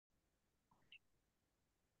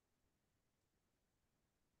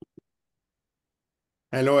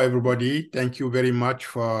Hello, everybody. Thank you very much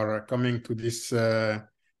for coming to this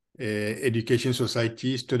Education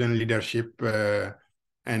Society Student Leadership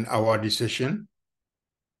and Awardee session.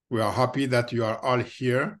 We are happy that you are all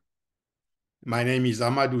here. My name is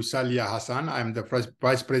Amadou Salia Hassan. I'm the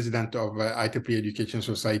Vice President of IEEE Education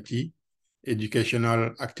Society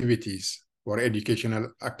Educational Activities for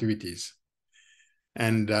Educational Activities.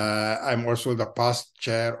 And I'm also the past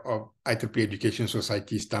chair of IEEE Education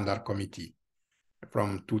Society Standard Committee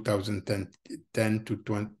from 2010 to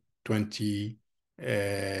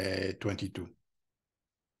 2022.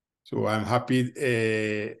 So I'm happy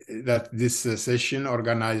that this session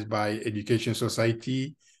organized by Education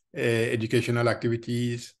Society, Educational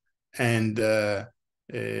Activities, and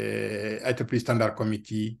IEEE Standard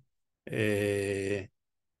Committee that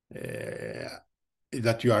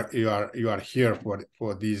you are here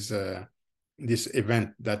for this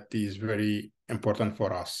event that is very important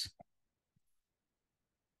for us.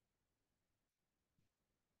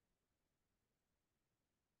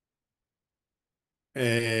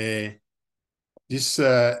 This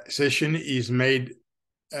session is made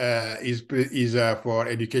for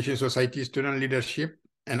Education Society Student Leadership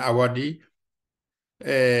and Awardee,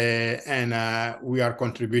 and we are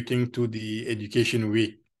contributing to the Education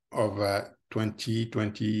Week of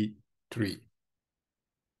 2023.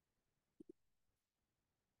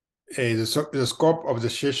 The scope of the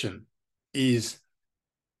session is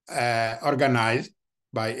organized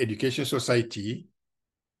by Education Society,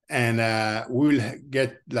 and we will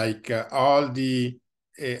get like all the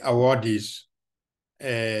awardees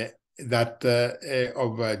that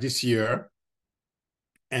of this year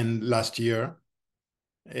and last year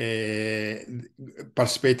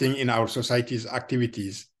participating in our society's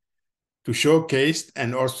activities to showcase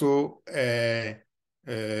and also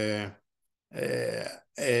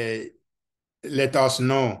let us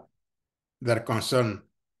know their concern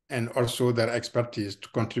and also their expertise to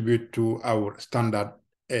contribute to our standard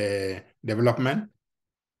development,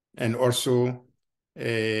 and also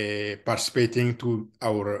participating to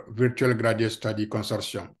our virtual graduate study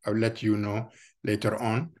consortium. I'll let you know later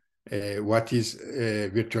on what is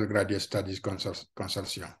virtual graduate studies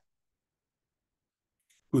consortium.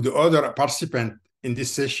 To the other participants in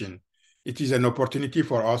this session, it is an opportunity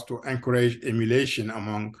for us to encourage emulation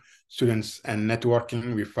among students and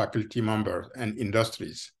networking with faculty members and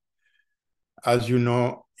industries. As you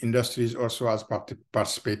know, industries also are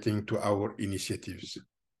participating to our initiatives.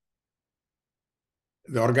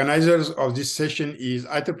 The organizers of this session is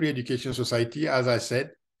IEEE Education Society. As I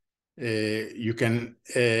said, you can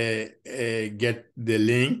get the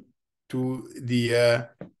link to the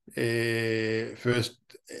first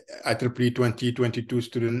IEEE 2022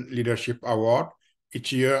 Student Leadership Award.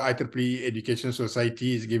 Each year, IEEE Education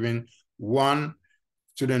Society is given one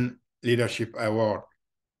Student Leadership Award.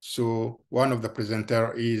 So one of the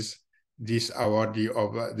presenters is this awardee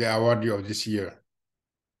of the awardee of this year.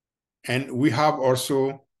 And we have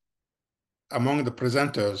also among the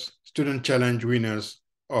presenters, Student Challenge winners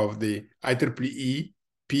of the IEEE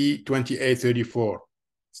P2834,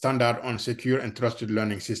 Standard on Secure and Trusted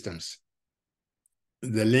Learning Systems.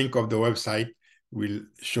 The link of the website will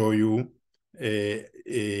show you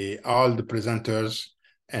all the presenters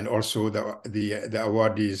and also the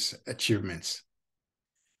awardees' achievements.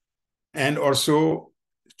 And also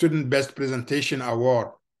Student Best Presentation Award.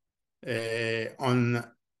 On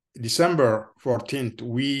December 14th,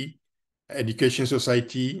 we, Education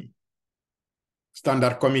Society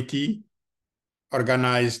Standard Committee,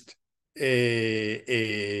 organized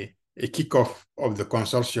a kickoff of the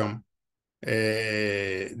consortium,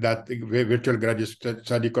 that Virtual Graduate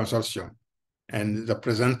Study Consortium. And the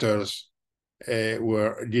presenters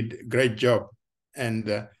did a great job.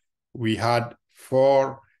 And we had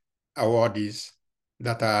 4 awardees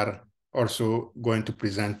that are also going to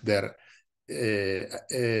present their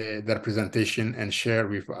presentation and share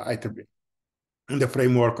with IEEE in the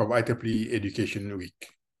framework of IEEE Education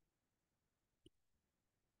Week.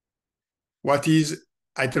 What is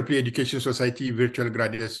IEEE Education Society Virtual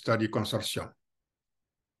Graduate Study Consortium?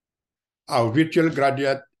 Our Virtual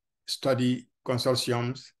Graduate Study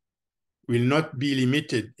Consortiums will not be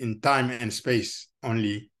limited in time and space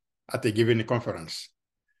only at a given conference.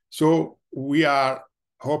 So we are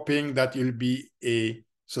hoping that it will be a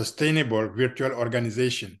sustainable virtual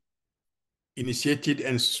organization initiated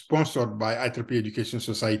and sponsored by IEEE Education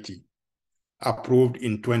Society, approved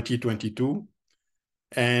in 2022,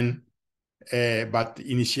 and but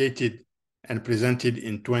initiated and presented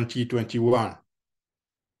in 2021.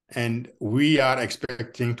 And we are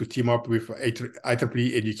expecting to team up with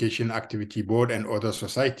IEEE Education Activity Board and other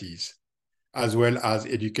societies, as well as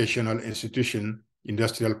educational institutions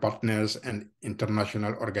industrial partners, and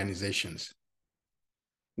international organizations.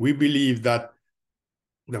 We believe that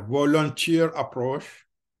the volunteer approach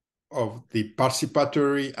of the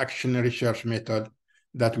participatory action research method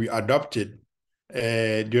that we adopted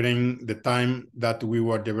during the time that we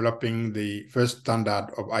were developing the first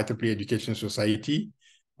standard of IEEE Education Society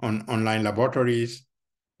on online laboratories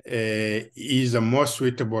is the most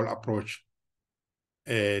suitable approach.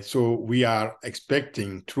 So we are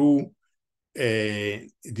expecting through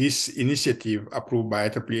this initiative approved by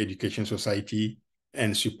IEEE Education Society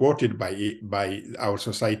and supported by our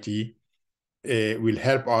society will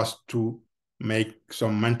help us to make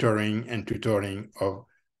some mentoring and tutoring of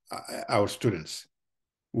our students.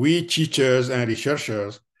 We teachers and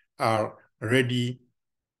researchers are ready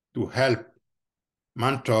to help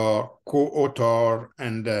mentor, co-author,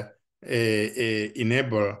 and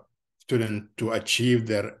enable students to achieve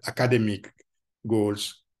their academic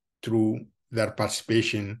goals through their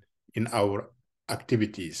participation in our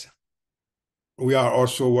activities. We are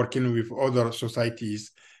also working with other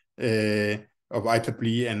societies of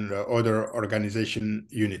IEEE and other organization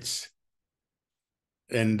units.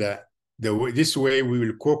 And this way we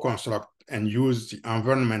will co-construct and use the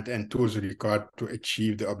environment and tools required to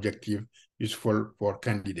achieve the objective useful for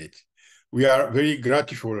candidates. We are very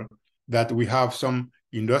grateful that we have some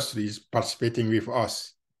industries participating with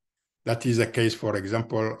us. That is the case, for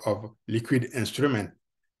example, of Liquid Instrument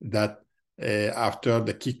that after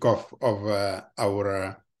the kickoff of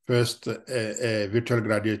our first virtual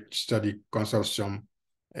graduate study consortium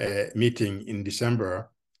meeting in December,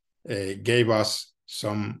 gave us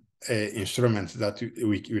some instruments that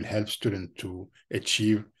will help students to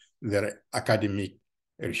achieve their academic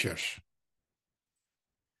research.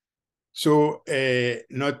 So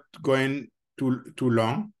not going too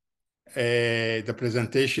long, the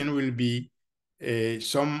presentation will be,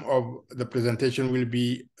 some of the presentation will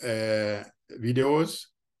be videos,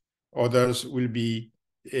 others will be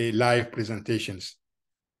live presentations.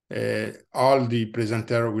 All the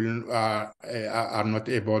presenters are not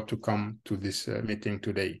able to come to this meeting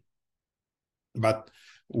today, but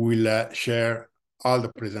we'll share all the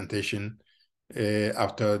presentation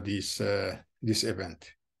after this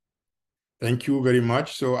event. Thank you very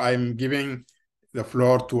much. So I'm giving the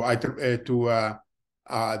floor to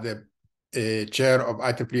the chair of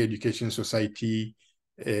IEEE Education Society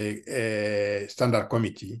Standard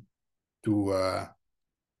Committee to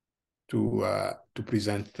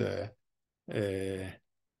present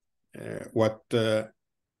what the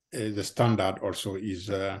standard also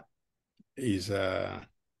is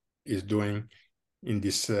doing in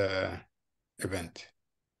this event.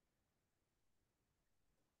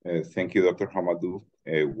 Thank you, Dr. Hamadou.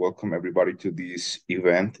 Welcome everybody to this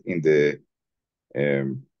event in the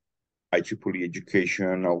IEEE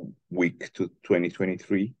Educational Week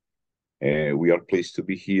 2023. We are pleased to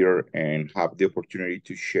be here and have the opportunity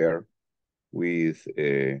to share with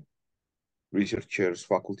researchers,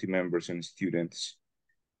 faculty members, and students.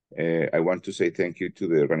 I want to say thank you to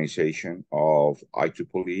the organization of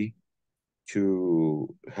IEEE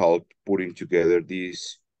to help putting together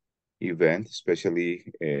this event, especially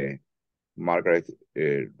Margaret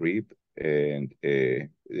Reeb and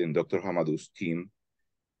Dr. Hamadou's team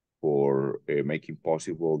for making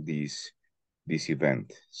possible this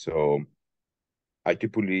event. So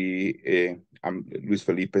IEEE, I'm Luis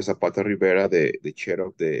Felipe Zapata Rivera, the chair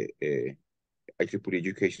of the IEEE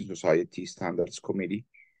Education Society Standards Committee,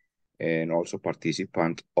 and also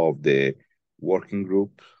participant of the working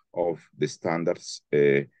group of the standards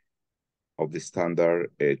of the standard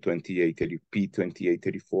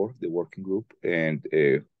 2834, the working group, and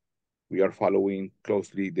we are following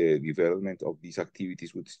closely the development of these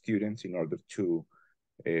activities with students in order to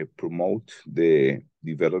promote the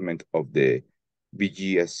development of the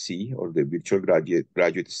VGSC, or the Virtual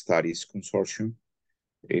Graduate Studies Consortium,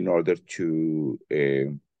 in order to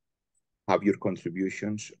have your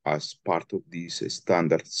contributions as part of these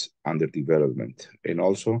standards under development, and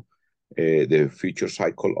also the future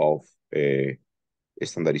cycle of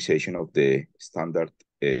standardization of the standard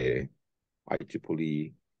IEEE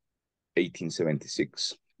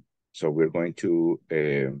 1876. So we're going to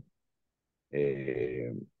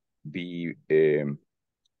be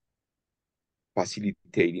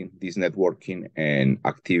facilitating this networking and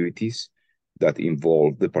activities that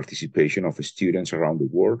involve the participation of students around the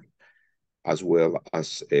world, as well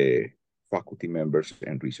as faculty members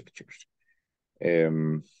and researchers.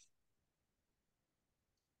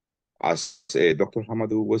 As Dr.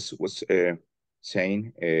 Hamadou was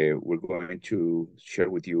saying, we're going to share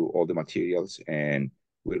with you all the materials, and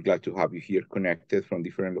we're glad to have you here connected from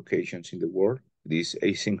different locations in the world. this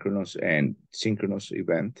asynchronous and synchronous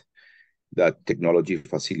event that technology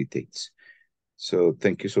facilitates. So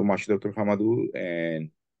thank you so much, Dr. Hamadou.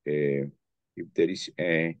 And if there is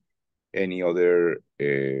any other,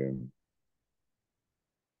 there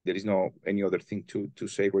is no any other thing to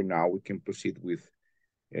say right now, we can proceed with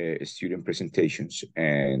student presentations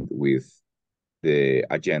and with the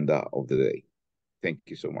agenda of the day. Thank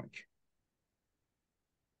you so much.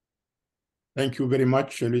 Thank you very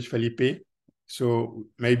much, Luis Felipe. So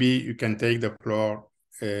maybe you can take the floor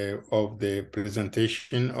of the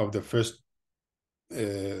presentation of the first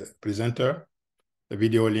presenter, the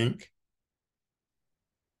video link.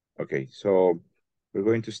 Okay, so we're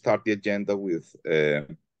going to start the agenda with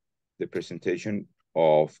the presentation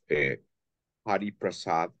of Hari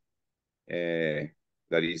Prasad,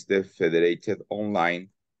 that is the Federated Online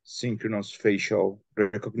Synchronous Facial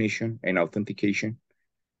Recognition and Authentication,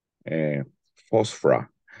 FOSFRA.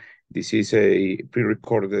 This is a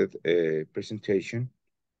pre-recorded presentation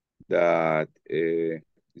that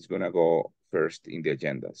is going to go first in the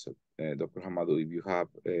agenda. So, Dr. Hamadou, if you have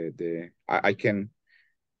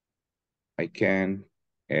I can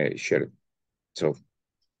share it. So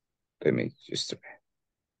let me just.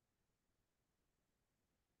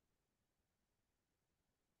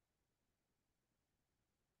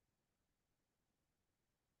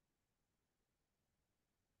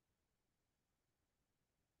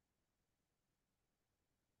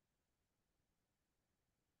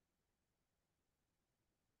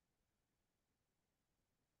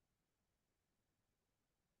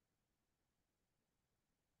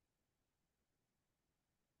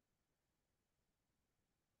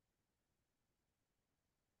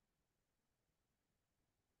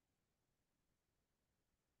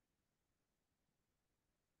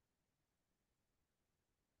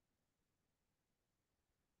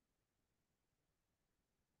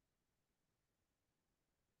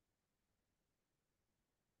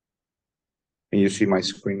 Can you see my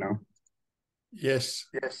screen now? Yes.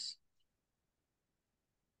 Yes.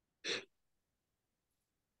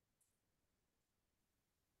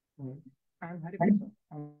 I'm Hari Prasad.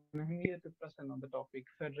 I'm here to present on the topic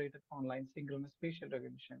Federated Online Synchronous Facial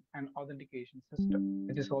Recognition and Authentication System,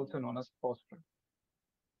 which is also known as FOSFRA.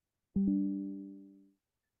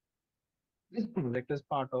 This project is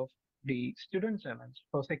part of the Student Challenge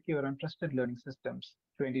for Secure and Trusted Learning Systems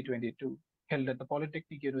 2022, held at the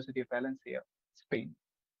Polytechnic University of Valencia, Spain.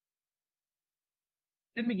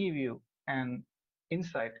 Let me give you an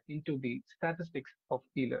insight into the statistics of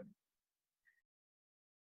e-learning.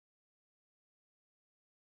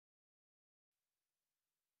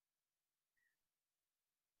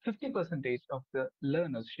 %50 of the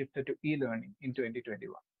learners shifted to e-learning in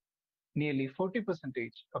 2021. Nearly 40%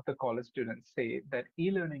 of the college students say that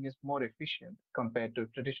e-learning is more efficient compared to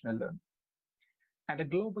traditional learning. And a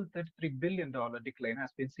global $33 billion decline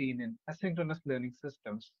has been seen in asynchronous learning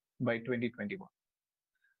systems by 2021.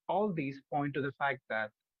 All these point to the fact that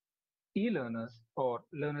e-learners or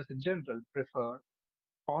learners in general prefer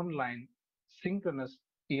online synchronous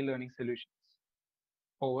e-learning solutions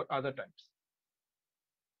over other types.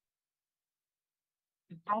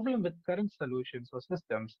 The problem with current solutions or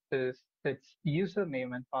systems is its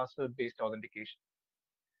username and password-based authentication.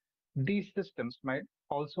 These systems might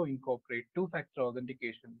also incorporate two-factor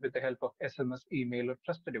authentication with the help of SMS, email, or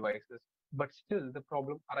trusted devices, but still the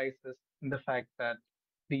problem arises in the fact that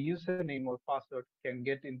the username or password can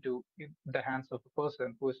get into the hands of a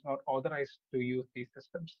person who is not authorized to use these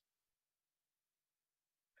systems.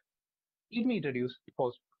 Let me introduce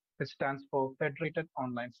FOSP, which stands for Federated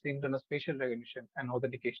Online Synchronous Facial Recognition and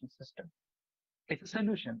Authentication System. It's a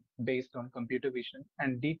solution based on computer vision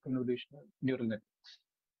and deep convolutional neural networks.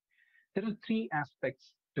 There are three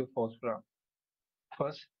aspects to FOSFRA.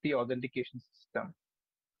 First, the authentication system.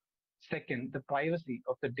 Second, the privacy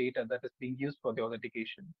of the data that is being used for the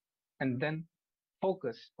authentication. And then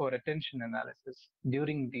focus or attention analysis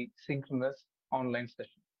during the synchronous online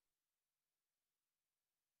session.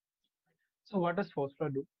 So what does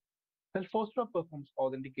FOSFRA do? Well, FOSFRA performs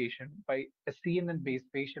authentication by a CNN-based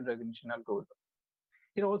facial recognition algorithm.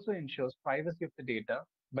 It also ensures privacy of the data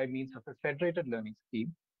by means of a federated learning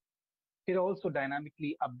scheme. It also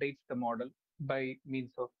dynamically updates the model by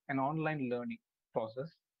means of an online learning process.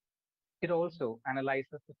 It also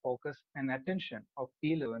analyzes the focus and attention of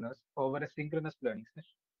e-learners over a synchronous learning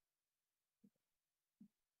session.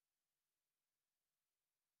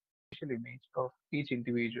 Facial image of each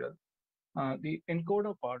individual. The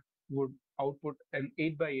encoder part would output an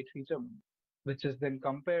 8x8 feature map, which is then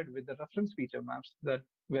compared with the reference feature maps that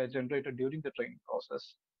were generated during the training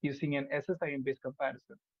process using an SSIM-based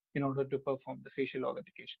comparison in order to perform the facial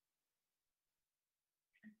authentication.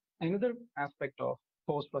 Another aspect of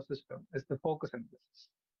post-process system is the focus analysis.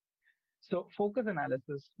 So focus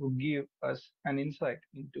analysis will give us an insight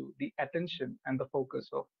into the attention and the focus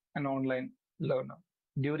of an online learner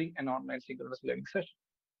during an online synchronous learning session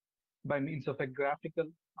by means of a graphical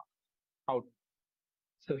output.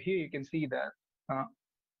 So here you can see that uh,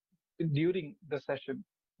 during the session,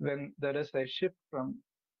 when there is a shift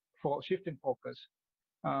in focus,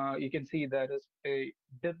 you can see there is a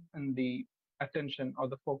dip in the attention or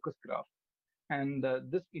the focus graph, and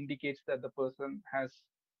this indicates that the person has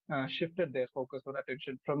shifted their focus or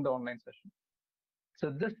attention from the online session. So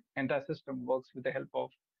this entire system works with the help of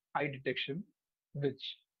eye detection,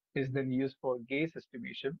 which is then used for gaze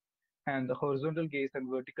estimation, and the horizontal gaze and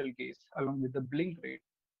vertical gaze, along with the blink rate,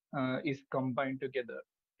 is combined together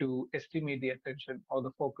to estimate the attention or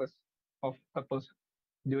the focus of a person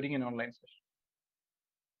during an online session.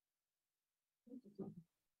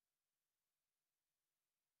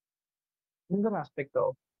 Another aspect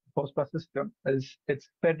of FOSPA system is its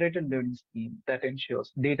federated learning scheme that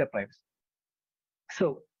ensures data privacy.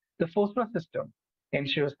 So the FOSPA system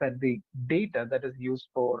ensures that the data that is used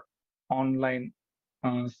for online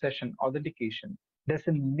session authentication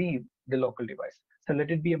doesn't leave the local device. So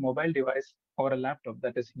let it be a mobile device or a laptop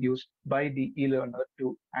that is used by the e-learner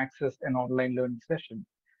to access an online learning session.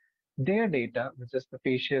 Their data, which is the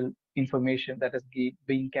facial information that is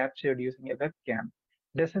being captured using a webcam,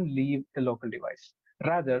 doesn't leave the local device.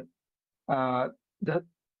 Rather, uh, the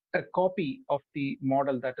a copy of the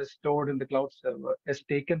model that is stored in the cloud server is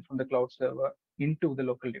taken from the cloud server into the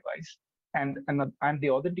local device, and the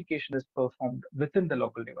authentication is performed within the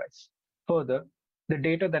local device. Further, the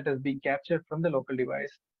data that is being captured from the local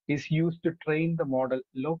device is used to train the model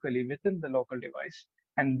locally within the local device,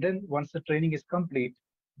 and then once the training is complete,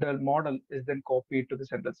 the model is then copied to the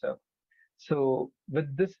central server. So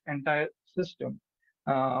with this entire system,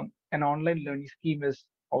 an online learning scheme is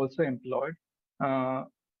also employed uh,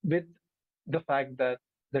 with the fact that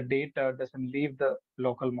the data doesn't leave the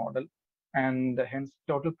local model, and hence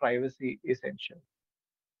total privacy is ensured.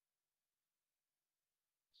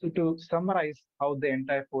 So to summarize how the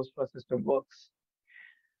entire post-process system works,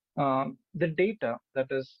 the data that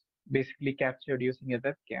is basically captured using a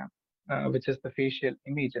webcam, which is the facial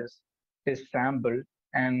images, is sampled,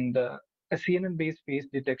 and a CNN-based face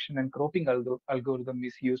detection and cropping algorithm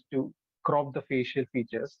is used to crop the facial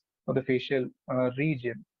features or the facial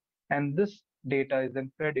region. And this data is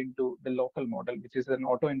then fed into the local model, which is an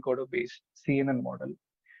autoencoder-based CNN model,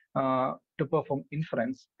 to perform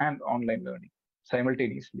inference and online learning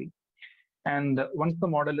simultaneously. And once the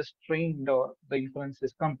model is trained or the inference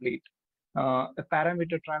is complete, a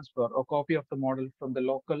parameter transfer or copy of the model from the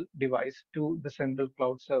local device to the central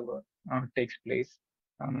cloud server takes place,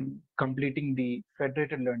 completing the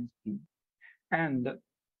federated learning scheme. And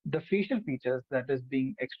the facial features that is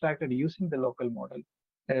being extracted using the local model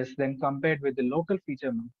is then compared with the local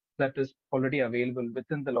feature map that is already available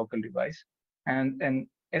within the local device. And an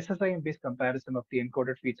SSIM-based comparison of the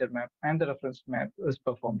encoded feature map and the reference map is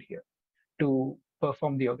performed here to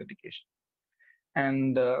perform the authentication.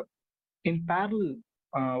 And in parallel,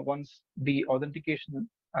 once the authentication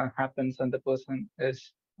happens and the person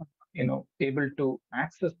is, able to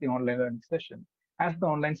access the online learning session, as the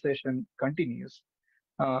online session continues,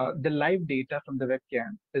 the live data from the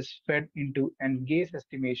webcam is fed into an gaze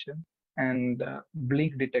estimation and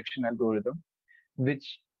blink detection algorithm,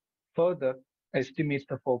 which further estimates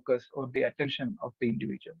the focus or the attention of the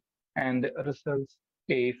individual and results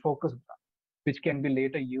a focus graph, which can be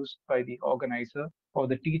later used by the organizer or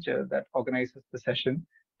the teacher that organizes the session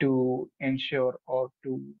to ensure or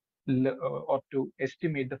to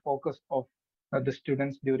estimate the focus of the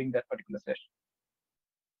students during that particular session.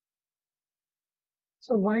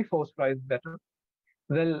 So why FOSPRA is better?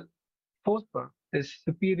 Well, FOSPRA is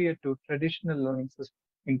superior to traditional learning system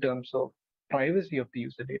in terms of privacy of the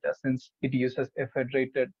user data, since it uses a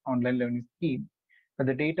federated online learning scheme, but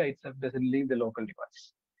the data itself doesn't leave the local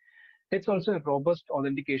device. It's also a robust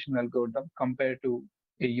authentication algorithm compared to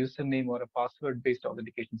a username or a password-based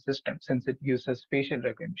authentication system, since it uses facial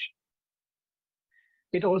recognition.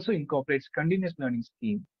 It also incorporates continuous learning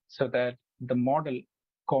scheme so that the model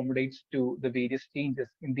accommodates to the various changes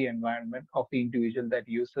in the environment of the individual that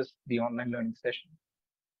uses the online learning session.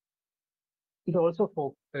 It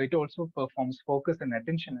also performs focus and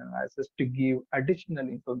attention analysis to give additional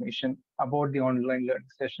information about the online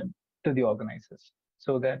learning session to the organizers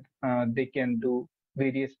so that they can do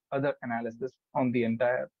various other analysis on the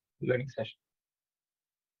entire learning session.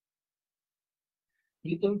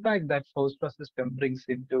 The impact that FOSPRA system brings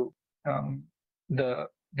into um, the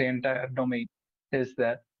entire domain is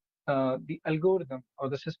that the algorithm or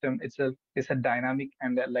the system itself is a dynamic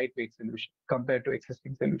and a lightweight solution compared to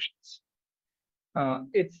existing solutions.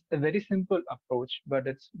 It's a very simple approach, but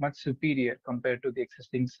it's much superior compared to the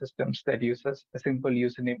existing systems that uses a simple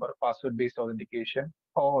username or password-based authentication,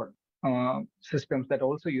 or systems that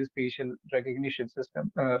also use facial recognition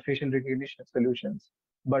solutions.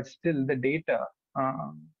 But still, the data,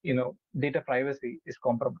 data privacy is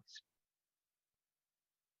compromised.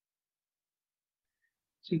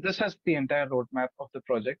 So this is the entire roadmap of the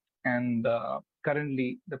project, and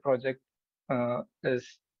currently the project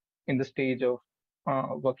is in the stage of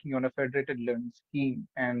working on a federated learning scheme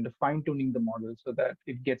and fine-tuning the model so that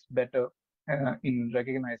it gets better in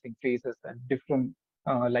recognizing faces at different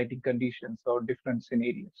lighting conditions or different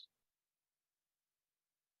scenarios.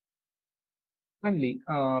 Finally,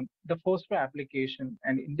 the FOSTRA application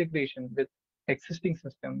and integration with existing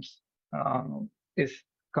systems is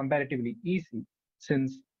comparatively easy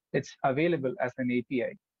since it's available as an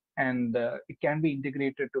API, and it can be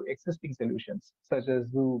integrated to existing solutions such as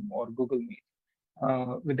Zoom or Google Meet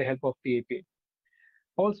with the help of the API.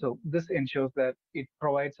 Also, this ensures that it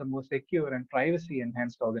provides a more secure and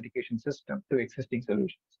privacy-enhanced authentication system to existing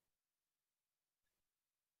solutions.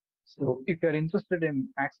 So if you're interested in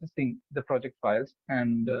accessing the project files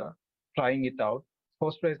and trying it out,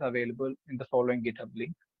 FOSTRA is available in the following GitHub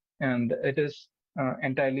link, and it is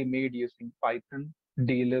entirely made using Python,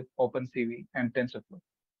 dlib, OpenCV, and TensorFlow.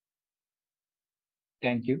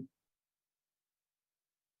 Thank you.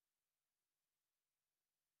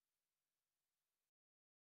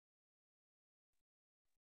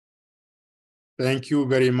 Thank you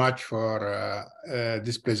very much for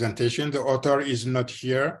this presentation. The author is not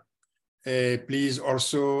here. Please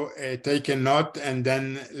also take a note, and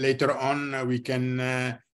then later on we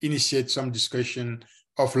can initiate some discussion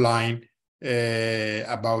offline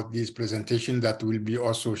about this presentation that will be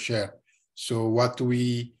also shared. So what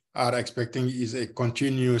we are expecting is a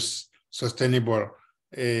continuous, sustainable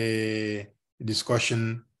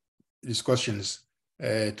discussions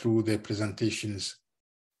through the presentations.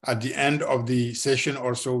 At the end of the session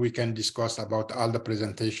also, we can discuss about all the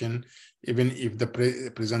presentation, even if the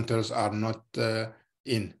presenters are not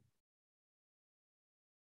in.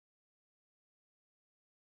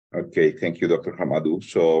 Okay, thank you, Dr. Hamadou.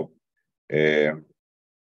 So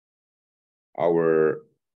our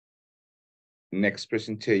next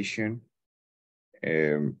presentation,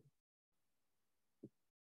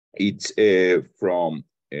 it's from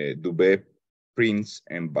Dubé, Prince,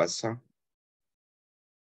 and Bassa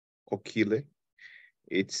Kokile.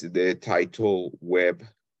 It's the title Web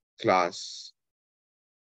Class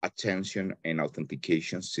Attention and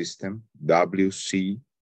Authentication System, WCAAS.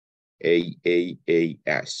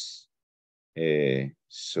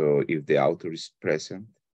 So if the author is present,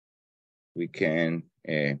 we can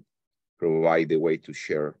provide the way to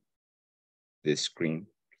share the screen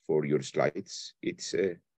for your slides. It's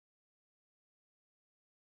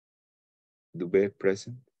Dubé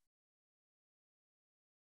present.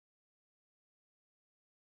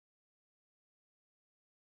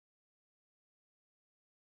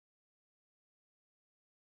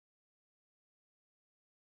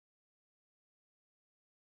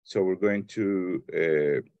 So we're going to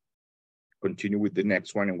continue with the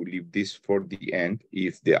next one, and we'll leave this for the end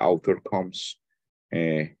if the author comes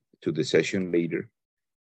to the session later.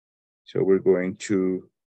 So we're going to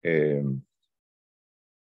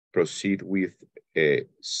proceed with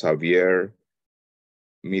Xavier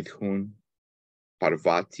Midhun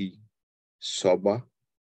Parvati Soba.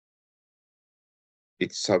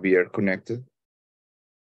 It's Xavier connected?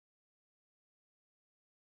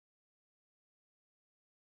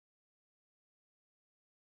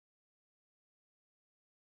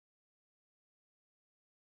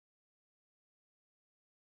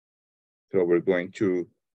 So we're going to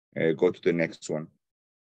go to the next one.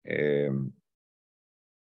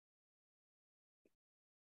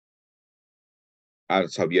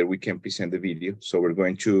 Xavier, we can present the video. So we're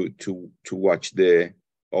going to watch the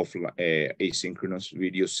offline asynchronous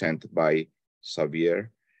video sent by Xavier.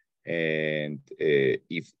 And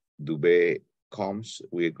if Dubé comes,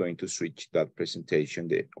 we're going to switch that presentation,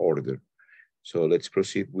 the order. So let's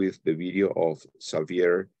proceed with the video of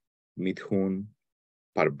Xavier Midhun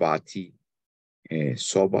Parvati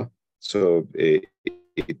Soba. So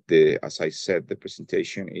as I said, the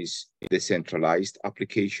presentation is decentralized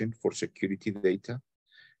application for security data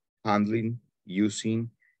handling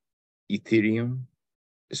using Ethereum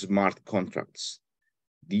smart contracts,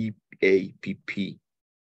 DAPP.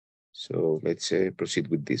 So let's proceed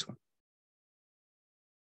with this one.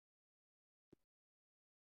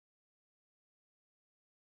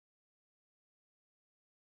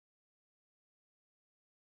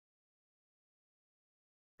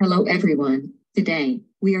 Hello everyone. Today,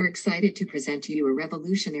 we are excited to present to you a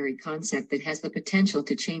revolutionary concept that has the potential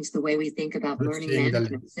to change the way we think about learning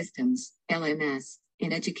management systems, LMS,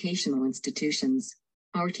 in educational institutions.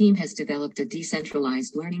 Our team has developed a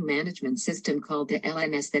decentralized learning management system called the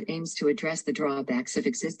LMS that aims to address the drawbacks of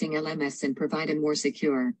existing LMS and provide a more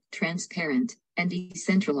secure, transparent, and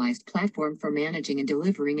decentralized platform for managing and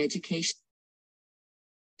delivering educational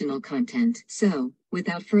content. So,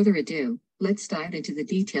 without further ado, let's dive into the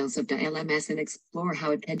details of the LMS and explore how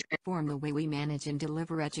it can transform the way we manage and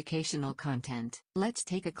deliver educational content. Let's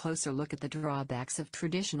take a closer look at the drawbacks of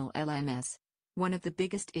traditional LMS. One of the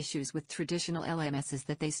biggest issues with traditional LMS is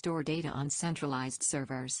that they store data on centralized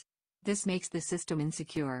servers. This makes the system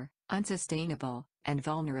insecure, unsustainable, and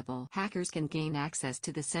vulnerable. Hackers can gain access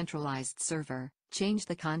to the centralized server, change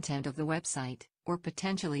the content of the website, or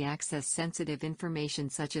potentially access sensitive information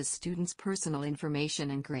such as students' personal information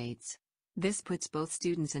and grades. This puts both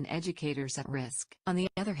students and educators at risk. On the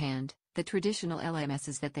other hand, the traditional LMS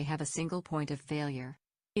is that they have a single point of failure.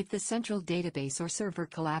 If the central database or server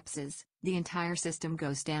collapses, the entire system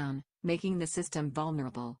goes down, making the system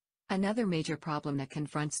vulnerable. Another major problem that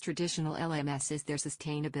confronts traditional LMS is their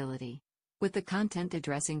sustainability. With the content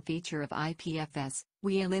addressing feature of IPFS,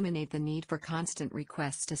 we eliminate the need for constant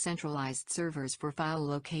requests to centralized servers for file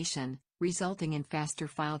location, resulting in faster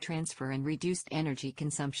file transfer and reduced energy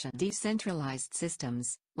consumption. Decentralized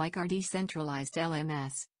systems, like our decentralized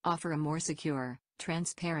LMS, offer a more secure,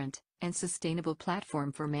 transparent, and sustainable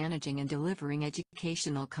platform for managing and delivering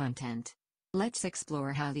educational content. Let's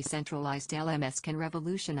explore how decentralized LMS can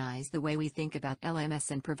revolutionize the way we think about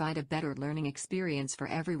LMS and provide a better learning experience for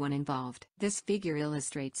everyone involved. This figure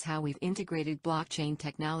illustrates how we've integrated blockchain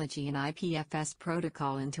technology and IPFS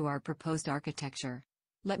protocol into our proposed architecture.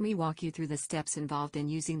 Let me walk you through the steps involved in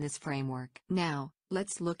using this framework. Now,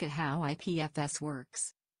 let's look at how IPFS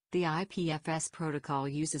works. The IPFS protocol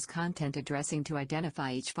uses content addressing to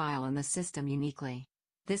identify each file in the system uniquely.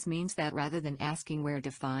 This means that rather than asking where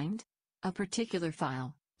to find a particular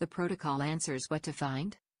file, the protocol answers what to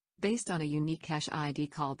find, based on a unique hash ID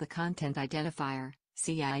called the Content Identifier,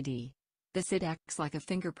 CID. This acts like a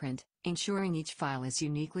fingerprint, ensuring each file is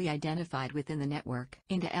uniquely identified within the network.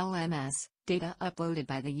 Into LMS, data uploaded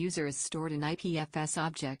by the user is stored in IPFS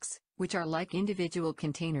objects, which are like individual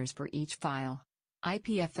containers for each file.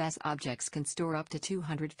 IPFS objects can store up to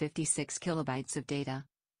 256 kilobytes of data.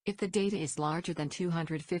 If the data is larger than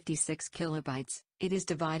 256 kilobytes, it is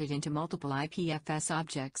divided into multiple IPFS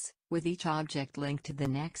objects, with each object linked to the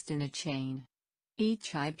next in a chain.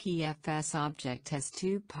 Each IPFS object has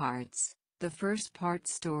two parts. The first part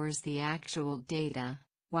stores the actual data,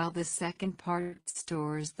 while the second part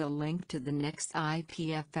stores the link to the next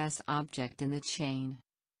IPFS object in the chain.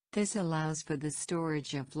 This allows for the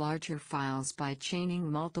storage of larger files by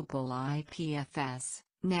chaining multiple IPFS.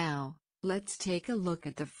 Now, let's take a look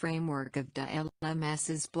at the framework of the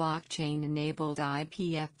LMS's blockchain-enabled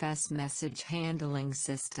IPFS message handling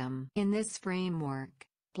system. In this framework,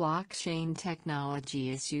 blockchain technology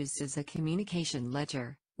is used as a communication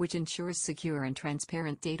ledger, which ensures secure and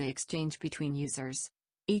transparent data exchange between users.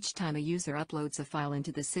 Each time a user uploads a file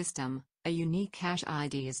into the system, a unique hash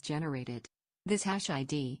ID is generated. This hash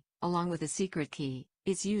ID, along with a secret key,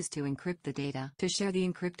 is used to encrypt the data. To share the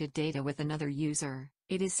encrypted data with another user,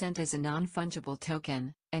 it is sent as a non-fungible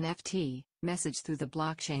token, NFT, message through the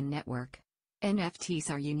blockchain network.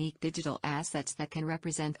 NFTs are unique digital assets that can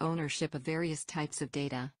represent ownership of various types of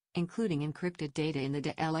data, including encrypted data in the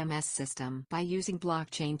LMS system. By using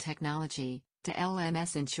blockchain technology, the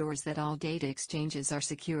LMS ensures that all data exchanges are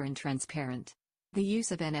secure and transparent. The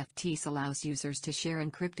use of NFTs allows users to share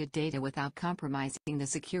encrypted data without compromising the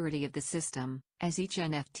security of the system, as each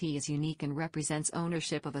NFT is unique and represents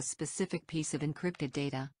ownership of a specific piece of encrypted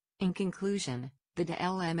data. In conclusion, the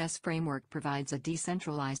LMS framework provides a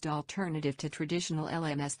decentralized alternative to traditional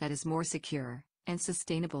LMS that is more secure and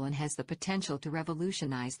sustainable and has the potential to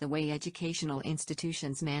revolutionize the way educational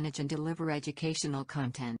institutions manage and deliver educational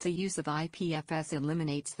content. The use of IPFS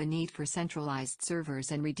eliminates the need for centralized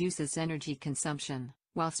servers and reduces energy consumption,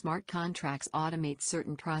 while smart contracts automate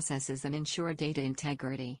certain processes and ensure data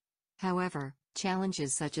integrity. However,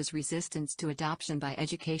 challenges such as resistance to adoption by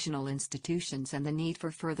educational institutions and the need for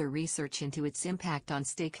further research into its impact on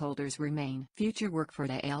stakeholders remain. Future work for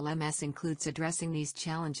the LMS includes addressing these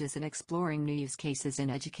challenges and exploring new use cases in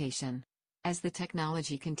education. As the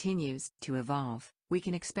technology continues to evolve, we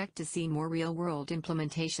can expect to see more real-world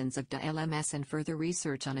implementations of the LMS and further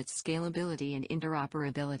research on its scalability and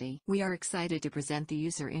interoperability. We are excited to present the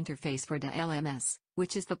user interface for the LMS,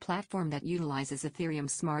 which is the platform that utilizes Ethereum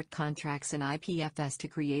smart contracts and IPFS to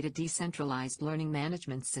create a decentralized learning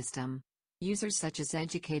management system. Users such as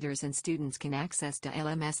educators and students can access the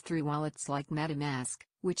LMS through wallets like MetaMask,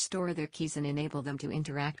 which store their keys and enable them to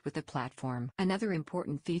interact with the platform. Another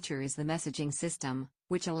important feature is the messaging system,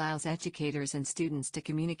 which allows educators and students to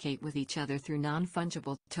communicate with each other through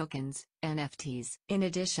non-fungible tokens, NFTs. In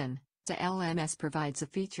addition, the LMS provides a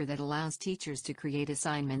feature that allows teachers to create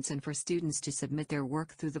assignments and for students to submit their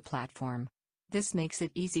work through the platform. This makes it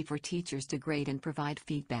easy for teachers to grade and provide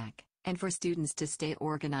feedback, and for students to stay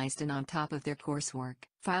organized and on top of their coursework.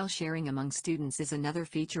 File sharing among students is another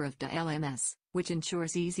feature of the LMS, which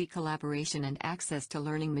ensures easy collaboration and access to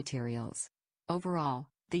learning materials. Overall,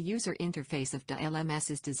 the user interface of the LMS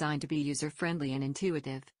is designed to be user-friendly and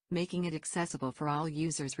intuitive, making it accessible for all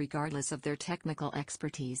users regardless of their technical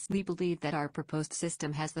expertise. We believe that our proposed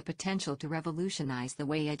system has the potential to revolutionize the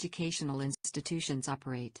way educational institutions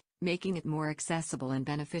operate, making it more accessible and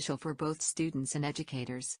beneficial for both students and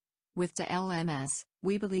educators. With the LMS,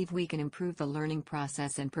 we believe we can improve the learning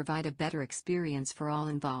process and provide a better experience for all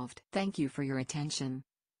involved. Thank you for your attention.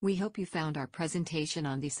 We hope you found our presentation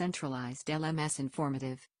on decentralized LMS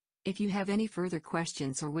informative. If you have any further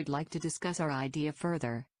questions or would like to discuss our idea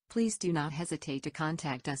further, please do not hesitate to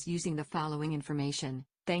contact us using the following information.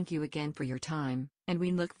 Thank you again for your time, and we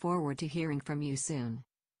look forward to hearing from you soon.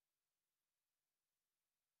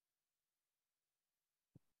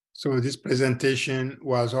 So this presentation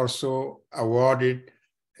was also awarded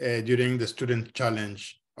during the student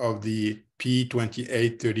challenge of the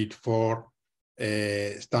P2834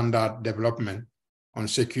 standard development on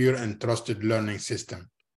secure and trusted learning system.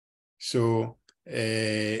 So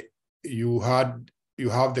you have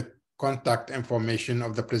the contact information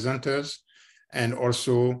of the presenters, and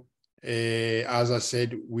also, as I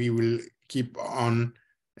said, we will keep on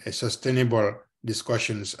sustainable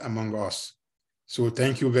discussions among us. So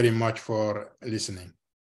thank you very much for listening.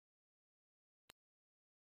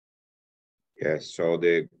 Yes, so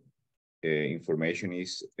the information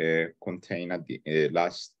is contained at the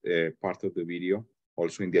last part of the video.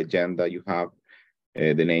 Also in the agenda, you have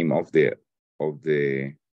the name of the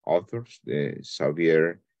authors,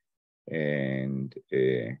 Xavier and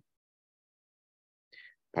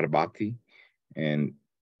Parvati, and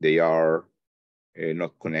they are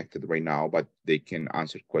not connected right now, but they can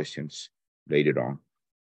answer questions later on.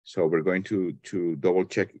 So we're going to double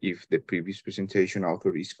check if the previous presentation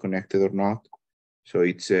author is connected or not. So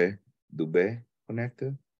it's Dubé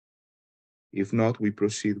connected. If not, we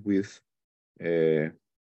proceed with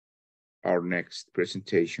our next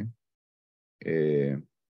presentation.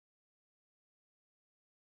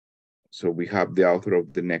 So we have the author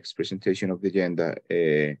of the next presentation of the agenda,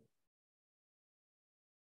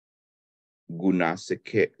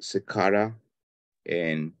 Gunasekara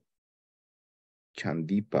and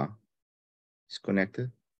Chandipa is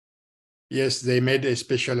connected. Yes, they made a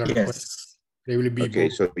special request. Yes. They will be okay.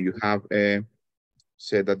 both. So you have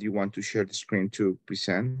said that you want to share the screen to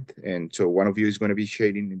present, and so one of you is going to be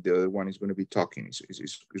sharing, and the other one is going to be talking.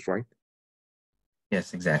 Is right?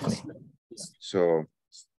 Yes, exactly. So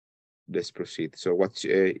let's proceed. So what's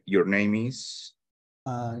your name is?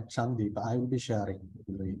 Sandeep, I will be sharing.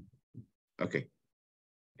 Okay.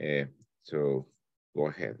 So go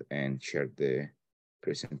ahead and share the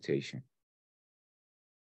presentation.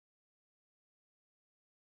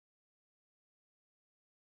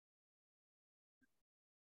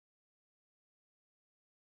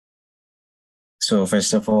 So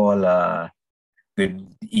first of all, good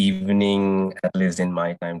evening, at least in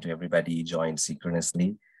my time, to everybody joined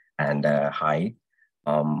synchronously. And hi,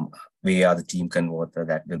 we are the team Converter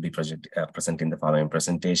that will be presenting the following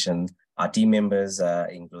presentation. Our team members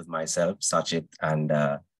include myself, Sachit, and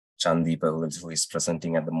Chandeepa, who is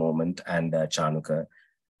presenting at the moment, and Chanuka,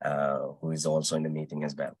 who is also in the meeting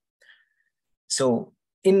as well. So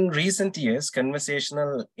in recent years,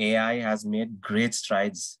 conversational AI has made great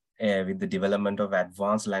strides with the development of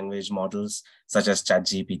advanced language models such as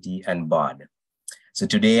ChatGPT and Bard. So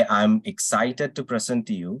today I'm excited to present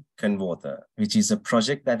to you Converter, which is a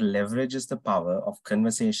project that leverages the power of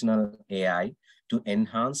conversational AI to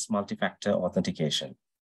enhance multi-factor authentication.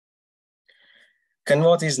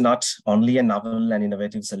 Converter is not only a novel and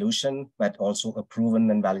innovative solution, but also a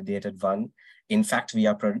proven and validated one. In fact, we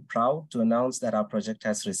are proud to announce that our project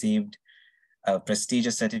has received a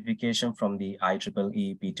prestigious certification from the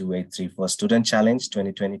IEEE P2834 Student Challenge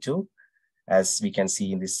 2022, as we can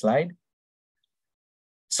see in this slide.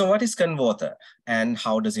 So what is Converter and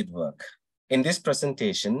how does it work? In this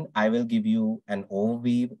presentation, I will give you an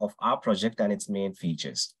overview of our project and its main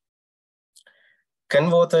features.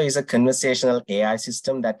 Converter is a conversational AI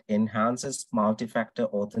system that enhances multi-factor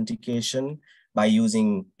authentication by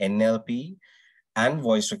using NLP and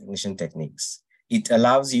voice recognition techniques. It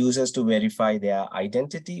allows users to verify their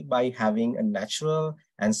identity by having a natural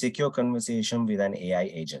and secure conversation with an AI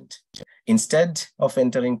agent, instead of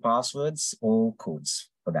entering passwords or codes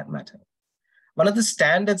for that matter. One of the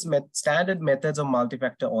standard methods of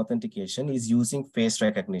multi-factor authentication is using face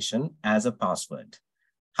recognition as a password.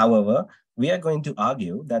 However, we are going to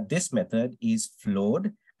argue that this method is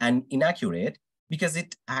flawed and inaccurate because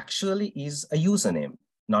it actually is a username,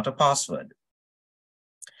 not a password.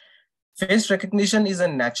 Face recognition is a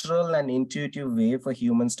natural and intuitive way for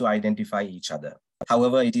humans to identify each other.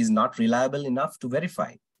 However, it is not reliable enough to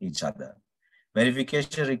verify each other.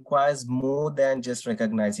 Verification requires more than just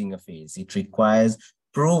recognizing a face. It requires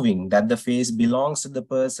proving that the face belongs to the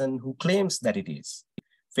person who claims that it is.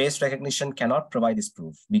 Face recognition cannot provide this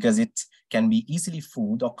proof because it can be easily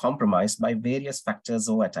fooled or compromised by various factors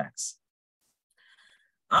or attacks.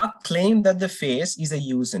 Our claim that the face is a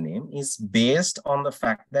username is based on the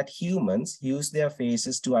fact that humans use their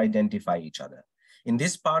faces to identify each other. In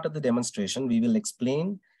this part of the demonstration, we will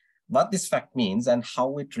explain what this fact means and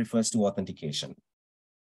how it refers to authentication.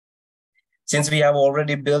 Since we have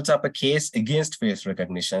already built up a case against face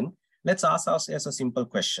recognition, let's ask ourselves a simple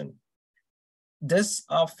question. Does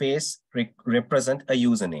our face represent a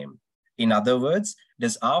username? In other words,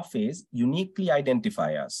 does our face uniquely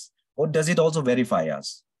identify us? Or does it also verify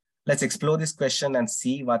us? Let's explore this question and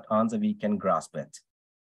see what answer we can grasp at.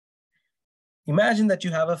 Imagine that you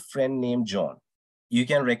have a friend named John. You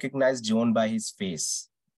can recognize John by his face.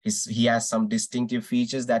 He has some distinctive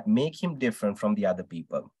features that make him different from the other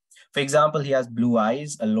people. For example, he has blue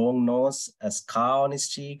eyes, a long nose, a scar on his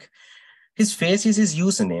cheek. His face is his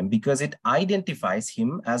username because it identifies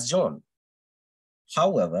him as John.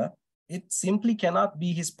 However, it simply cannot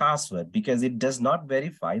be his password because it does not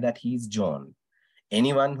verify that he is John.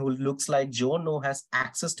 Anyone who looks like John or has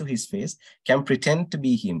access to his face can pretend to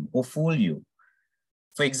be him or fool you.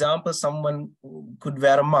 For example, someone could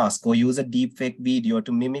wear a mask or use a deepfake video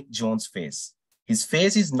to mimic John's face. His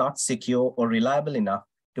face is not secure or reliable enough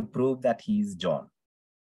to prove that he is John.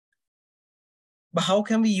 But how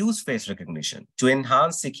can we use face recognition to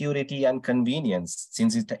enhance security and convenience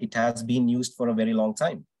since it has been used for a very long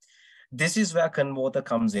time? This is where Converter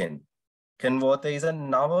comes in. Converter is a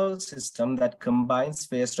novel system that combines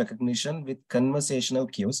face recognition with conversational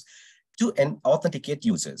cues to authenticate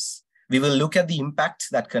users. We will look at the impact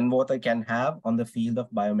that Converter can have on the field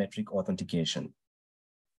of biometric authentication.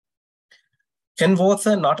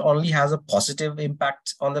 Converter not only has a positive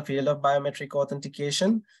impact on the field of biometric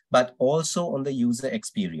authentication, but also on the user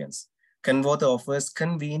experience. Converter offers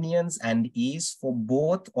convenience and ease for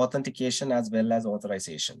both authentication as well as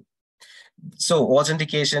authorization. So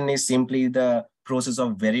authentication is simply the process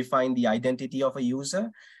of verifying the identity of a user,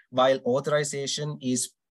 while authorization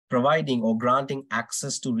is providing or granting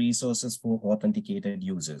access to resources for authenticated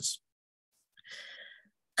users.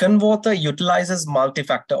 Converter utilizes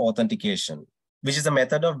multi-factor authentication, which is a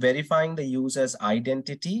method of verifying the user's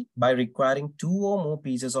identity by requiring 2 or more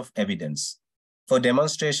pieces of evidence. For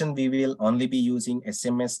demonstration, we will only be using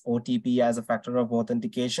SMS OTP as a factor of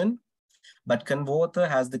authentication, but Converter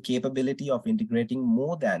has the capability of integrating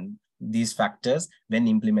more than these factors when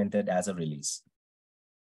implemented as a release.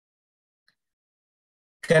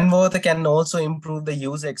 Converter can also improve the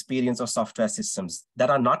user experience of software systems that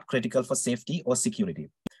are not critical for safety or security.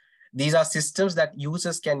 These are systems that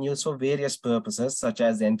users can use for various purposes, such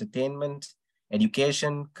as entertainment,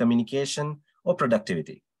 education, communication, or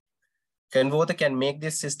productivity. Converter can make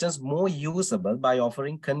these systems more usable by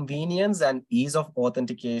offering convenience and ease of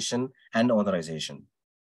authentication and authorization.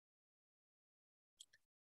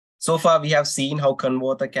 So far, we have seen how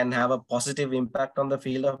Converter can have a positive impact on the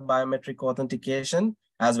field of biometric authentication,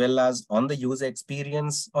 as well as on the user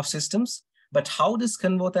experience of systems. But how does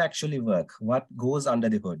Converter actually work? What goes under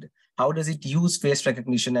the hood? How does it use face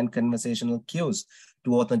recognition and conversational cues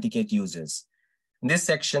to authenticate users? In this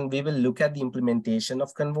section, we will look at the implementation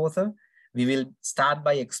of Converter. We will start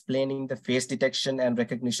by explaining the face detection and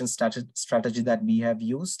recognition strategy that we have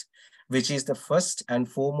used, which is the first and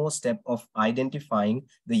foremost step of identifying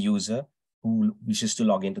the user who wishes to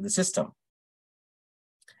log into the system.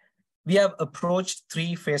 We have approached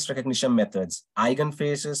 3 face recognition methods: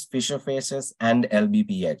 eigenfaces, Fisher faces, and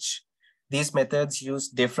LBPH. These methods use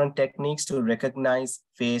different techniques to recognize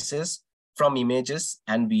faces from images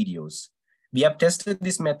and videos. We have tested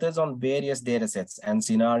these methods on various datasets and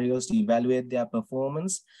scenarios to evaluate their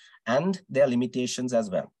performance and their limitations as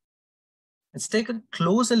well. Let's take a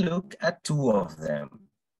closer look at 2 of them.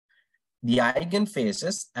 the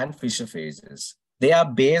eigenfaces and Fisher phases. They are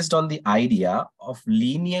based on the idea of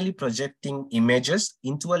linearly projecting images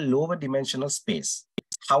into a lower dimensional space.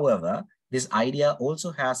 However, this idea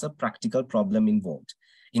also has a practical problem involved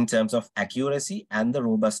in terms of accuracy and the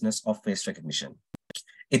robustness of face recognition.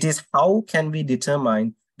 It is how can we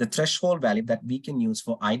determine the threshold value that we can use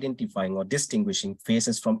for identifying or distinguishing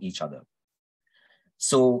faces from each other.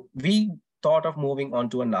 So we thought of moving on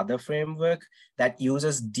to another framework that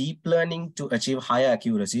uses deep learning to achieve higher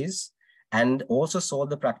accuracies and also solve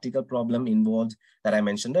the practical problem involved that I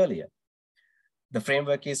mentioned earlier. The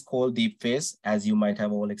framework is called DeepFace, as you might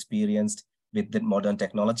have all experienced with the modern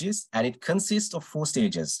technologies, and it consists of 4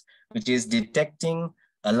 stages, which is detecting,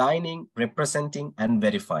 aligning, representing, and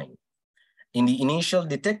verifying. In the initial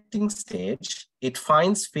detecting stage, it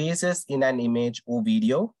finds faces in an image or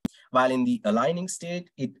video, while in the aligning stage,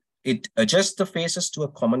 it adjusts the faces to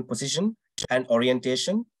a common position and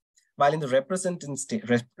orientation, while in the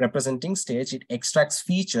representing stage, it extracts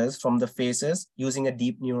features from the faces using a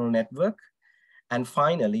deep neural network. And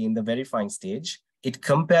finally, in the verifying stage, it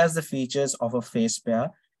compares the features of a face pair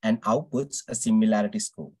and outputs a similarity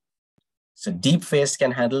score. So DeepFace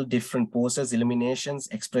can handle different poses, illuminations,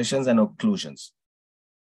 expressions, and occlusions.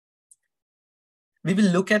 We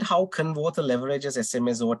will look at how Converter leverages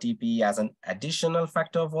SMS OTP as an additional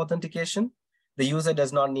factor of authentication. The user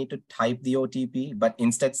does not need to type the OTP, but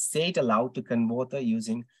instead say it aloud to Converter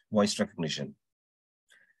using voice recognition.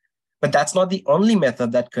 But that's not the only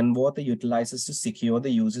method that Converter utilizes to secure the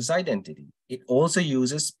user's identity. It also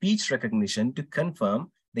uses speech recognition to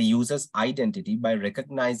confirm the user's identity by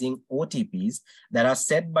recognizing OTPs that are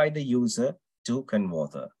set by the user to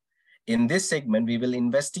Converter. In this segment, we will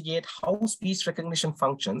investigate how speech recognition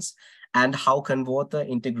functions and how Converter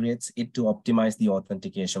integrates it to optimize the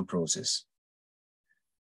authentication process.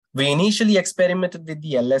 We initially experimented with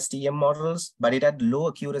the LSTM models, but it had low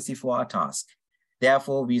accuracy for our task.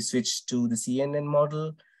 Therefore, we switched to the CNN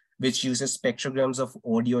model, which uses spectrograms of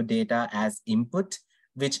audio data as input,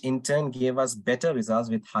 which in turn gave us better results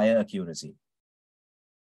with higher accuracy.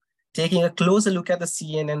 Taking a closer look at the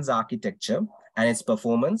CNN's architecture and its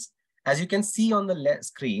performance, as you can see on the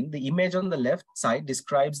screen, the image on the left side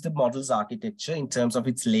describes the model's architecture in terms of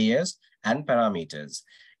its layers and parameters.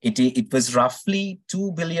 It was roughly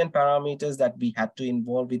 2 billion parameters that we had to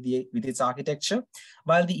involve with its architecture,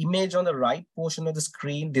 while the image on the right portion of the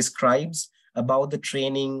screen describes about the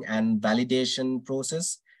training and validation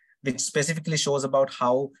process, which specifically shows about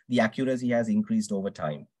how the accuracy has increased over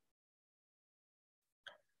time.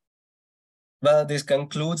 Well, this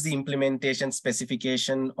concludes the implementation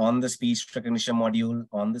specification on the speech recognition module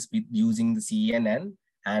on the using the CNN.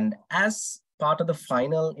 And as part of the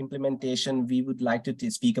final implementation, we would like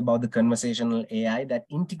to speak about the conversational AI that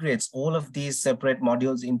integrates all of these separate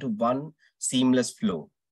modules into one seamless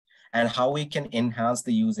flow and how we can enhance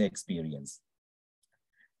the user experience.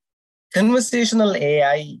 Conversational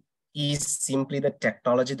AI is simply the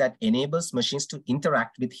technology that enables machines to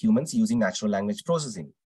interact with humans using natural language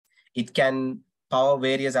processing. It can power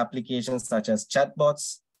various applications such as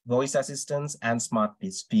chatbots, voice assistants, and smart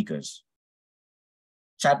speakers.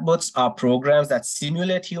 Chatbots are programs that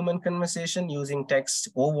simulate human conversation using text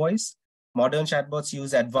or voice. Modern chatbots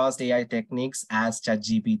use advanced AI techniques as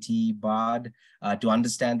ChatGPT, Bard to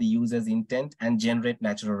understand the user's intent and generate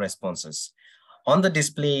natural responses. On the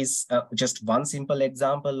display is just one simple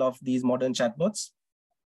example of these modern chatbots.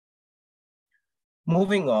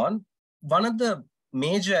 Moving on, one of the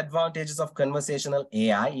major advantages of conversational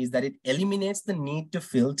AI is that it eliminates the need to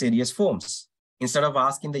fill tedious forms. Instead of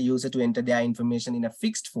asking the user to enter their information in a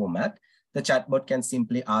fixed format, the chatbot can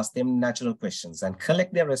simply ask them natural questions and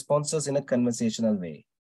collect their responses in a conversational way.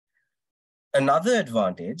 Another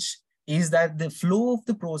advantage is that the flow of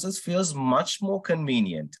the process feels much more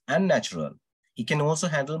convenient and natural. It can also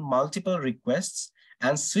handle multiple requests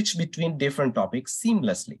and switch between different topics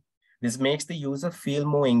seamlessly. This makes the user feel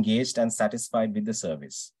more engaged and satisfied with the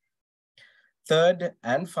service. Third,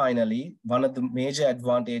 and finally, one of the major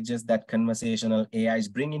advantages that conversational AIs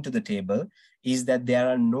bring into the table is that there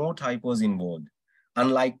are no typos involved.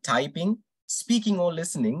 Unlike typing, speaking or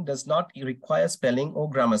listening does not require spelling or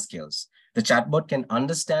grammar skills. The chatbot can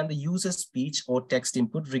understand the user's speech or text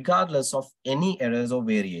input regardless of any errors or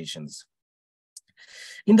variations.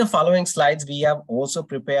 In the following slides, we have also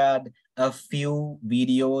prepared a few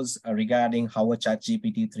videos regarding how a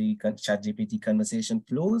ChatGPT conversation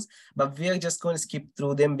flows, but we are just going to skip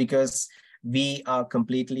through them because we are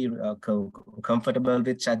completely comfortable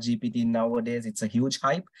with ChatGPT nowadays. It's a huge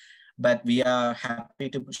hype, but we are happy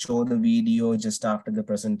to show the video just after the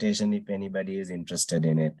presentation if anybody is interested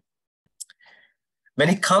in it. When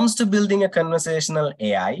it comes to building a conversational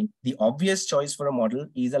AI, the obvious choice for a model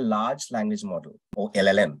is a large language model, or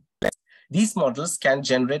LLM. These models can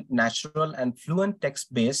generate natural and fluent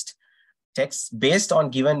text based on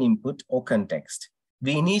given input or context.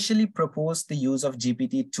 We initially proposed the use of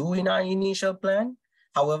GPT-2 in our initial plan.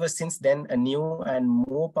 However, since then, a new and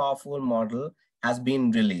more powerful model has been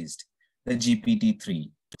released, the GPT-3.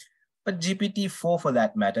 But GPT-4 for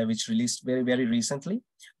that matter, which released very, very recently.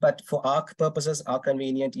 But for our purposes, our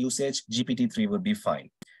convenient usage, GPT-3 would be fine.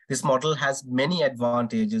 This model has many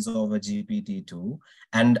advantages over GPT-2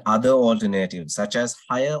 and other alternatives, such as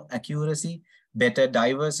higher accuracy, better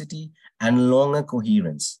diversity, and longer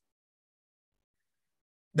coherence.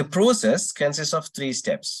 The process consists of 3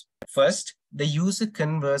 steps. First, the user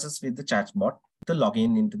converses with the chatbot to log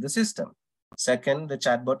in into the system. Second, the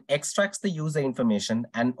chatbot extracts the user information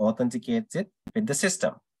and authenticates it with the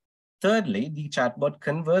system. Thirdly, the chatbot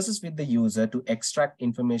converses with the user to extract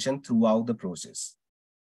information throughout the process.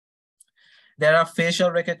 There are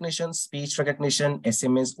facial recognition, speech recognition,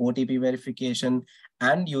 SMS, OTP verification,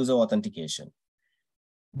 and user authentication.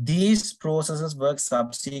 These processes work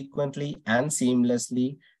subsequently and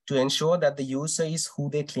seamlessly to ensure that the user is who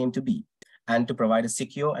they claim to be and to provide a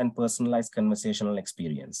secure and personalized conversational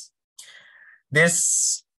experience.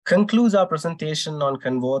 This concludes our presentation on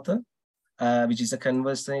Converter, which is a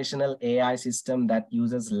conversational AI system that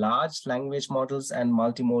uses large language models and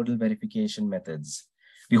multimodal verification methods.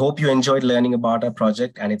 We hope you enjoyed learning about our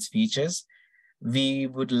project and its features. We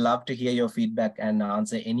would love to hear your feedback and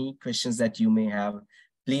answer any questions that you may have.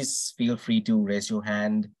 Please feel free to raise your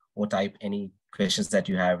hand or type any questions that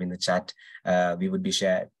you have in the chat. We would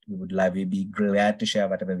be glad to share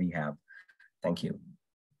whatever we have. Thank you.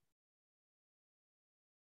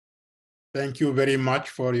 Thank you very much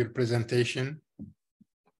for your presentation.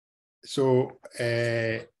 So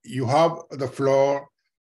you have the floor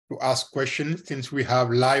to ask questions since we have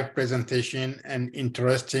live presentation and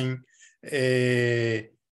interesting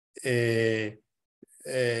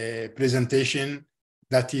presentation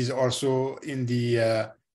that is also in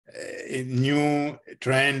the new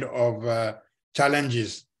trend of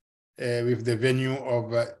challenges with the venue of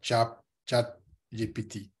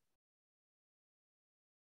ChatGPT.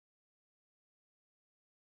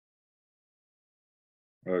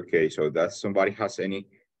 Okay, so that somebody has any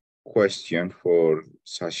question for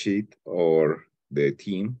Sachit or the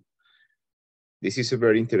team. This is a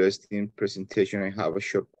very interesting presentation. I have a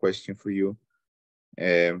short question for you.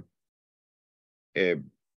 How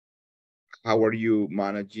are you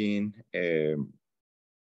managing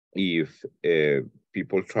if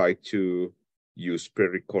people try to use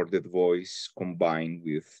pre-recorded voice combined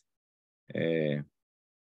with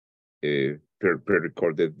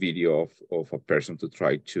pre-recorded video of a person to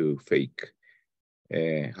try to fake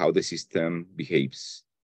how the system behaves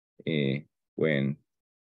when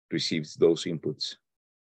receives those inputs?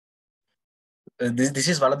 This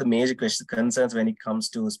is one of the major concerns when it comes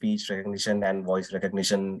to speech recognition and voice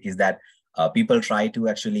recognition, is that people try to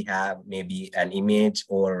actually have maybe an image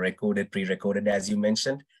or pre-recorded, as you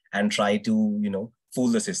mentioned, and try to, fool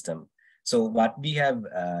the system. So what we have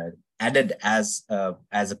added as a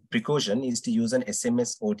precaution is to use an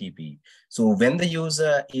SMS OTP. So when the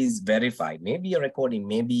user is verified, maybe a recording,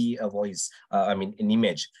 maybe a voice, an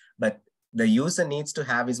image, but the user needs to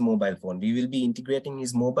have his mobile phone. We will be integrating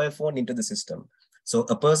his mobile phone into the system. So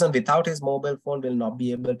a person without his mobile phone will not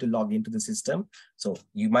be able to log into the system. So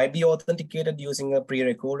you might be authenticated using a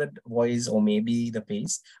pre-recorded voice or maybe the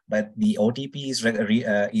face, but the OTP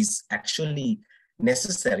is actually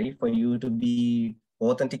necessary for you to be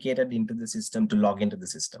authenticated into the system to log into the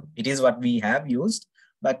system. It is what we have used,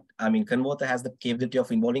 but Converter has the capability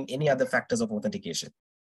of involving any other factors of authentication.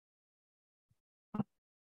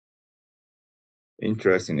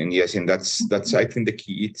 Interesting, and yes, and that's I think the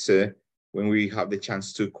key. It's when we have the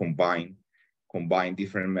chance to combine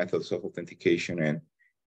different methods of authentication, and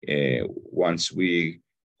once we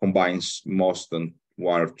combine most than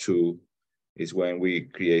one or two, is when we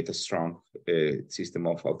create a strong system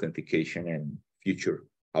of authentication and future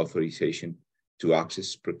authorization to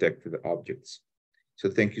access protected objects. So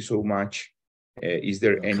thank you so much. Is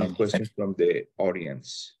there any questions from the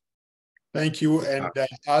audience? Thank you. And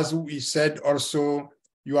as we said, also,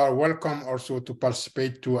 you are welcome also to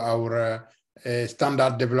participate to our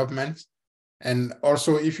standard development. And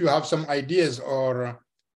also, if you have some ideas or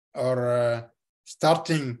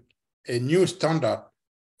starting a new standard,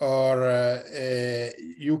 or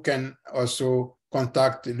you can also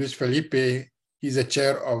contact Luis Felipe. He's the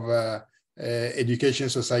chair of Education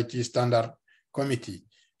Society Standard Committee.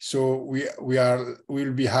 So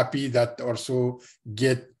we'll be happy that also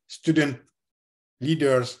get student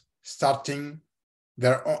leaders starting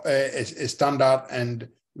their a standard, and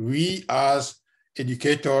we as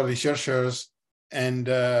educators, researchers, and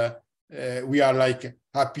we are like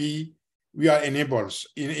happy. We are enablers.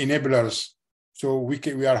 So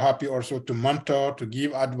we are happy also to mentor, to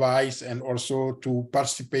give advice, and also to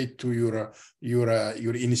participate to your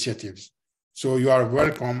initiatives. So you are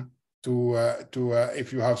welcome to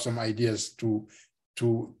if you have some ideas to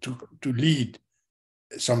lead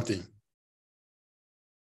something.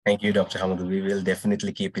 Thank you, Dr. Hamadou. We will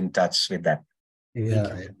definitely keep in touch with that.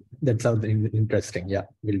 Yeah, that sounds interesting. Yeah,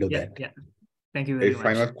 we'll do that. Yeah, thank you very much.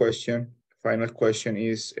 Final question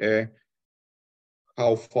is,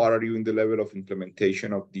 how far are you in the level of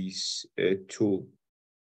implementation of this tool?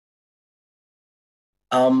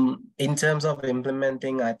 In terms of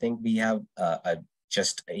implementing, I think we have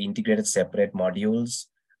just integrated separate modules.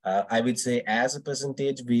 I would say as a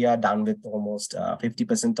percentage, we are done with almost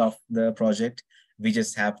 50% of the project. We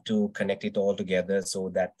just have to connect it all together so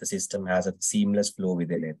that the system has a seamless flow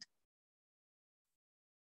within it.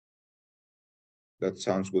 That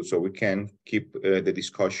sounds good. So we can keep the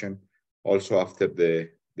discussion also after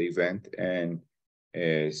the event and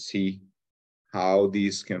see how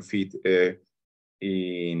this can fit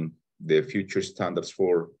in the future standards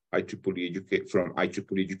for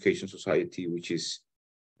IEEE Education Society, which is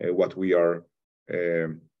what we are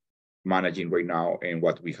managing right now, and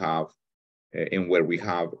what we have and where we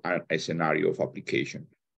have a scenario of application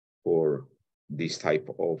for this type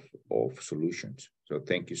of solutions. So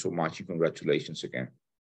thank you so much and congratulations again.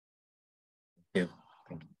 Thank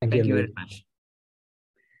you. Thank you very much.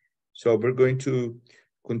 So we're going to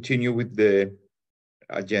continue with the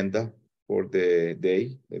agenda for the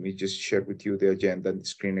day. Let me just share with you the agenda on the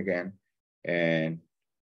screen again, and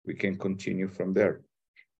we can continue from there.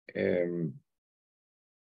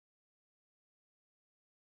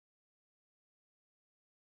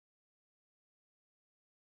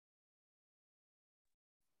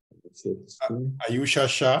 Ayusha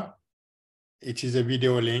Shah, it is a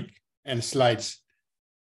video link and slides.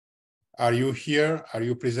 Are you here? Are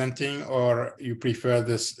you presenting, or you prefer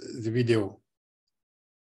the video?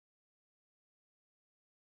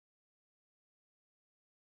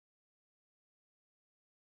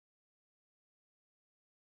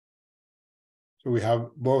 So we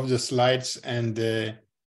have both the slides and the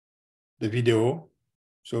video.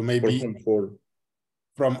 So maybe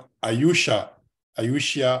from Ayusha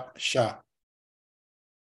Shah.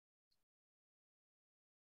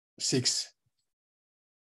 6.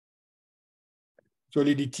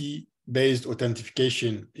 Solidity-based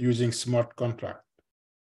authentication using smart contract.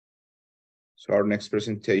 So our next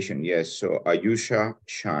presentation, yes. So Ayusha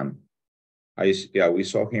Shan, we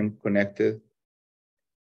saw him connected,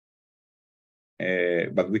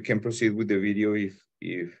 but we can proceed with the video if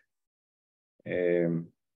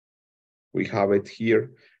we have it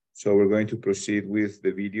here. So we're going to proceed with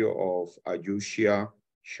the video of Ayusha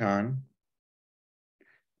Shan.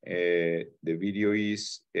 The video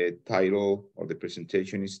is titled, or the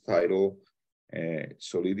presentation is titled,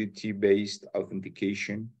 Solidity-based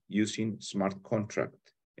authentication using smart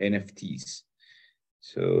contract, NFTs.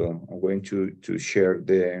 So I'm going to share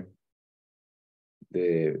the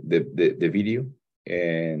video,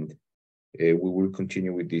 and we will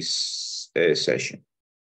continue with this session.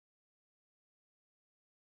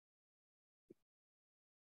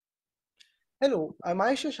 Hello, I'm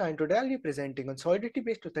Aisha Shah, and today I'll be presenting on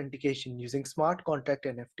solidity-based authentication using smart contract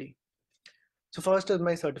NFT. So first is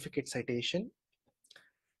my certificate citation.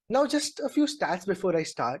 Now just a few stats before I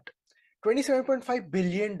start. $27.5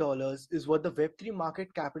 billion is what the Web3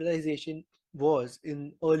 market capitalization was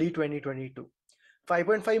in early 2022.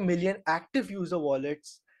 5.5 million active user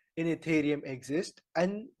wallets in Ethereum exist,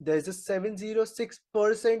 and there's a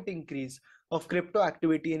 706% increase of crypto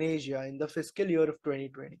activity in Asia in the fiscal year of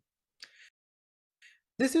 2020.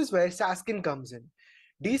 This is where Saskin comes in,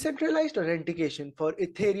 decentralized authentication for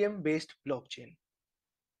Ethereum-based blockchain.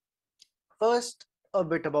 First, a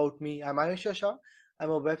bit about me. I'm Ayusha Shah.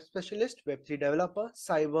 I'm a web specialist, Web3 developer,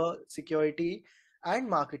 cyber security, and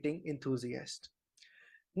marketing enthusiast.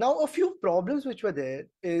 Now, a few problems which were there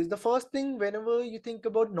is the first thing, whenever you think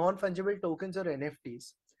about non-fungible tokens or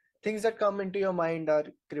NFTs, things that come into your mind are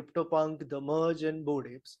CryptoPunk, The Merge, and Bored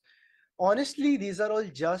Apes. Honestly, these are all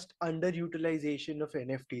just underutilization of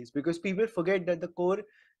NFTs because people forget that the core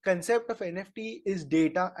concept of NFT is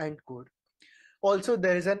data and code. Also,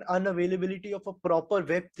 there is an unavailability of a proper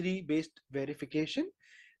Web3 based verification.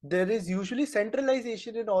 There is usually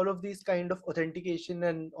centralization in all of these kind of authentication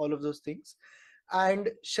and all of those things.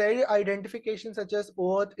 And shared identification such as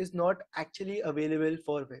OAuth is not actually available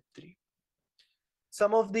for Web3.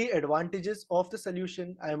 Some of the advantages of the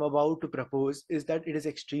solution I am about to propose is that it is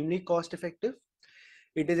extremely cost effective.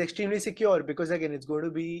 It is extremely secure because again, it's going to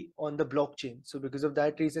be on the blockchain. So because of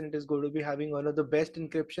that reason, it is going to be having one of the best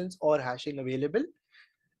encryptions or hashing available.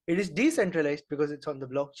 It is decentralized because it's on the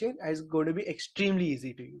blockchain and it's going to be extremely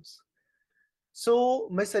easy to use. So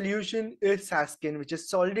my solution is Saskin, which is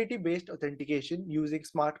solidity based authentication using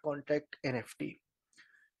smart contract NFT.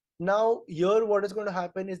 Now here what is going to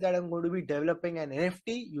happen is that I'm going to be developing an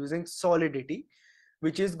NFT using Solidity,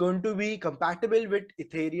 which is going to be compatible with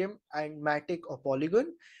Ethereum and Matic or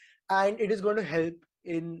Polygon, and it is going to help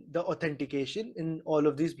in the authentication in all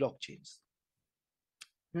of these blockchains.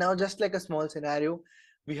 Now, just like a small scenario,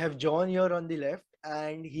 we have John here on the left,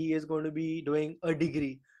 and he is going to be doing a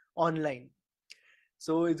degree online.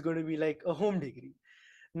 So it's going to be like a home degree.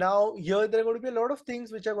 Now, here there are going to be a lot of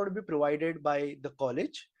things which are going to be provided by the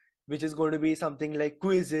college, which is going to be something like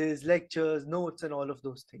quizzes, lectures, notes, and all of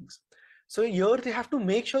those things. So here they have to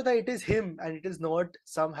make sure that it is him and it is not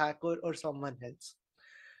some hacker or someone else.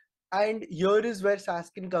 And here is where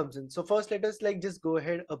Saskin comes in. So first, let us like just go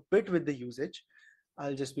ahead a bit with the usage.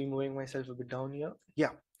 I'll just be moving myself a bit down here.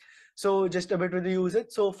 Yeah. So just a bit with the usage.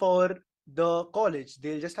 So for the college,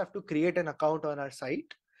 they'll just have to create an account on our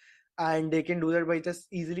site, and they can do that by just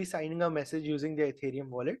easily signing a message using their Ethereum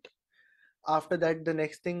wallet. After that, the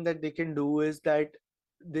next thing that they can do is that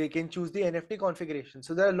they can choose the NFT configuration.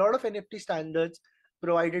 So there are a lot of NFT standards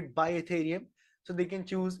provided by Ethereum. So they can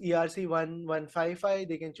choose ERC1155,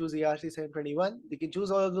 they can choose ERC721, they can choose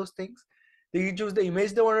all of those things. They can choose the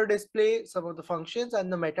image they want to display, some of the functions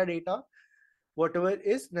and the metadata, whatever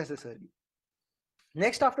is necessary.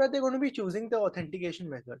 Next, after that, they're going to be choosing the authentication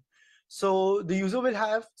method. So the user will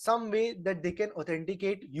have some way that they can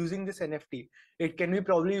authenticate using this NFT. It can be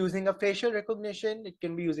probably using a facial recognition, it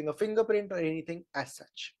can be using a fingerprint or anything as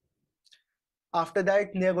such. After that,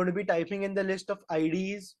 they're going to be typing in the list of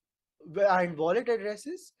IDs and wallet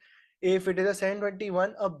addresses. If it is a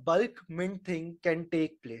 721, a bulk mint thing can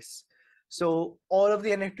take place. So all of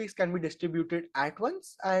the NFTs can be distributed at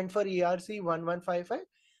once. And for ERC1155,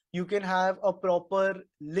 you can have a proper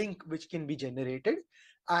link which can be generated.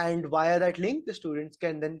 And via that link, the students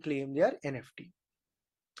can then claim their NFT.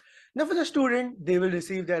 Now for the student, they will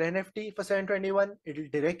receive their NFT for 721. It will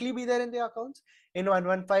directly be there in their accounts. In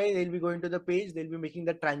 115, they'll be going to the page, they'll be making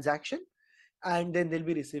the transaction, and then they'll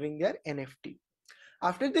be receiving their NFT.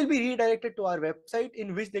 After, they'll be redirected to our website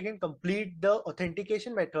in which they can complete the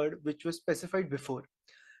authentication method which was specified before,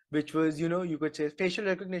 which was, you could say facial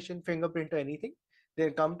recognition, fingerprint, or anything.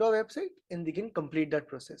 They'll come to our website and they can complete that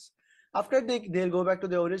process. After, they'll go back to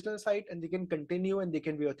the original site and they can continue and they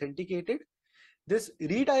can be authenticated. This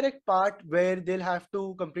redirect part where they'll have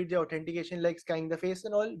to complete the authentication like scanning the face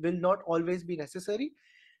and all will not always be necessary.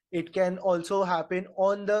 It can also happen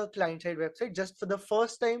on the client-side website. Just for the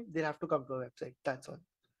first time, they'll have to come to a website. That's all.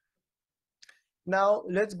 Now,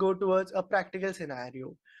 let's go towards a practical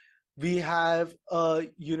scenario. We have a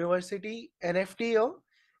university NFT here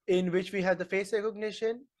in which we have the face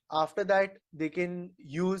recognition. After that, they can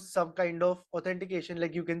use some kind of authentication,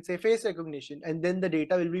 like you can say face recognition, and then the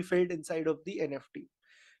data will be filled inside of the NFT.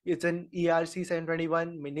 It's an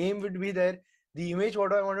ERC721, my name would be there. The image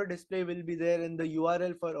what I want to display will be there, and the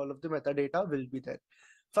URL for all of the metadata will be there.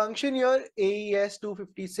 Function here,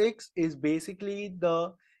 AES256, is basically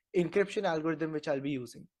the encryption algorithm which I'll be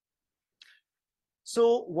using.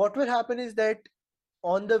 So what will happen is that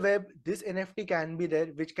on the web, this NFT can be there,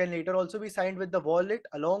 which can later also be signed with the wallet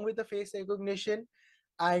along with the face recognition.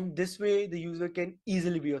 And this way the user can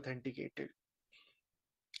easily be authenticated.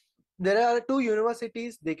 There are two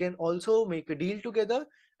universities, they can also make a deal together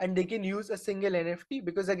and they can use a single NFT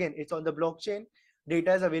because again, it's on the blockchain,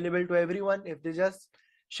 data is available to everyone. If they just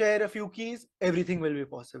share a few keys, everything will be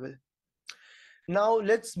possible. Now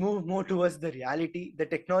let's move more towards the reality. The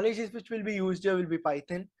technologies which will be used here will be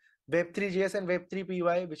Python, Web3.js and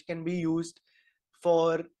Web3.py, which can be used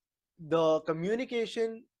for the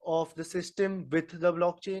communication of the system with the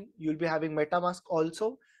blockchain. You'll be having MetaMask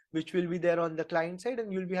also, which will be there on the client side,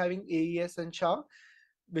 and you'll be having AES and SHA,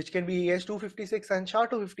 which can be AES256 and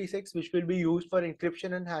SHA256, which will be used for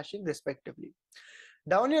encryption and hashing respectively.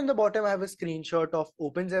 Down here on the bottom, I have a screenshot of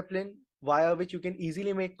OpenZeppelin, via which you can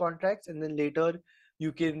easily make contracts, and then later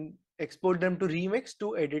you can export them to Remix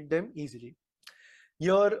to edit them easily.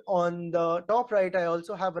 Here on the top right, I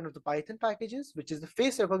also have one of the Python packages, which is the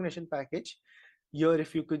face recognition package. Here,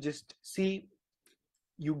 if you could just see,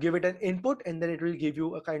 you give it an input and then it will give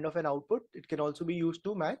you a kind of an output. It can also be used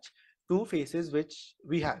to match two faces which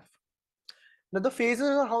we have. Now the phases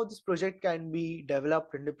of how this project can be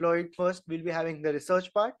developed and deployed. First, we'll be having the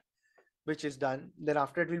research part. which is done. Then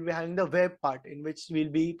after it, we'll be having the web part, in which we'll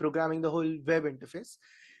be programming the whole web interface.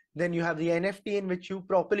 Then you have the NFT, in which you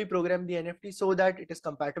properly program the NFT so that it is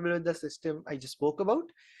compatible with the system I just spoke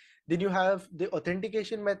about. Then you have the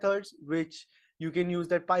authentication methods, which you can use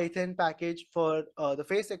that Python package for the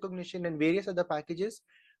face recognition and various other packages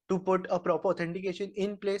to put a proper authentication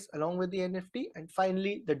in place along with the NFT. And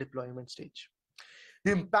finally, the deployment stage.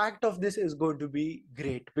 The impact of this is going to be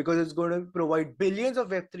great because it's going to provide billions of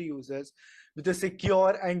Web3 users with a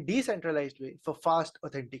secure and decentralized way for fast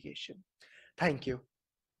authentication. Thank you.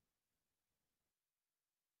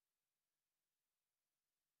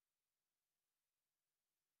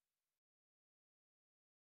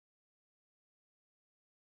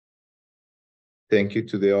 Thank you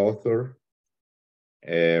to the author.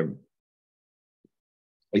 It's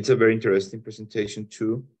a very interesting presentation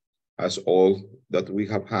too, as all that we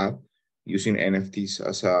have had, using NFTs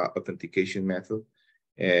as an authentication method.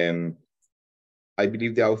 And I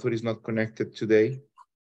believe the author is not connected today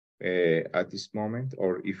at this moment,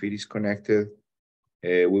 or if it is connected,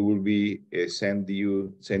 we will be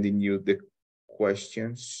sending you the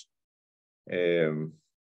questions. I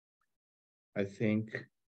think,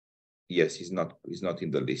 yes, he's not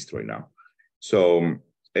in the list right now. So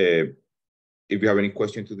if you have any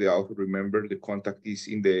question to the author, remember the contact is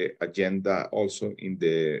in the agenda, also in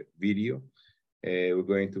the video. We're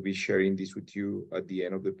going to be sharing this with you at the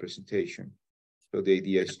end of the presentation. So the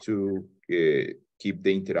idea is to keep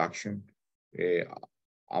the interaction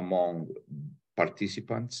among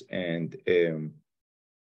participants and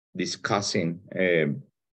discussing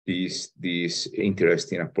these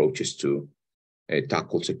interesting approaches to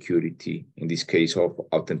tackle security, in this case of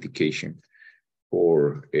authentication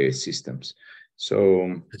for systems.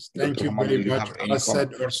 So thank you very much.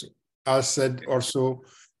 As said also,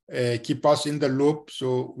 keep us in the loop,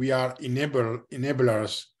 so we are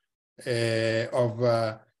enablers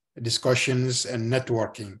of discussions and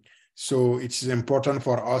networking. So it's important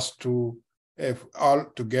for us to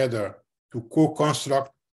all together to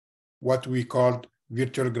co-construct what we call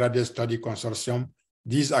Virtual Graduate Study Consortium.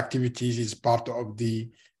 These activities is part of the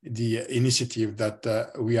initiative that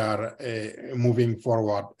we are moving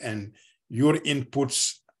forward, and your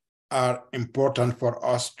inputs are important for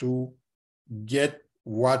us to get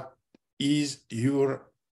what is your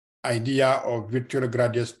idea of virtual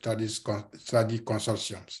graduate study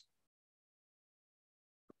consortiums.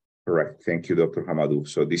 Correct. Thank you, Dr. Hamadou.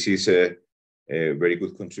 So this is a very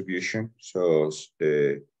good contribution. So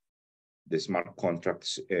the smart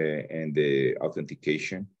contracts and the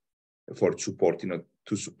authentication for supporting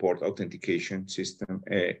to support authentication system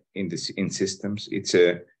in systems. It's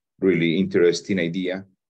a really interesting idea.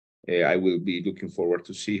 I will be looking forward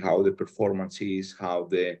to see how the performance is, how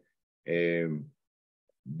the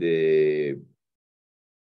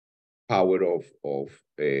power of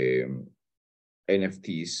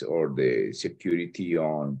NFTs or the security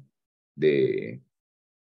on the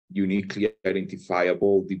uniquely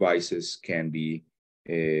identifiable devices can be,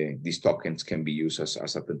 these tokens can be used as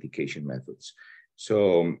authentication methods.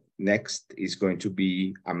 So next is going to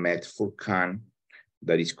be Ahmed Furkan,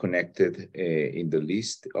 that is connected in the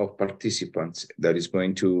list of participants, that is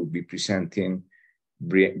going to be presenting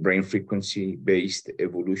brain frequency-based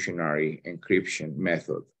evolutionary encryption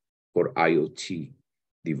method for IoT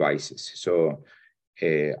devices. So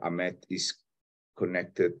Ahmed is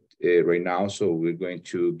connected right now, so we're going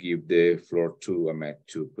to give the floor to Ahmed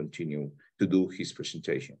to continue to do his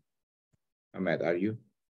presentation. Ahmed, are you?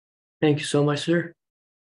 Thank you so much, sir.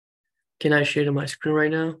 Can I share my screen right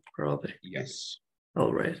now? Probably. Yes.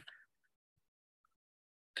 All right.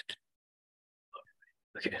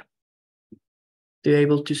 Okay. Are you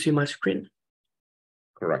able to see my screen?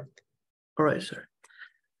 Correct. All right, sir.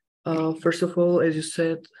 First of all, as you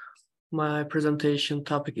said, my presentation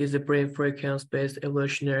topic is the brain frequency-based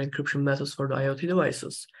evolutionary encryption methods for the IoT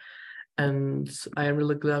devices. And I am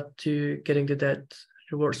really glad to getting that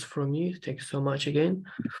rewards from you. Thank you so much again.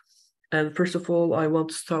 And first of all, I want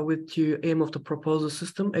to start with the aim of the proposal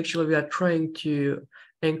system. Actually, we are trying to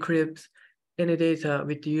encrypt any data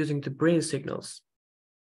with using the brain signals.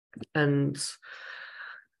 And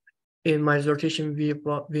in my dissertation, we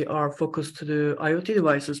are focused to the IoT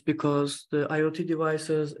devices because the IoT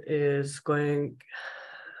devices is going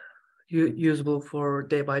usable for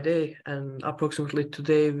day by day. And approximately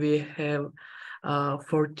today, we have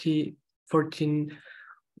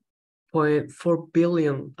 14.4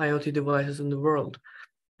 billion IoT devices in the world.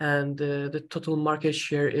 And the total market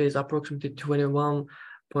share is approximately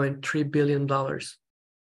 $21.3 billion.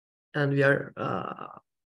 And we are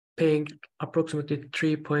paying approximately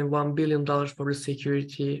 $3.1 billion for the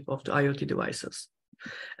security of the IoT devices.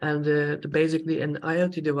 And basically an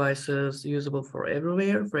IoT device is usable for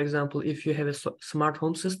everywhere. For example, if you have a smart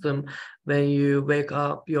home system, when you wake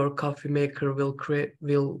up, your coffee maker will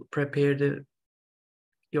prepare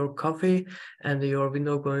your coffee, and your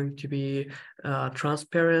window going to be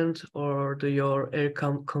transparent, or your air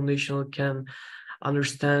conditioner can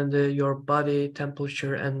understand your body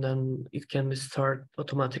temperature, and then it can start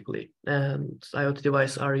automatically. And IoT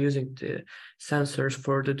devices are using the sensors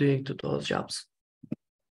for doing those jobs.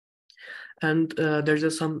 And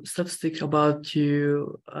there's some statistics about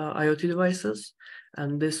IoT devices,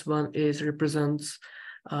 and this one represents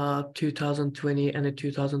 2020 and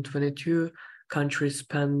 2022 countries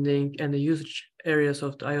spending and the usage areas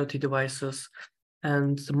of the IoT devices,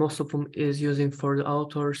 and most of them is using for the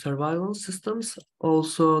outdoor surveillance systems.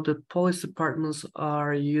 Also, the police departments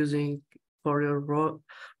are using for the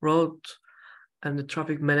road and the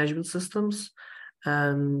traffic management systems,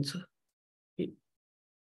 and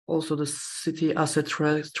also the city asset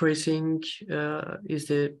tracing is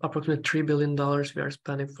the approximately $3 billion we are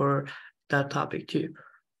spending for that topic too.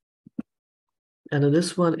 And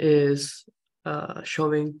this one is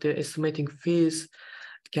showing the estimating fees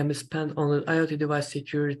can be spent on the IoT device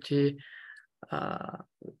security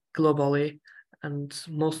globally, and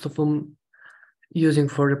most of them using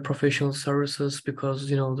for the professional services, because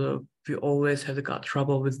we always have got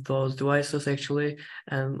trouble with those devices actually.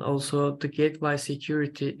 And also the gateway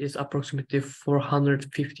security is approximately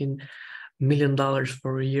 $415 million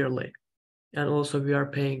for yearly, and also we are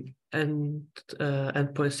paying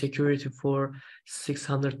endpoint security for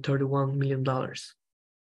 $631 million.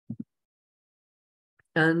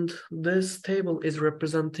 And this table is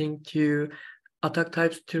representing two attack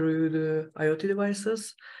types through the IoT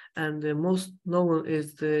devices, and the most known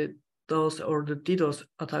is the DDoS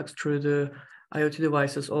attacks through the IoT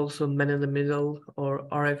devices, also man in the middle or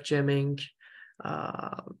RF jamming,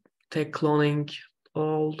 tech cloning.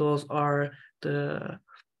 All those are the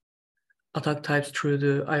attack types through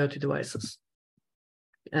the IoT devices.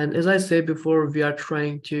 And as I said before, we are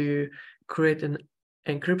trying to create an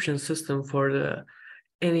encryption system for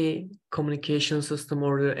any communication system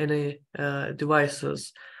or any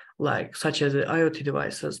devices, such as the IoT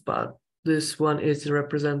devices, but this one is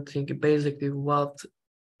representing basically what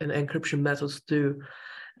an encryption methods do.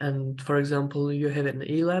 And for example, you have an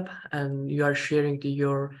eLab and you are sharing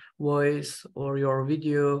your voice or your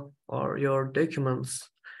video or your documents.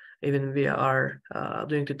 Even we are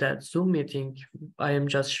doing that Zoom meeting, I am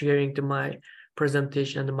just sharing my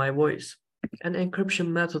presentation and my voice. An encryption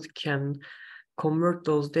method can convert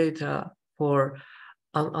those data for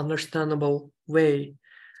an understandable way.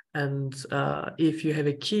 And if you have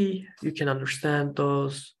a key, you can understand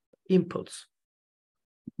those inputs.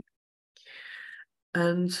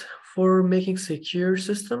 And for making secure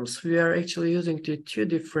systems, we are actually using two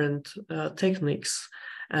different techniques.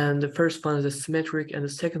 And the first one is the symmetric, and the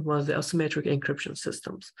second one is the asymmetric encryption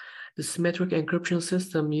systems. The symmetric encryption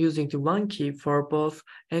system using the one key for both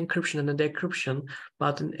encryption and decryption,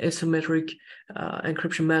 but in asymmetric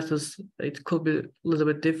encryption methods, it could be a little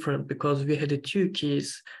bit different because we had the two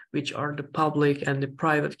keys, which are the public and the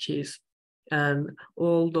private keys. And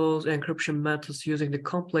all those encryption methods using the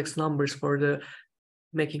complex numbers for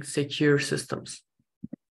making secure systems.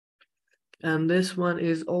 And this one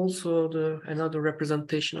is also another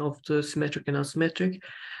representation of the symmetric and asymmetric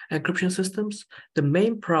encryption systems. The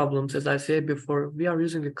main problems, as I said before, we are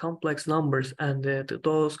using the complex numbers, and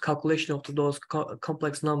those calculation of those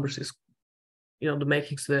complex numbers is,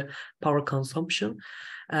 making the power consumption.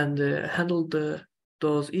 And handle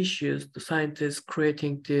those issues, the scientists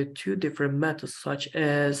creating the two different methods, such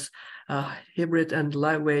as hybrid and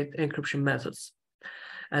lightweight encryption methods.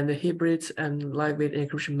 And the hybrids and lightweight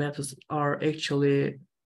encryption methods are actually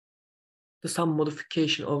some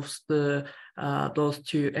modification of those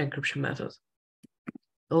two encryption methods.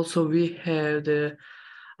 Also, we have the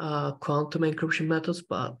quantum encryption methods,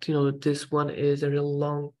 but this one is a real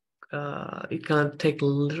long. It can take a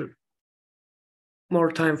little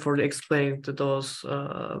more time for to explain those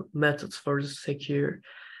methods for the secure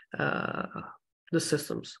the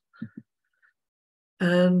systems.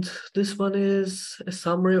 And this one is a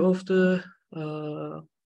summary of the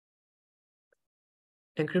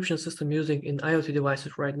encryption system using in IoT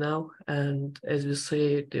devices right now. And as we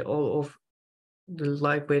say, all of the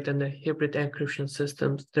lightweight and the hybrid encryption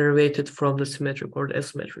systems derivated from the symmetric or the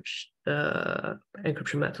asymmetric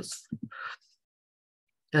encryption methods.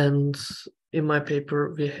 And in my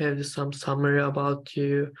paper, we have some summary about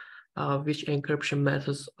which encryption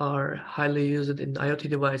methods are highly used in IoT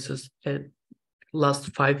devices at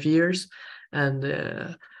last 5 years, and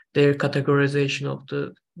their categorization of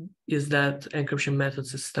is that encryption method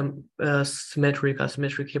system symmetric,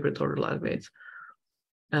 asymmetric, hybrid, or lightweight.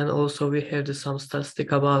 And also we have some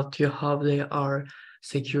statistic about how they are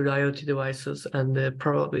secure IoT devices, and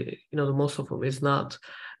probably the most of them is not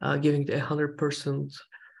giving the 100%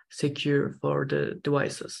 secure for the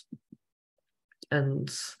devices. And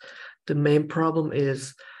the main problem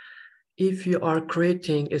is, if you are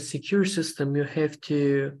creating a secure system, you have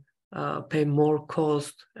to pay more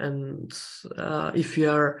cost, and if you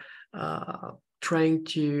are trying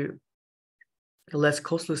to a less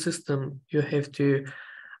costly system, you have to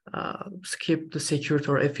skip the security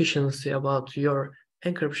or efficiency about your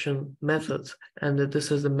encryption methods, and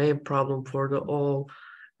this is the main problem for the all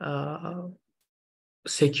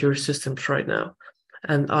secure systems right now.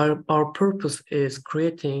 And our purpose is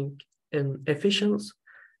creating an efficient,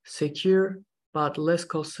 secure, but less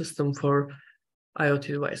cost system for IoT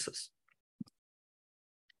devices.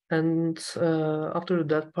 And after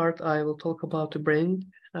that part, I will talk about the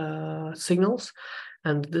brain signals.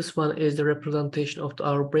 And this one is the representation of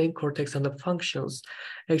our brain cortex and the functions.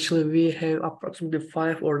 Actually, we have approximately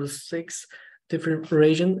 5 or 6 different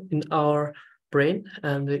regions in our brain,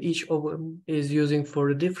 and each of them is using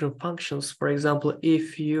for different functions. For example,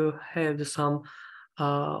 if you have some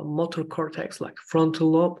motor cortex like frontal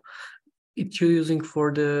lobe, it's using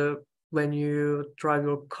for when you drive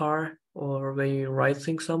your car or when you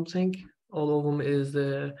writing something. All of them is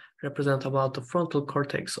represent about the frontal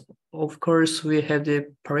cortex. Of course, we have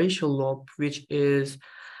the parietal lobe, which is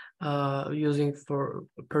using for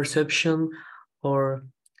perception or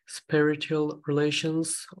spiritual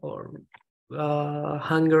relations, or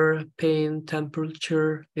hunger, pain,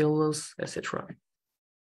 temperature, illness, etc.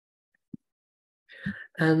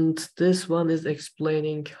 And this one is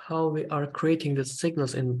explaining how we are creating the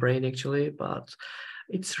signals in the brain actually, but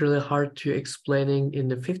it's really hard to explaining in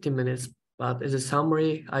the 15 minutes. But as a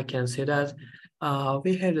summary, I can say that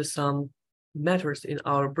we have some matters in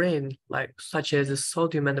our brain, such as the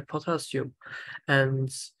sodium and the potassium. And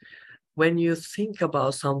when you think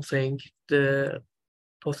about something, the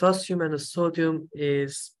potassium and the sodium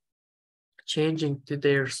is changing to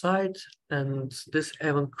their side, and this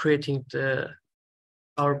even creating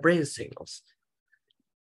our brain signals.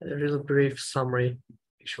 A really brief summary,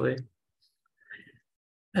 actually.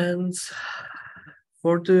 And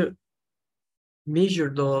for the measure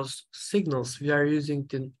those signals, we are using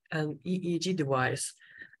an EEG device,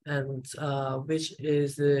 and which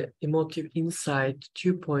is the Emotive Insight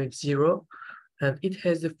 2.0, and it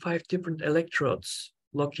has the 5 different electrodes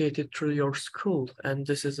located through your skull. And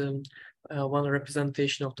this is one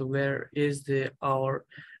representation of where is our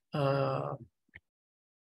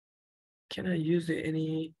can I use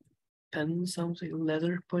any pen, something,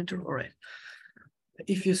 leather pointer? All right.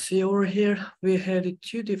 If you see over here, we have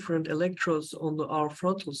 2 different electrodes on our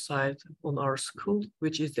frontal side on our skull,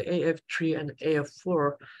 which is the AF3 and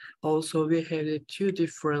AF4. Also, we have 2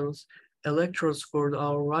 different electrodes for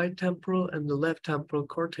our right temporal and the left temporal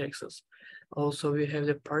cortexes. Also, we have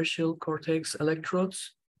the partial cortex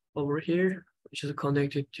electrodes over here, which is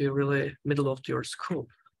connected to really middle of your skull.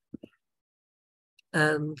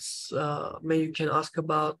 And maybe you can ask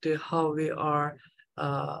about how we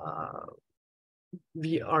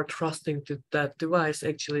are trusting to that device.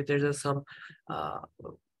 Actually, there's some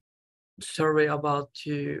survey about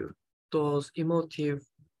those emotive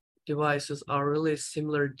devices are really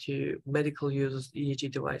similar to medical uses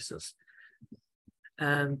EEG devices.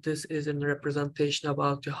 And this is a representation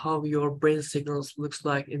about how your brain signals looks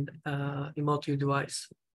like in emotive device.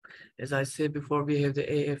 As I said before, we have the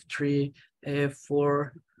AF3,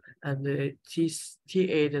 AF4, and the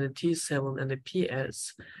T8 and the T7 and the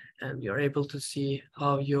PS, and you're able to see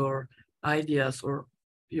how your ideas or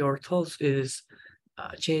your thoughts is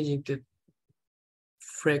changing the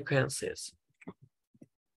frequencies.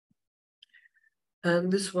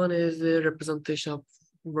 And this one is the representation of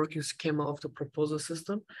working schema of the proposal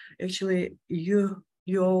system. Actually,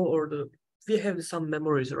 we have some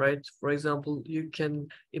memories, right? For example, you can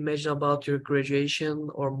imagine about your graduation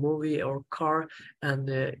or movie or car,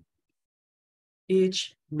 and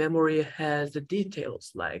each memory has the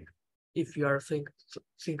details. Like if you are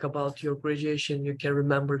think about your graduation, you can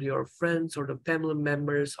remember your friends or the family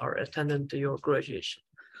members are attending to your graduation.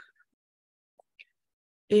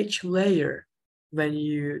 Each layer, when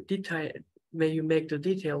you make the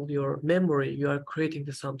detail your memory, you are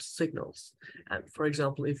creating some signals. And for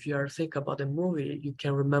example, if you are think about a movie, you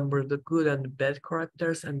can remember the good and bad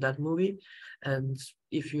characters in that movie. And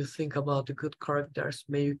if you think about the good characters,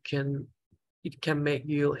 it can make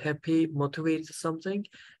you happy, motivate something,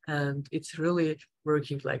 and it's really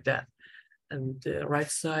working like that. And the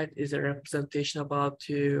right side is a representation about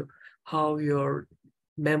how your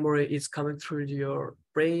memory is coming through your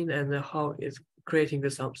brain and how it's creating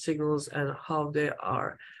some signals and how they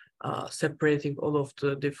are separating all of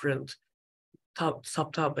the different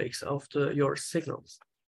subtopics of your signals.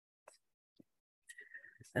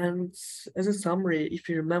 And as a summary, if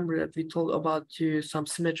you remember that we talked about some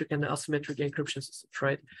symmetric and asymmetric encryption systems,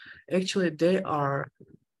 right? Actually, they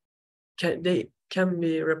can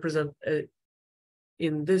be represented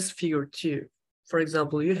in this figure too. For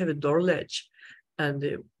example, you have a door latch and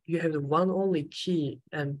you have the one only key,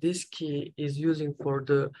 and this key is using for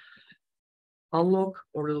the unlock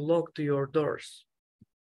or the lock to your doors.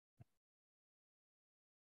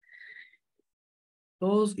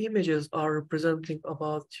 Those images are representing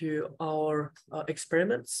about our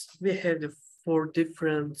experiments. We have the 4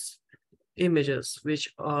 different images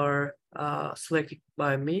which are selected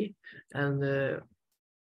by me, and the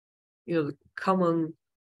common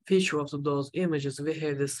feature of those images, we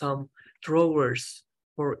have some drawers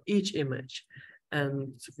for each image,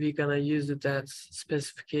 and we're gonna use that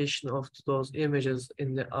specification of those images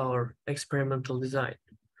in our experimental design.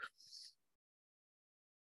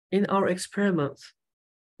 In our experiment,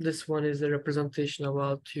 this one is a representation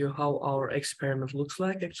about how our experiment looks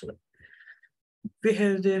like. Actually, we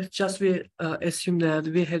have assume that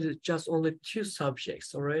we had just only 2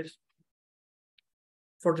 subjects. All right.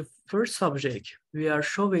 For the first subject, we are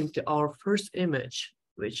showing our first image,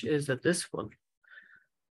 which is this one,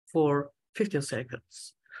 for 15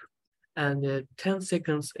 seconds. And 10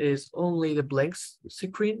 seconds is only the blank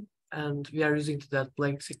screen, and we are using that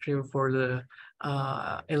blank screen for the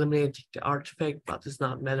eliminating the artifact, but it's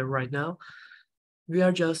not matter right now. We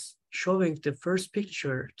are just showing the first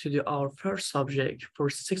picture to our first subject for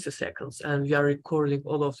 60 seconds, and we are recording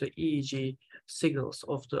all of the EEG signals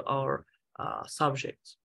of our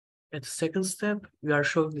subjects. At the second step, we are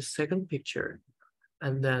showing the second picture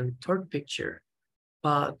and then third picture.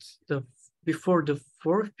 But before the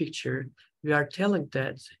fourth picture, we are telling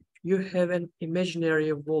that you have an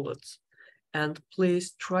imaginary wallet, and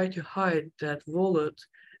please try to hide that wallet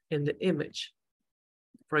in the image.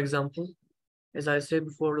 For example, as I said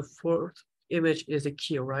before, the fourth image is a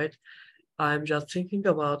key, right? I'm just thinking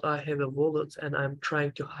about I have a wallet and I'm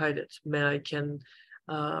trying to hide it. May I can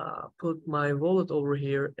put my wallet over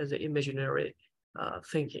here as an imaginary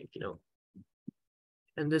thinking,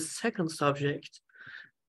 And the second subject,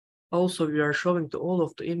 also we are showing all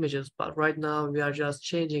of the images, but right now we are just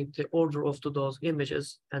changing the order of those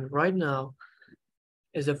images. And right now,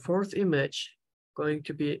 as a fourth image, going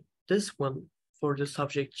to be this one for the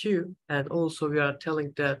subject 2. And also we are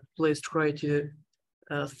telling that please try to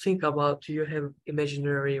think about you have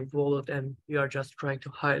imaginary wallet and you are just trying to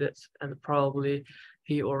hide it, and probably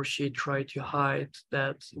he or she tried to hide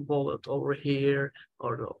that wallet over here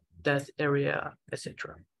or that area,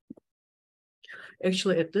 etc.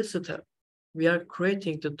 Actually, at this step, we are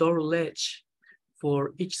creating the door latch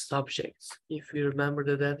for each subject. If you remember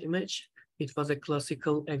that image, it was a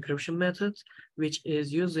classical encryption method, which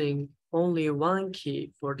is using only one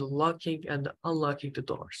key for the locking and unlocking the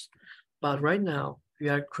doors. But right now, we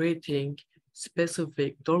are creating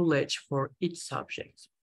specific door latch for each subject.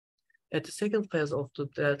 At the second phase of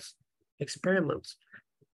that experiment,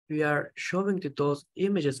 we are showing those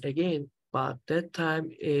images again, but that time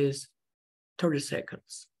is 30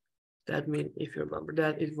 seconds. That means, if you remember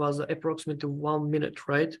that, it was approximately 1 minute,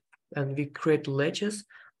 right? And we create latches,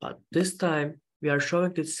 but this time we are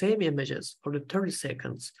showing the same images for the 30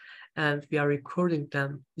 seconds, and we are recording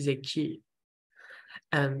them as a key.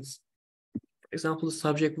 And for example,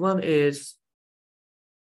 subject 1 is,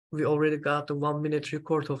 we already got the 1 minute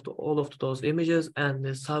record of all of those images, and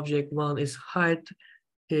the subject 1 is hide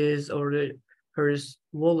his or her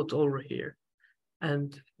wallet over here.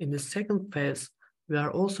 And in the second phase, we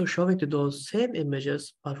are also showing those same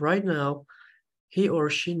images, but right now, he or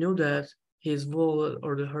she knew that his wallet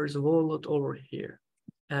or her wallet over here,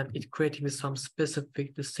 and it creating some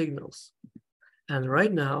specific signals. And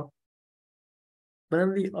right now,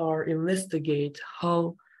 when we are investigate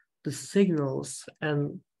how the signals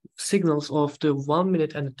of the 1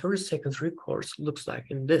 minute and 30 seconds records looks like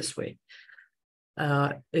in this way.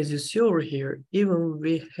 As you see over here, even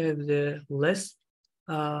we have the less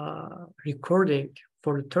recording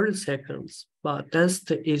for the 30 seconds, but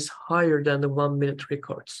density is higher than the 1 minute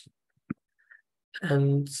records.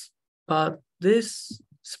 But this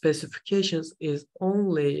specifications is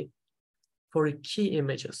only for the key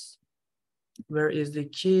images, whereas the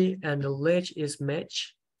key and the latch is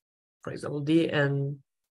match. For example, D and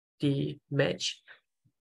D match,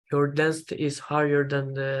 your density is higher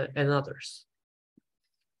than the others.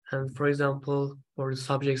 And for example, for the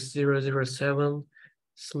subject 007,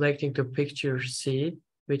 selecting the picture C,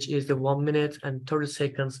 which is the 1 minute and 30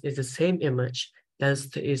 seconds is the same image,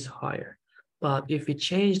 density is higher. But if we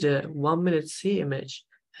change the 1 minute C image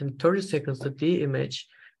and 30 seconds to D image,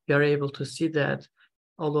 we are able to see that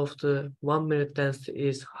all of the 1 minute density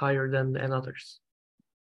is higher than another's.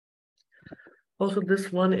 Also,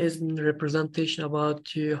 this one is in representation about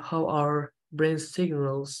how our brain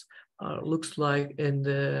signals looks like in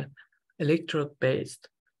the electrode based.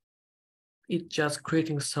 It's just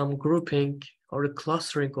creating some grouping or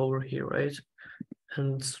clustering over here, right?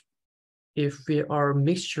 And if we are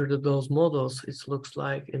mixture to those models, it looks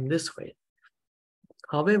like in this way.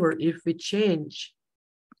 However, if we change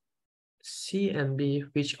C and B,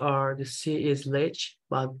 which are the C is ledge,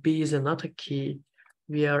 but B is another key,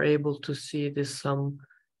 we are able to see this some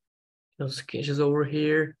sketches over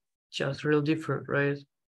here, just real different, right?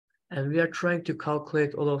 And we are trying to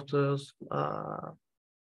calculate all of those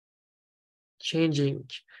changing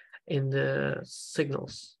in the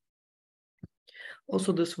signals.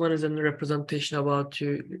 Also, this one is a representation about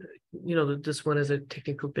this one is a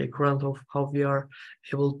technical background of how we are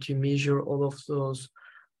able to measure all of those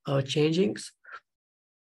changings.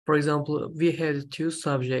 For example, we had two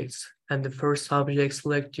subjects, and the first subject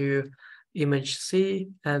select to image C,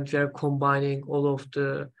 and we are combining all of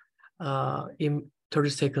the 30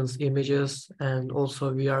 seconds images, and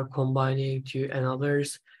also we are combining to another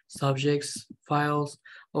subjects files.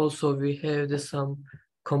 Also, we have some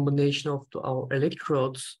combination of our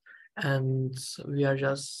electrodes, and we are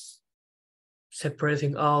just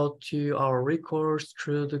separating out to our records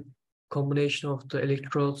through the combination of the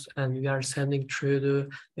electrodes, and we are sending through the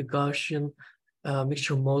Gaussian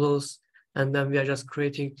mixture models, and then we are just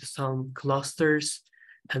creating some clusters,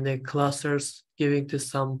 and the clusters giving to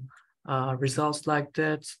some results like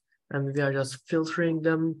that, and we are just filtering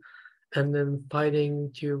them, and then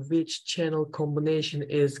finding to which channel combination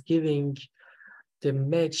is giving the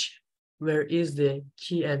match, where is the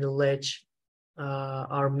key and the ledge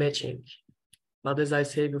are matching. But as I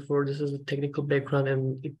said before, this is a technical background,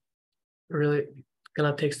 and it really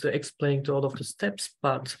gonna take to explain to all of the steps.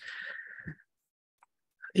 But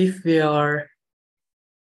if we are,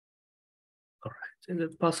 all right, is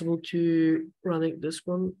it possible to running this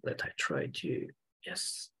one? Let I try to,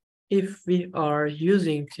 yes. If we are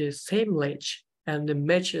using the same ledge and the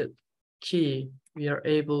matched key, we are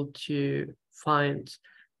able to find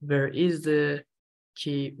where is the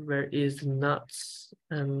key, where is the nuts.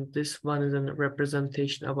 And this one is a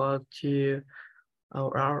representation about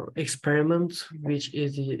our experiment, which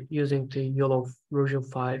is using the YOLO version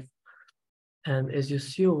 5. And as you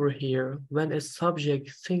see over here, when a subject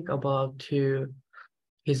think about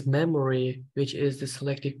his memory, which is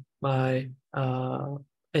selected by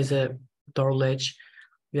as a door ledge,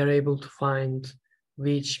 we are able to find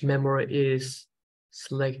which memory is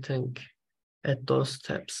selecting at those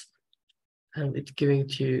steps, and it's giving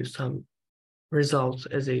to you some results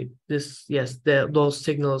as those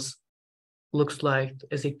signals looks like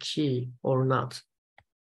as a key or not.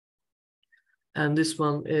 And this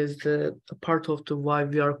one is the part of the why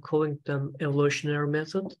we are calling them evolutionary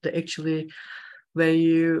method. Actually, when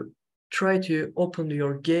you try to open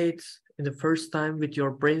your gates in the first time with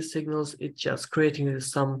your brain signals, it's just creating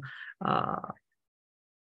some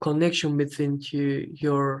connection between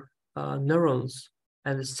your neurons,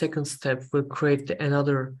 and the second step will create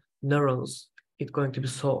another neurons. It's going to be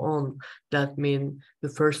so on. That means the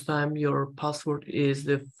first time your password is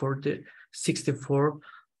for the 64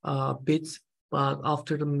 bits, but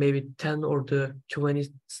after the maybe 10 or the 20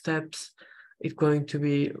 steps, it's going to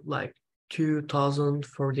be like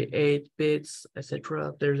 2048 bits,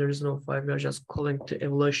 etc. There is no 5. We are just calling the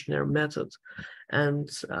evolutionary method. And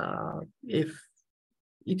if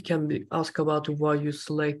it can be asked about why you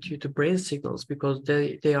select the brain signals, because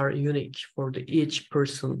they are unique for each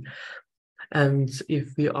person. And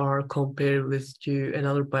if we are compared with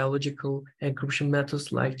another biological encryption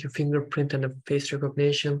methods like the fingerprint and the face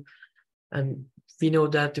recognition, and we know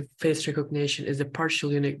that the face recognition is a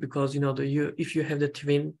partial unique because if you have the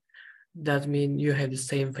twin, that means you have the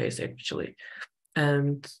same face actually,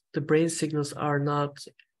 and the brain signals are not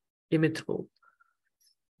imitable,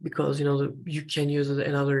 because you can use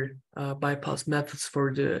another bypass methods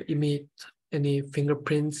for the emit any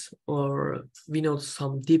fingerprints, or we know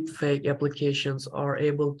some deep fake applications are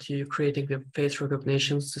able to creating the face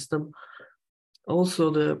recognition system.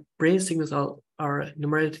 Also, the brain signals are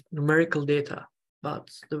numerical data, but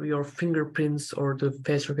your fingerprints or the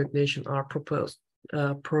face recognition are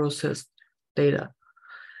processed data.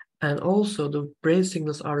 And also the brain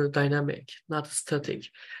signals are dynamic, not static.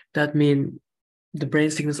 That means the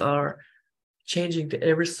brain signals are changing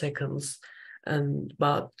every seconds,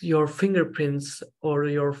 but your fingerprints or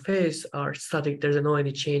your face are static. There's no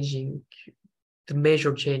any changing, the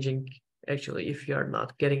measure changing actually if you are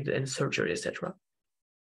not getting any surgery, etc.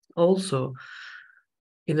 Also,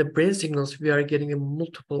 in the brain signals, we are getting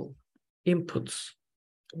multiple inputs.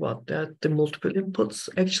 What that the multiple inputs?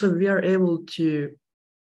 Actually, we are able to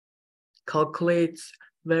calculate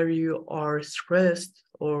where you are stressed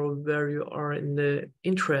or where you are in the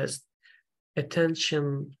interest,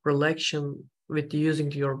 attention, relaxation with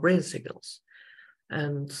using your brain signals.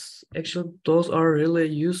 And actually, those are really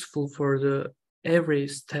useful for the every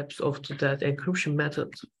steps of that encryption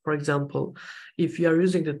method. For example, if you are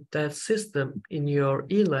using that system in your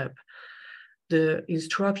e-lab, the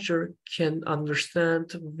instructor can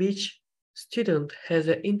understand which student has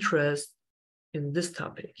an interest in this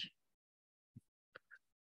topic.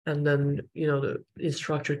 And then, the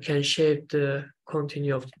instructor can shape the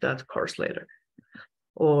continue of that course later.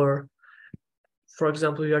 Or, for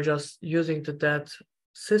example, you are just using that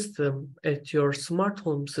system at your smart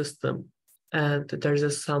home system, and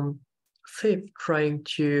there's some thief trying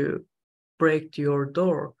to break your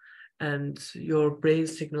door, and your brain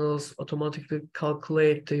signals automatically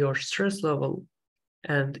calculate your stress level.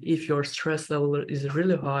 And if your stress level is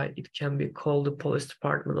really high, it can be called the police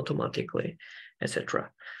department automatically, etc.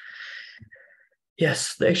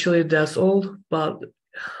 Yes, actually that's all, but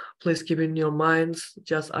please keep in your minds,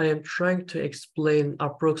 just I am trying to explain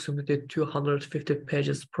approximately 250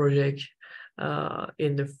 pages project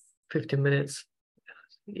in the 50 minutes.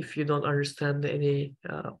 If you don't understand any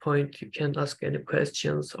point, you can ask any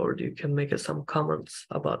questions or you can make some comments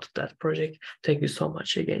about that project. Thank you so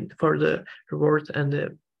much again for the reward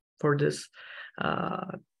and for this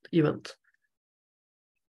event.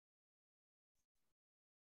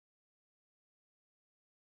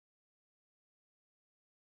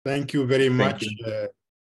 Thank you very much,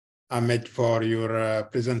 Ahmed, for your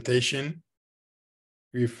presentation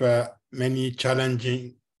with many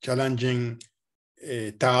challenging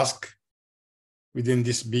tasks within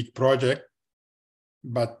this big project,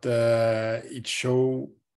 but it shows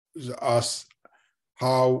us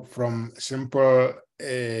how from simple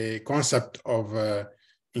concept of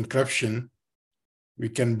encryption, we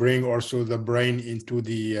can bring also the brain into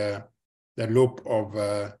the loop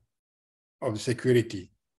of security.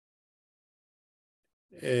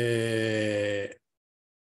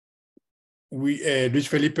 Luis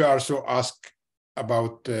Felipe also asked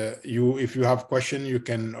about you. If you have questions, you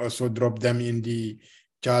can also drop them in the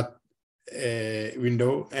chat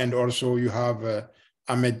window, and also you have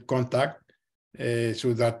Ahmed contact,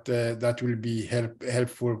 so that that will be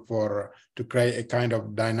helpful to create a kind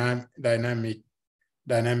of dynamic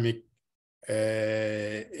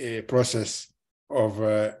process of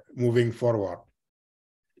moving forward.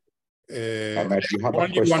 Ahmed, you have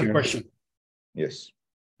only one question. Yes.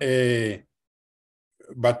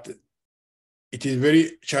 But it is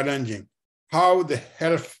very challenging how the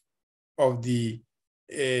health of the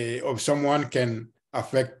of someone can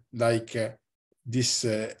affect this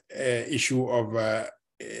issue of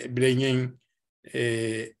bringing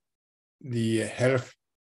the health,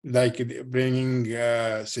 like bringing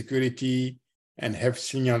security and health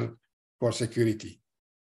signal for security.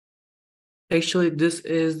 Actually, this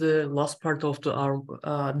is the last part of our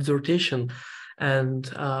dissertation. And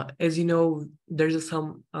as you know, there's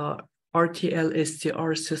some RTL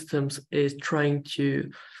STR systems is trying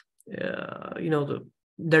to,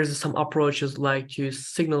 there's some approaches like to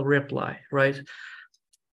signal reply, right?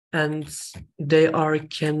 And they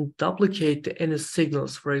can duplicate any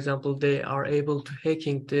signals. For example, they are able to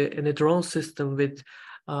hacking in a drone system with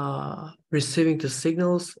receiving the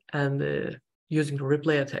signals and using the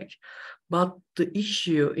replay attack. But the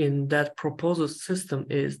issue in that proposed system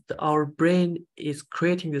is that our brain is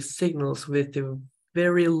creating the signals with the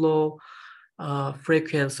very low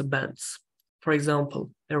frequency bands. For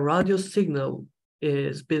example, a radio signal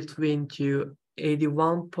is between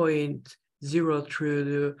 81.0 through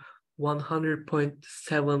the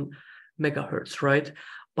 100.7 megahertz, right?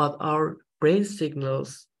 But our brain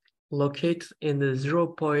signals locate in the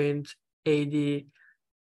 0.80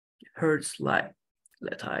 hertz line.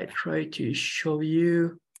 Let I try to show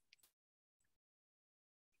you.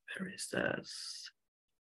 Where is that?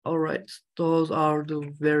 All right, those are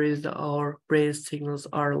our brain signals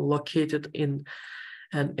are located in,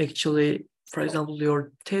 and actually, for example,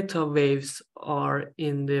 your theta waves are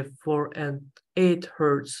in the 4 and 8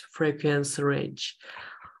 hertz frequency range,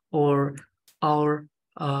 or our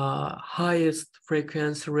highest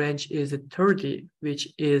frequency range is 30, which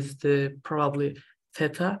is probably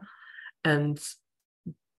theta, and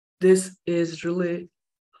this is really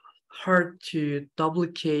hard to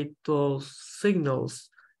duplicate those signals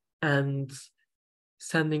and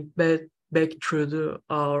sending back through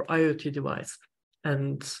our IoT device.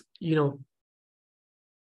 And, you know,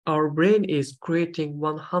 our brain is creating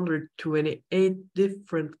 128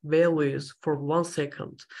 different values for 1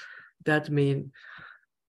 second. That means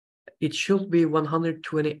it should be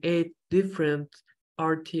 128 different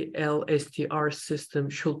RTL STR system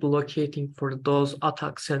should be locating for those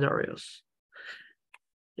attack scenarios.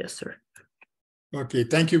 Yes, sir. Okay,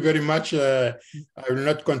 thank you very much. I will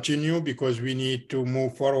not continue because we need to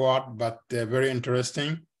move forward, but very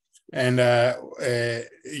interesting. And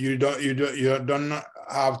you don't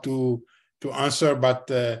have to answer, but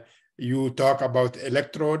you talk about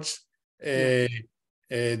electrodes.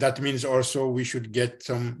 That means also we should get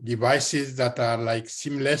some devices that are like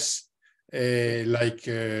seamless, like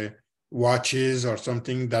watches or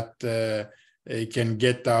something that can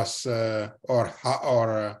get us or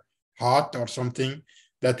hot or something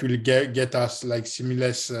that will get us like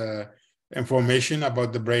seamless information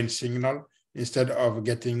about the brain signal instead of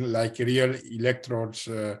getting like real electrodes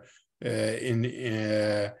to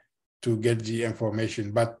get the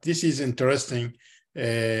information. But this is interesting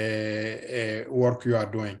work you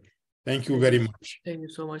are doing. Thank you very much. Thank you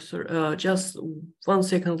so much, sir. Just 1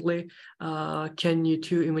 secondly, can you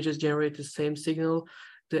two images generate the same signal?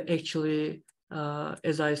 Actually,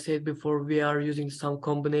 as I said before, we are using some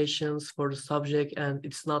combinations for the subject, and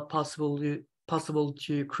it's not possible to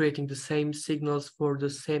creating the same signals for the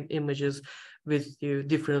same images with the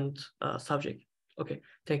different subject. Okay,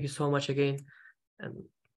 thank you so much again, and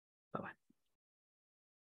bye-bye.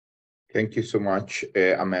 Thank you so much,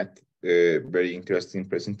 Ahmed. Very interesting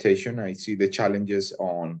presentation. I see the challenges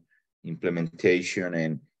on implementation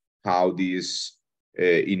and how this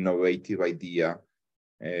innovative idea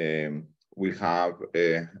will have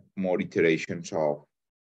more iterations of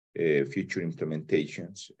future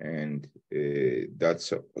implementations. And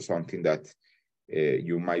that's something that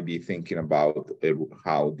you might be thinking about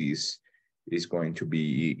how this is going to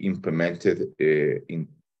be implemented in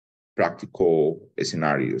practical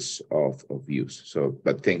scenarios of use. So,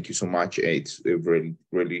 but thank you so much. It's a really,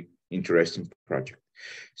 really interesting project.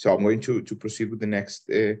 So I'm going to proceed with the next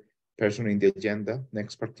person in the agenda,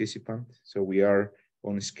 next participant. So we are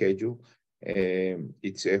on schedule.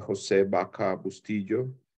 It's Jose Baca Bustillo,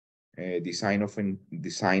 design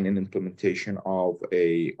and implementation of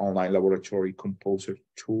a online laboratory composer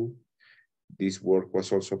tool. This work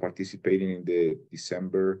was also participating in the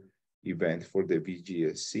December event for the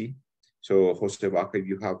VGSC. So Jose Baca, if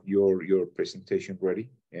you have your presentation ready,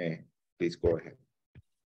 please go ahead.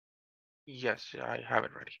 Yes, I have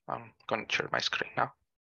it ready. I'm going to share my screen now.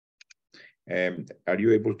 Are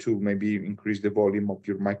you able to maybe increase the volume of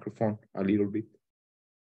your microphone a little bit?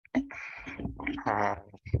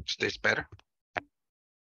 Is this better?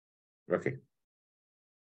 Okay.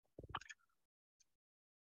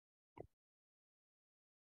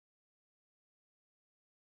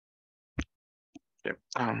 Okay.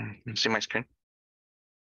 You see my screen?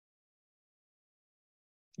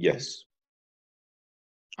 Yes.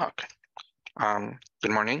 Okay.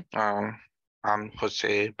 Good morning. I'm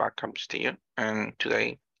Jose Baca Bustillo, and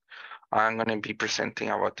today I'm going to be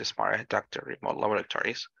presenting about the Smart Detector remote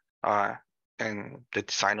laboratories and the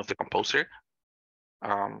design of the composer.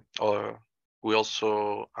 Or we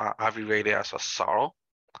also abbreviate it as a SARL.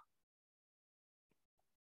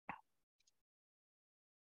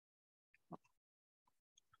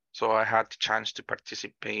 So I had the chance to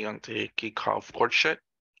participate on the kickoff workshop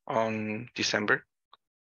on December,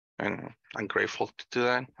 and I'm grateful to do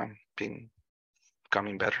that. I've been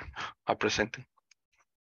becoming better at presenting.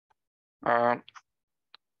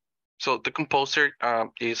 So the composer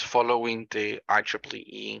is following the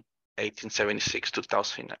IEEE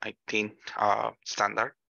 1876-2018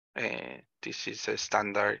 standard. This is a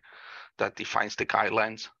standard that defines the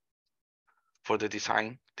guidelines for the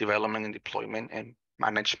design, development, and deployment and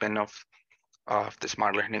management of the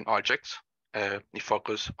smart learning objects. It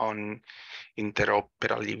focuses on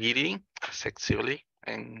interoperability, accessibility,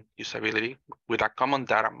 and usability with a common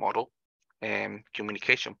data model and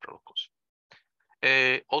communication protocols.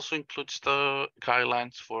 It also includes the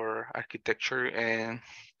guidelines for architecture and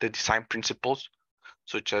the design principles,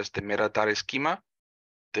 such as the metadata schema,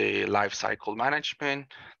 the lifecycle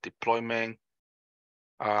management, deployment,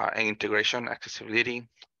 and integration, accessibility,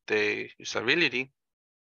 the usability,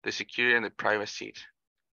 the security, and the privacy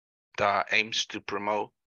that aims to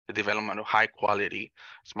promote the development of high quality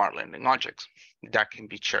smart learning objects that can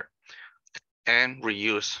be shared and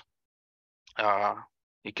reused.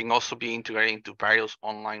 It can also be integrated into various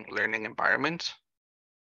online learning environments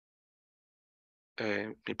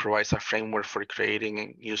It provides a framework for creating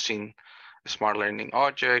and using smart learning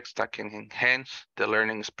objects that can enhance the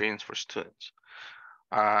learning experience for students.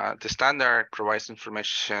 The standard provides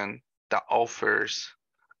information that offers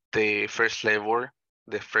the first level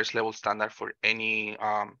standard for any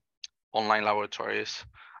online laboratories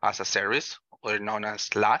as a service, or known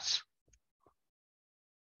as LAS.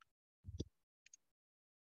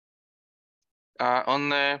 On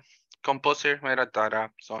the composer metadata,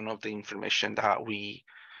 some of the information that we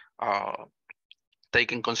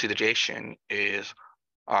take in consideration is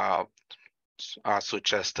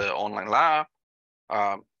such as the online lab,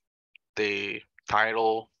 the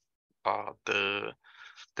title, the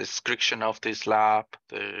description of this lab,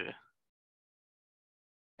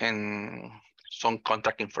 and some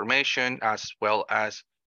contact information, as well as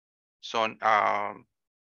some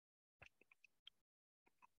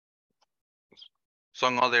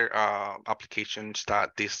other applications that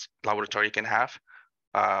this laboratory can have,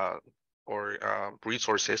 or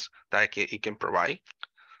resources that it can provide.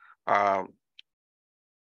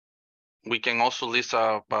 We can also list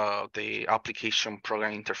up the application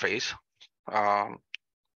program interface.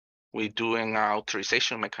 We do an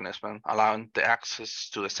authorization mechanism allowing the access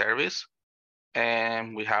to the service,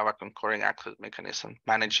 and we have a concurrent access mechanism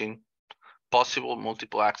managing possible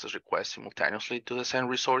multiple access requests simultaneously to the same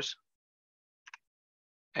resource.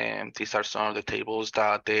 And these are some of the tables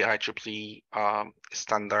that the IEEE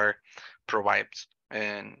standard provides,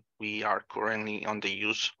 and we are currently on the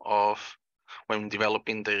use of when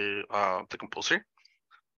developing the composer.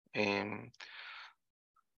 And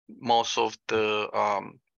most of the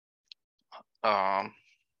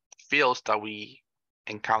fields that we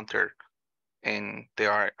encounter, and they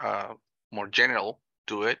are more general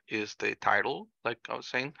to it, is the title, like I was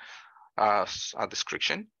saying, as a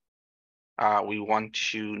description. We want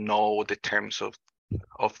to know the terms of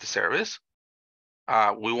the service.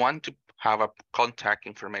 We want to have a contact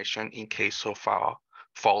information in case of a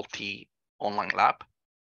faulty online lab.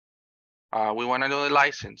 We want to know the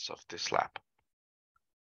license of this lab.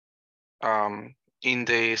 In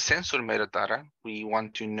the sensor metadata, we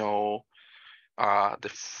want to know the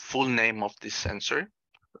full name of this sensor,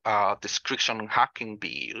 description on how can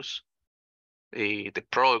be used, the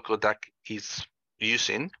protocol that is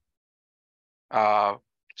using,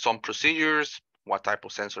 some procedures, what type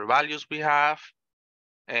of sensor values we have,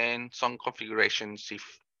 and some configurations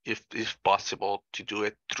if possible to do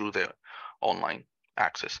it through the online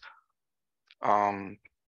access. And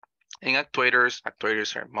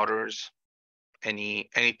actuators are motors,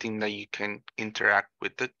 anything that you can interact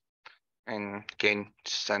with it, and again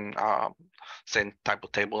send type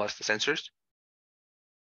of table as the sensors.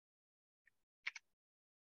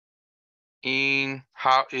 And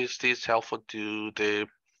how is this helpful to the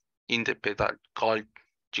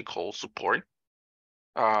pedagogical support?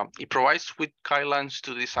 It provides with guidelines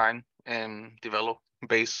to design and develop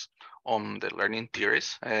based on the learning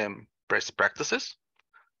theories and best practices,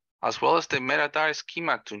 as well as the metadata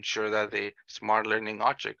schema to ensure that the smart learning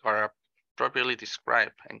objects are appropriately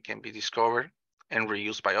described and can be discovered and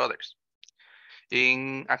reused by others.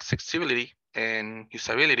 In accessibility and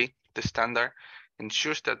usability, the standard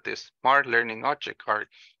ensures that the smart learning objects are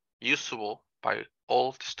usable by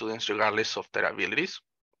all the students regardless of their abilities.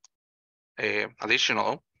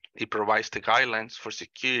 Additionally, it provides the guidelines for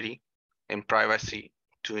security and privacy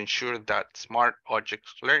to ensure that smart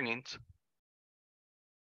learning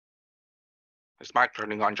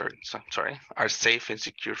objects are safe and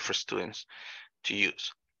secure for students to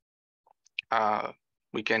use.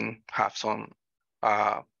 We can have some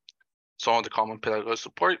of the common pedagogical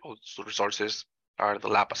support resources are the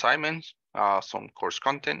lab assignments, some course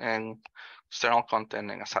content, and external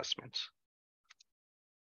content and assessments.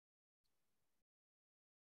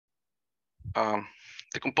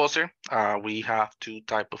 The composer, we have two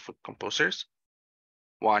types of composers.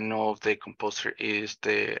 One of the composer is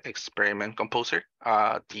the experiment composer.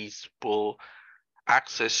 These will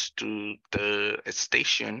access to the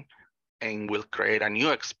station and will create a new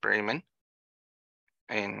experiment.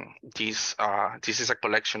 And this is a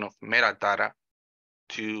collection of metadata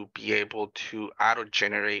to be able to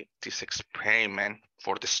auto-generate this experiment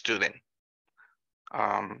for the student.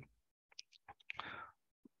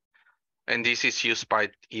 And this is used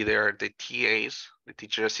by either the TAs, the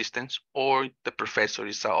teacher assistants, or the professor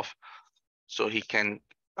himself. So he can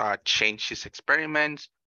change his experiments,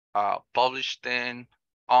 publish them,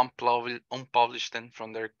 unpublish them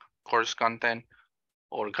from their course content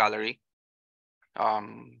or gallery.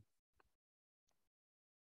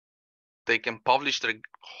 They can publish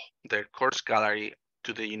their course gallery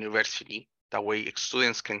to the university. That way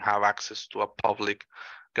students can have access to a public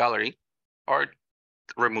gallery, or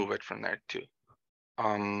remove it from there too.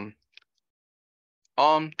 On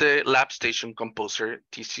the lab station composer,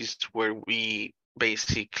 this is where we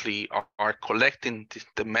basically are collecting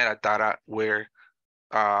the metadata where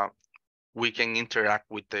we can interact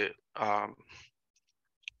with the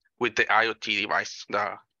IoT device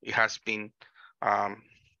that it has been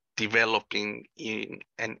developing in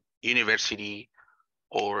an university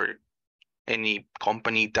or any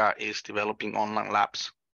company that is developing online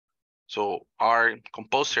labs. So our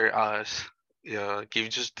composer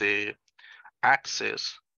gives us the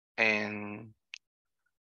access and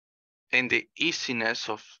the easiness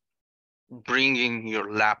of bringing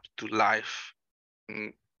your lab to life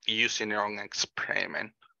using your own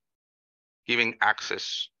experiment, giving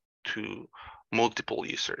access to multiple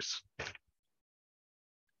users.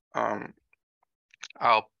 I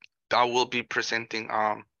will be presenting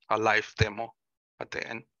a live demo at the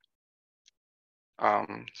end.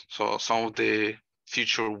 So some of the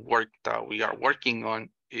future work that we are working on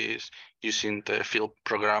is using the field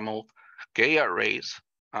programmable gate arrays.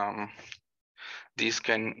 This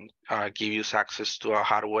can give you access to a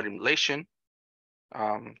hardware emulation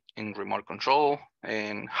in remote control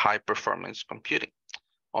and high performance computing.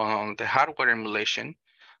 On the hardware emulation,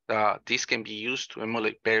 this can be used to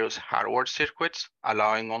emulate various hardware circuits,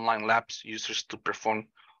 allowing online labs users to perform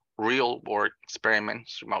real-world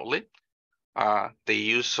experiments remotely. The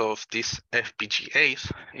use of these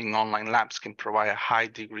FPGAs in online labs can provide a high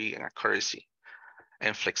degree of accuracy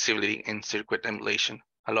and flexibility in circuit emulation,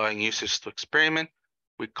 allowing users to experiment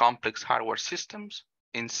with complex hardware systems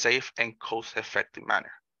in safe and cost-effective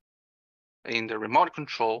manner. In the remote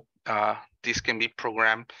control, this can be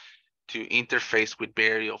programmed to interface with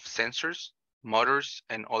various sensors, motors,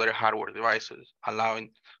 and other hardware devices,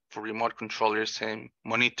 allowing for remote controllers and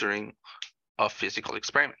monitoring of physical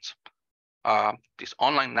experiments. These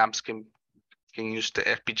online labs can use the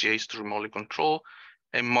FPGAs to remotely control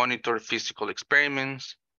and monitor physical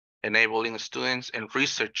experiments, enabling students and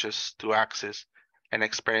researchers to access and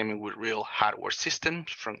experiment with real hardware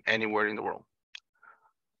systems from anywhere in the world.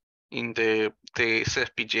 In the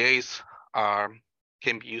FPGAs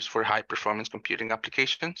can be used for high performance computing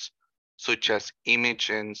applications, such as image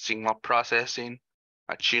and signal processing,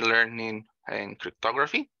 machine learning, and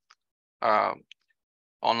cryptography.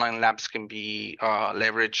 Online labs can be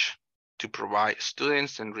leveraged to provide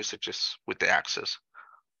students and researchers with the access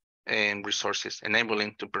and resources,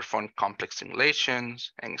 enabling to perform complex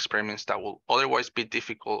simulations and experiments that will otherwise be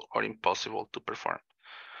difficult or impossible to perform.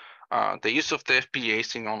 The use of the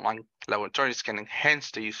FPGAs in online laboratories can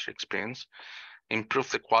enhance the user experience,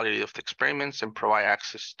 improve the quality of the experiments, and provide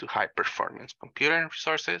access to high-performance computing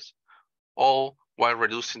resources, all while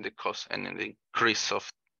reducing the cost and the increase of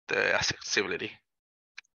the accessibility.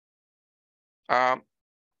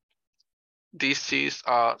 This is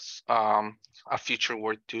a feature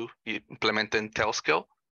we're to implement in Tailscale.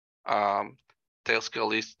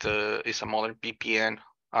 Tailscale is a modern VPN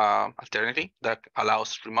alternative that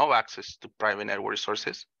allows remote access to private network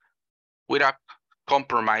resources without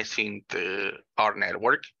compromising our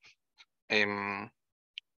network,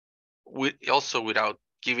 also without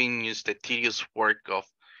giving us the tedious work of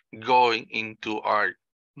going into our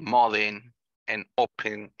modem and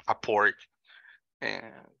open a port.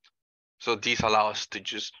 And so this allows us to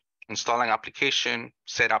just install an application,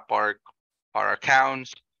 set up our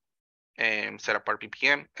accounts, and set up our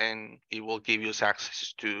VPN, and it will give us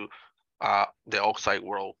access to the outside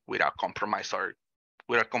world without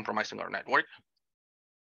compromising our network.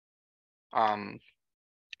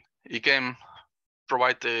 You can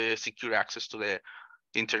provide the secure access to the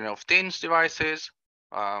Internet of Things devices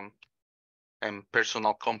and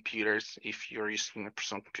personal computers if you're using a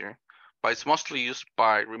personal computer. But it's mostly used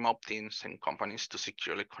by remote teams and companies to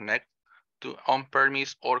securely connect to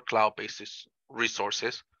on-premise or cloud-based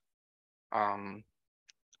resources.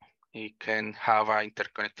 You can have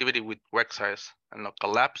interconnectivity with websites and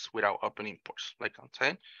local labs without opening ports, like I'm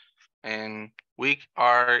saying. And we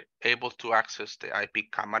are able to access the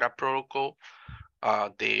IP camera protocol.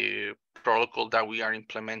 The protocol that we are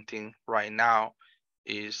implementing right now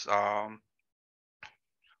is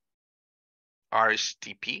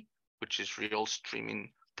RSTP, which is real-time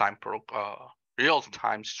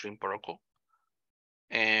stream protocol.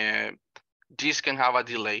 And this can have a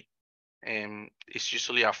delay, and it's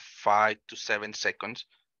usually a 5 to 7 seconds.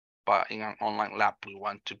 But in an online lab, we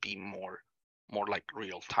want to be more like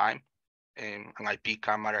real time. And an IP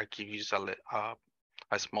camera gives you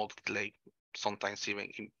a small delay, sometimes even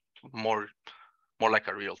more like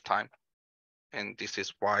a real time. And this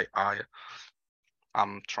is why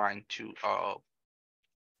I'm trying to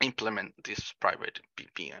implement this private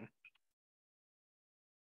VPN.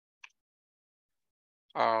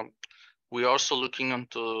 We're also looking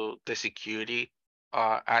into the security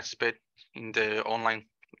aspect in the online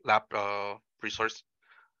lab resource.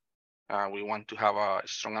 We want to have a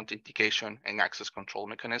strong authentication and access control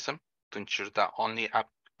mechanism to ensure that only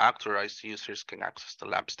authorized users can access the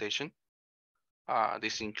lab station.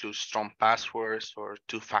 This includes strong passwords or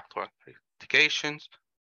two-factor authentications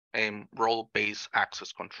and role-based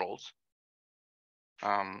access controls.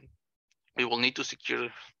 We will need to secure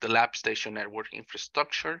the lab station network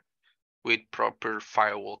infrastructure with proper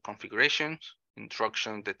firewall configurations,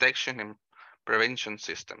 intrusion detection and prevention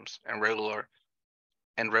systems, and regular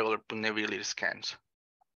vulnerability scans.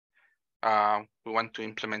 We want to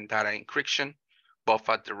implement data encryption, both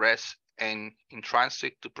at the rest and in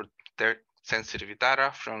transit, to protect sensitive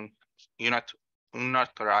data from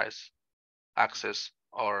unauthorized access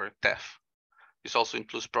or theft. This also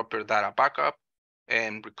includes proper data backup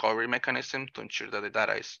and recovery mechanism to ensure that the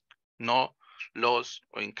data is not lost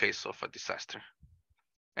or in case of a disaster.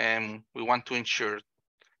 And we want to ensure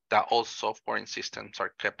that all software and systems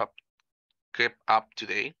are kept up to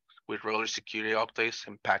date with regular security updates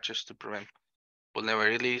and patches to prevent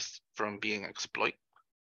vulnerabilities from being exploited.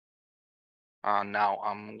 Now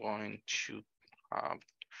I'm going to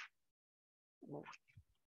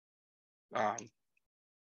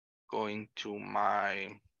go into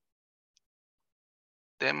my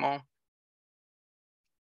demo.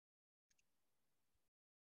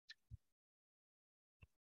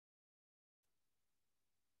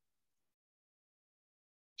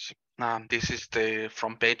 This is the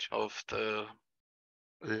front page of the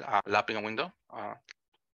lab in a window.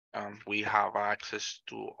 We have access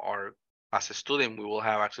to as a student, we will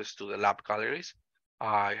have access to the lab galleries.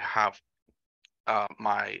 I have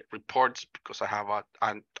my reports because I have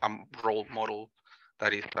a role model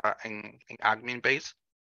that is in admin base.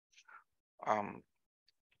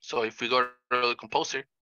 So if we go to the Composer,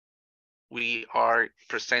 we are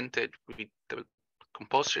presented with the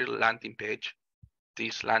Composer landing page.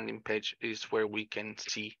 This landing page is where we can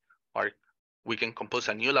see, or we can compose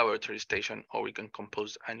a new laboratory station, or we can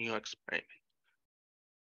compose a new experiment.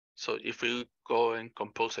 So if we go and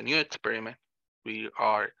compose a new experiment, we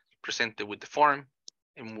are presented with the form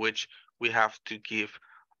in which we have to give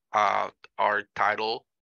our title,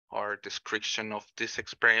 our description of this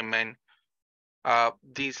experiment.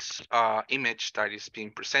 This image that is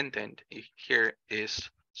being presented here is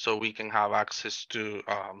so we can have access to,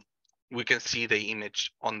 we can see the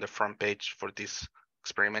image on the front page for this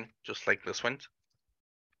experiment, just like this one.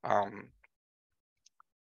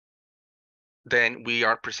 Then we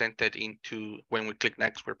are presented into, when we click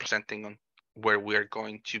next, we're presenting on where we are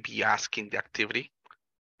going to be asking the activity.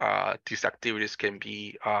 These activities can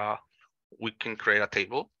be, we can create a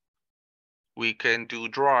table. We can do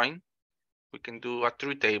drawing. We can do a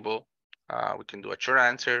truth table. We can do a short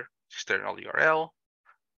answer, external URL,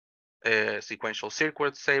 sequential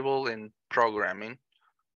circuit table, and programming.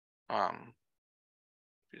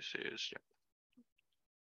 This is, yeah.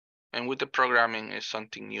 And with the programming is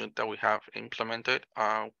something new that we have implemented.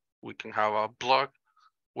 We can have a block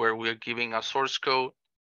where we are giving a source code.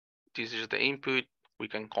 This is the input. We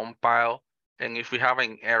can compile. And if we have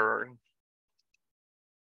an error,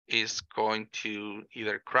 it's going to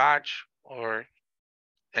either crash or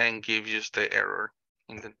and give you the error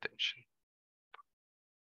indentation.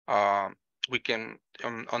 We can,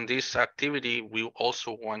 on this activity, we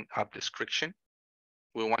also want a description.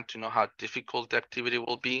 We want to know how difficult the activity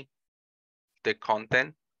will be, the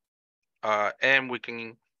content, and we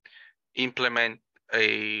can implement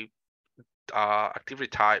a activity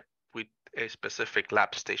type with a specific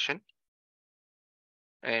lab station,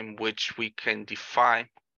 in which we can define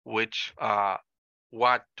which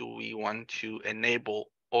what do we want to enable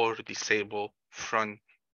or disable from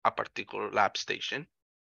a particular lab station.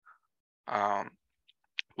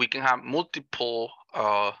 We can have multiple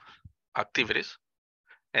activities,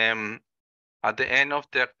 and at the end of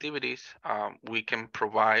the activities, we can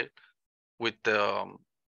provide with the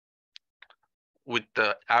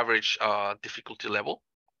average difficulty level,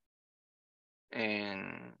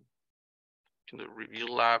 and to the review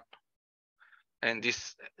lab. And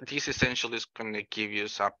this essentially is going to give you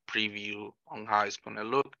a preview on how it's going to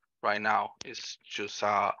look. Right now, it's just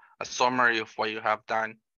a summary of what you have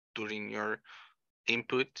done during your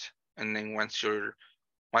input, and then once you're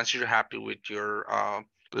happy with your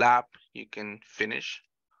lab, you can finish,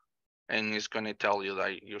 and it's going to tell you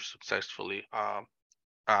that you successfully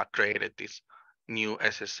created this new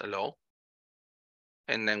SSLO,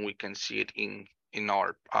 and then we can see it in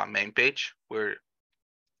our main page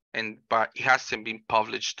but it hasn't been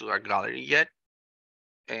published to our gallery yet.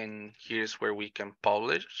 And here's where we can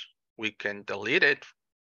publish. We can delete it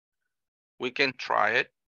We can try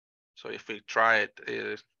it. So if we try it,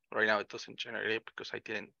 right now it doesn't generate it because I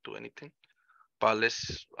didn't do anything. But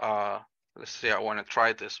let's say I want to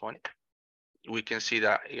try this one. We can see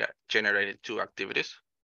that it generated 2 activities.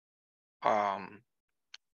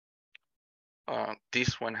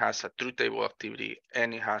 This one has a truth table activity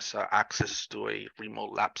and it has access to a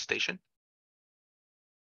remote lab station.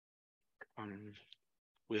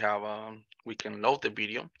 We have we can load the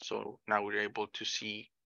video, so now we're able to see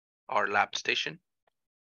our lab station.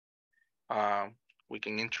 We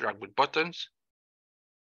can interact with buttons,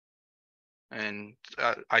 and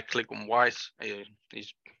I click on Wise.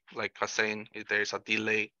 It's like I was saying, if there's a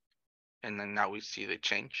delay, and then now we see the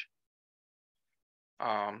change.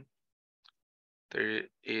 There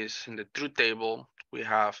is in the truth table, we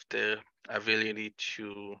have the ability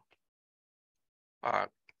to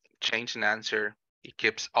change an answer. It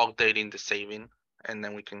keeps updating the saving, and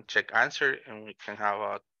then we can check answer, and we can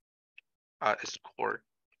have a score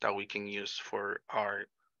that we can use for our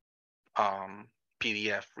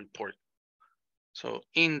PDF report. So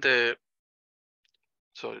in the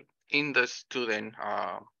student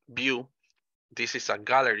view, this is a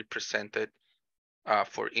gallery presented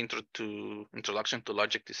for Introduction to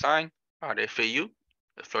Logic Design at FAU,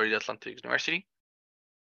 Florida Atlantic University.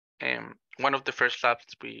 And one of the first labs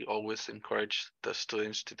we always encourage the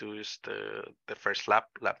students to do is the first lab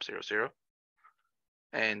 00.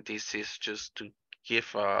 And this is just to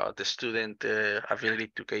give the student the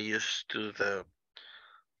ability to get used to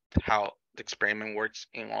how the experiment works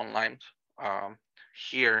in online.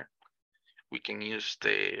 Here we can use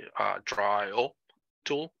the Draw.io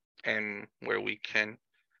tool, and where we can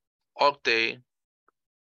update,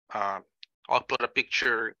 upload a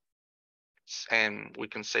picture, and we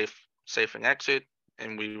can save and exit,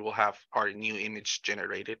 and we will have our new image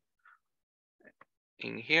generated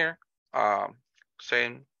in here.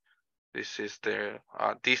 Same. This is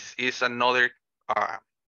another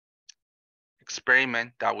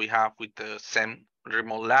experiment that we have with the same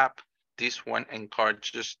remote lab. This one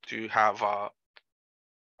encourages to have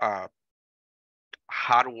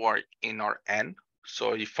hardware in our end.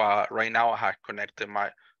 So if right now I have connected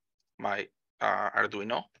my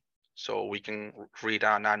Arduino, so we can read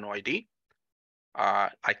a nano ID.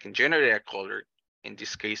 I can generate a color. In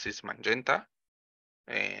this case, it's magenta.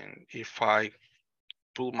 And if I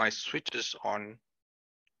pull my switches on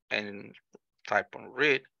and type on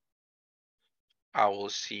read, I will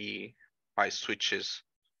see my switches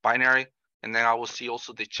binary, and then I will see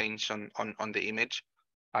also the change on the image.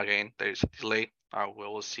 Again, there is a delay. I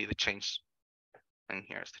will see the change, and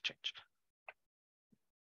here's the change.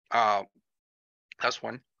 That's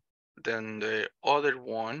one. Then the other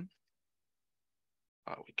one,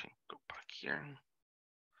 we can go back here.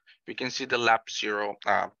 We can see the lab 0.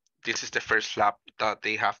 This is the first lab that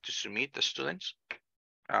they have to submit, the students.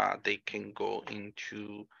 They can go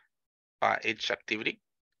into each activity.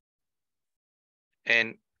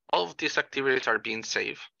 And all of these activities are being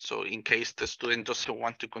saved. So in case the student doesn't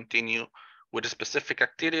want to continue with a specific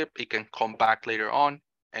activity, it can come back later on,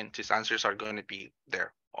 and his answers are going to be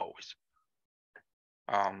there always.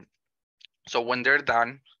 So when they're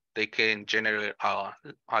done, they can generate a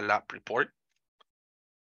lab report.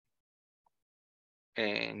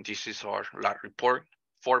 And this is our lab report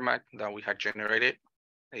format that we had generated.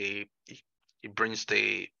 It brings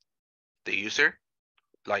the user,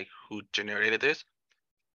 like who generated this.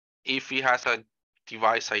 If he has a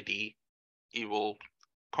device ID, it will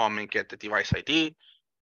come and get the device ID.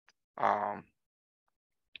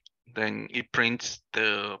 Then it prints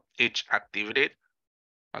each activity,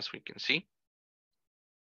 as we can see.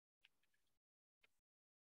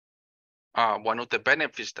 One of the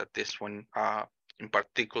benefits that this one, in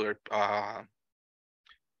particular,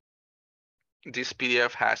 this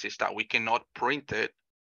PDF has is that we cannot print it,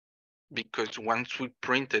 because once we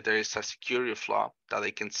print it, there is a security flaw that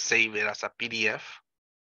they can save it as a PDF.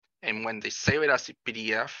 And when they save it as a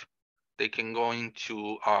PDF, they can go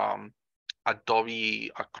into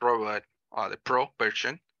Adobe Acrobat, the Pro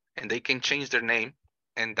version, and they can change their name,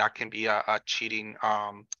 and that can be a cheating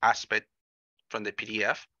aspect from the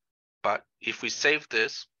PDF. But if we save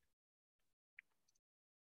this,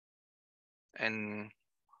 and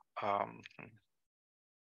I want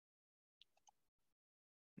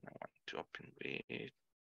to open it.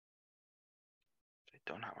 I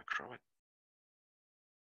don't have Acrobat.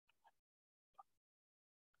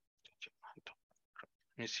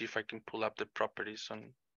 Let me see if I can pull up the properties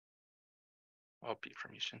on OP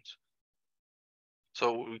permissions.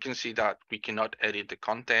 So we can see that we cannot edit the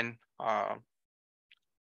content,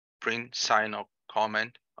 print, sign, or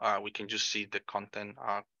comment. We can just see the content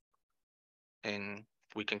and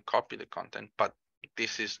we can copy the content, but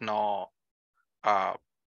this is not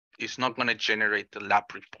it's not going to generate the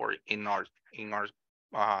lab report in our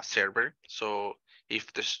server. So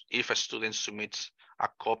if a student submits a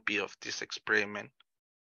copy of this experiment,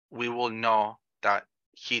 we will know that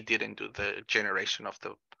he didn't do the generation of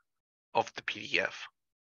the PDF.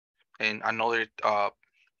 And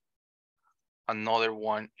another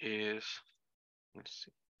one is, let's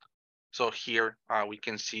see. So here we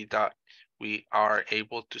can see that we are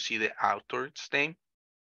able to see the author's name,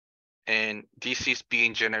 and this is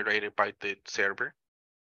being generated by the server.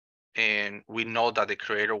 And we know that the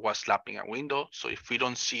creator was slapping a window. So if we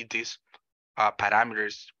don't see these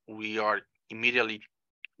parameters, we are immediately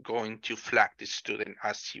going to flag the student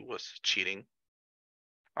as he was cheating.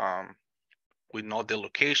 We know the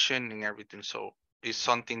location and everything. So it's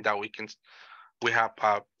something that we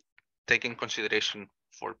have taken consideration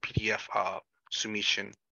for PDF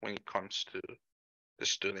submission when it comes to the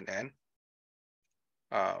student end.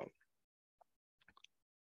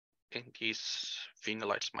 And this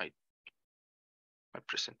finalizes my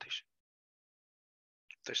presentation.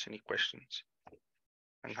 If there's any questions,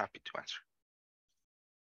 I'm happy to answer.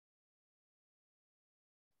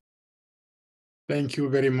 Thank you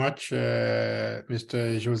very much,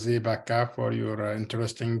 Mr. Jose Baca, for your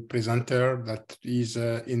interesting presenter that is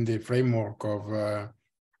in the framework of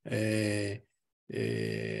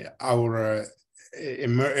our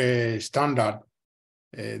standard,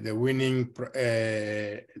 the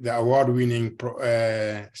award-winning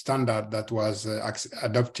standard that was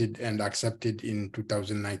adopted and accepted in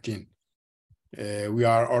 2019. We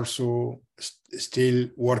are also still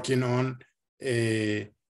working on the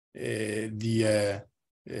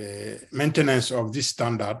maintenance of this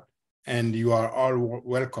standard, and you are all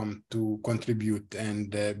welcome to contribute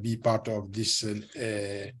and be part of this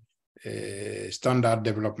standard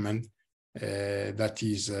development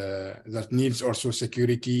that needs also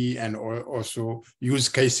security and also use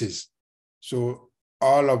cases. So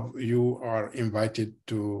all of you are invited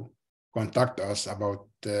to contact us about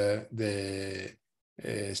the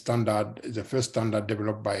standard, the first standard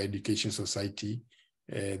developed by Education Society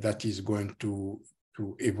that is going to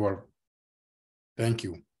evolve. Thank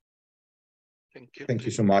you. Thank you. Thank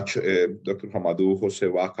you so much, Dr. Hamadou Jose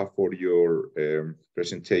Baca, for your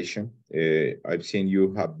presentation. I've seen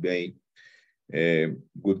you have made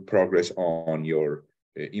good progress on your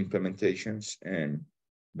implementations and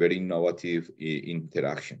very innovative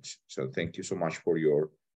interactions. So thank you so much for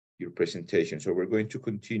your presentation. So we're going to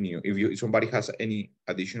continue. If somebody has any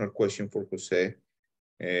additional question for Jose,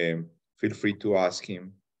 feel free to ask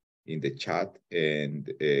him in the chat, and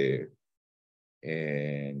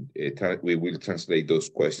we will translate those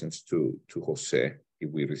questions to Jose if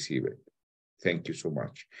we receive it. Thank you so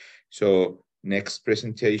much. So next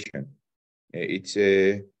presentation, it's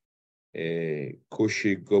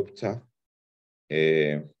Khushi Gupta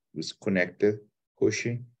is connected,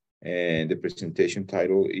 Khushi, and the presentation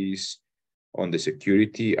title is on the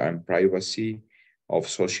security and privacy of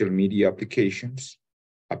social media applications,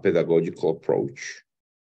 a pedagogical approach.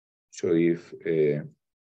 So if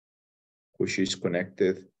Khushi is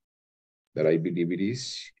connected, that I believe it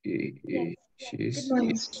is, she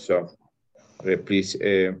is. So please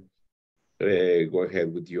go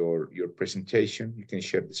ahead with your presentation. You can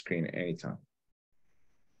share the screen anytime.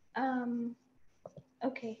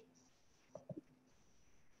 Okay.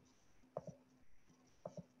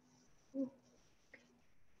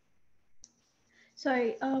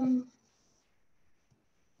 Sorry.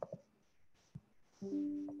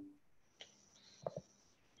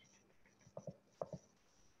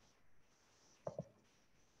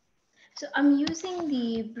 So I'm using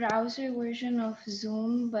the browser version of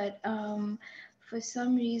Zoom, but for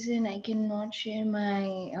some reason I cannot share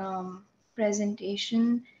my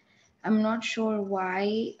presentation. I'm not sure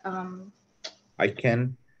why. I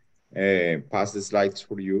can pass the slides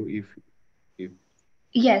for you if.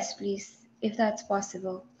 Yes, please, if that's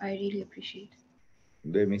possible. I really appreciate it.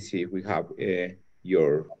 Let me see if we have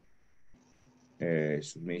your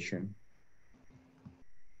submission.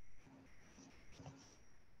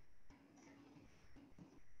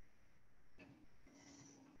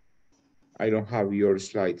 I don't have your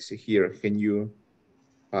slides here. Can you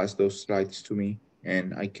pass those slides to me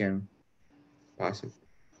and I can pass it?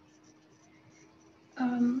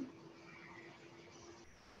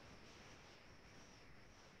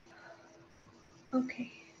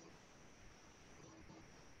 Okay.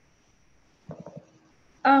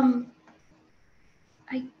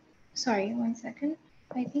 Sorry, 1 second.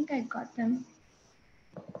 I think I got them.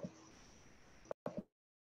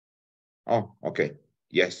 Oh, okay.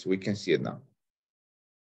 Yes, we can see it now.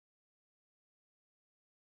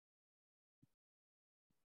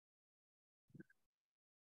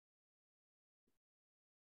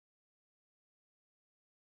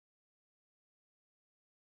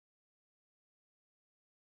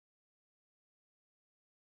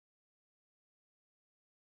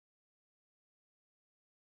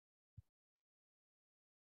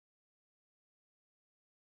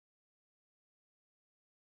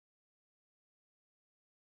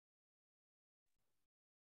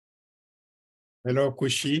 Hello,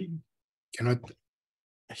 Kushi. Cannot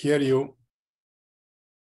hear you.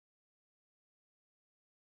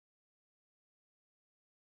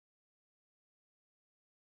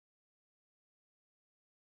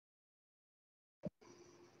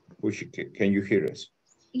 Kushi, can you hear us?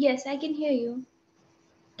 Yes, I can hear you.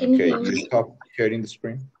 Can you hear me? You stop sharing the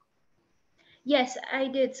screen? Yes, I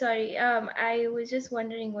did. Sorry. I was just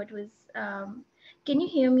wondering what was, can you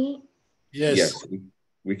hear me? Yes,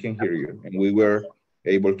 we can hear you. And we were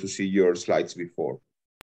able to see your slides before.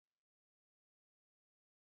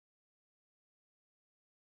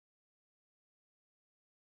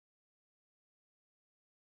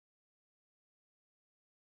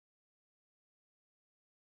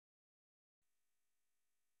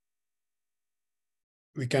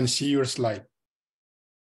 We can see your slide.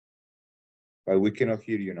 But we cannot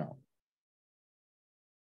hear you now.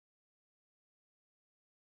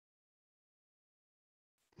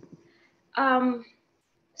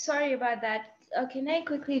 Sorry about that. Can I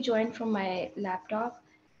quickly join from my laptop,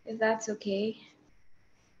 if that's okay?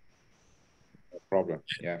 No problem,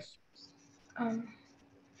 yes.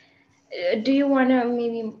 Do you want to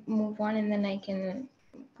maybe move on and then I can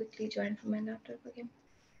quickly join from my laptop again?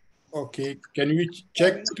 Okay, can you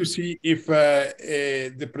check to see if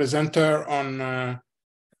the presenter on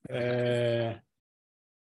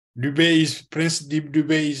Prince Dube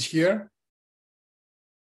is here?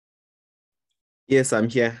 Yes, I'm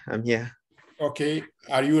here. I'm here. Okay,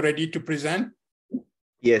 are you ready to present?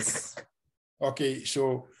 Yes. Okay,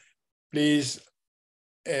 so please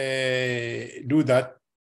do that.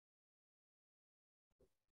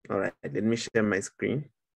 All right, let me share my screen.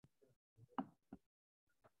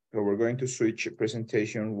 So we're going to switch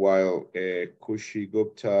presentation while Kushi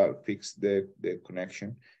Gupta fix the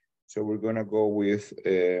connection. So we're going to go with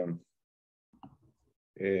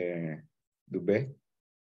Dube.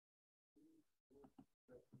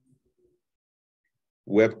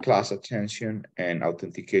 Web Class Attention and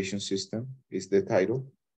Authentication System is the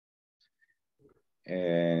title.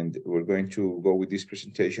 And we're going to go with this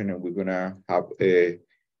presentation and we're going to have a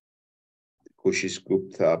Kushi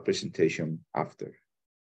Gupta presentation after.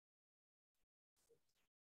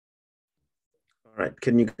 All right,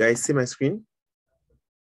 can you guys see my screen?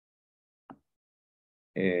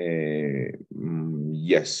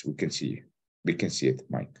 Yes, we can see you. We can see it,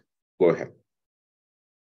 Mike. Go ahead.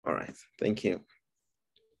 All right, thank you.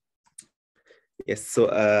 Yes, so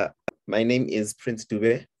my name is Prince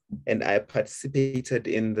Dube, and I participated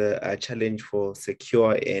in the challenge for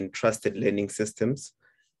secure and trusted learning systems.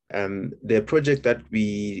 The project that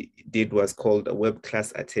we did was called a Web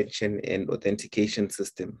Class Attention and Authentication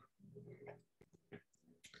System.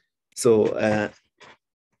 So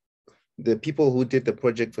the people who did the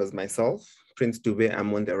project was myself, Prince Dube.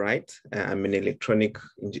 I'm on the right. I'm an electronic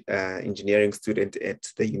engineering student at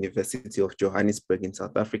the University of Johannesburg in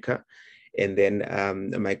South Africa. And then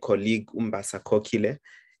my colleague, Umbasa Kokile,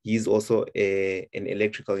 he's also an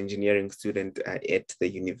electrical engineering student at the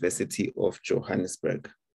University of Johannesburg.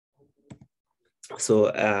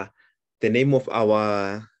 So the name of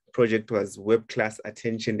our project was Web Class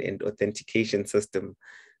Attention and Authentication System.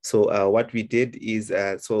 So what we did is,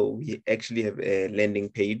 so we actually have a landing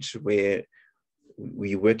page where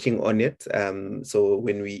we're working on it. So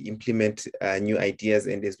when we implement new ideas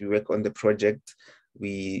and as we work on the project,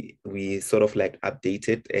 we sort of like update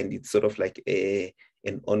it, and it's sort of like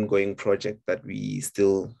an ongoing project that we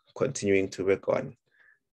still continuing to work on.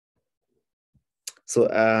 So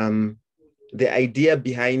the idea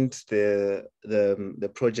behind the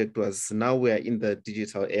project was, now we are in the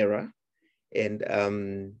digital era, and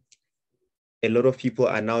a lot of people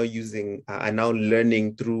are now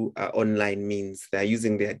learning through online means. They're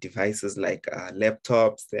using their devices like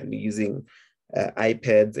laptops, they're using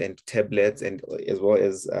iPads and tablets, and as well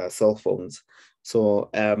as cell phones. So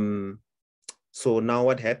so now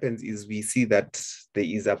what happens is we see that there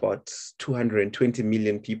is about 220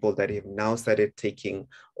 million people that have now started taking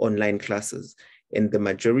online classes. And the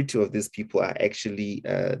majority of these people are actually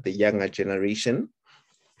the younger generation.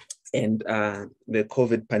 And the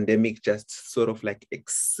COVID pandemic just sort of like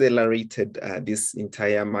accelerated this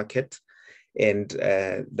entire market. And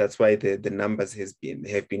that's why the numbers have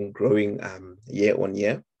been growing year on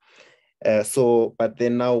year. So, but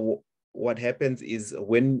then now what happens is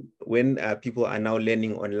when people are now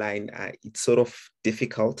learning online, it's sort of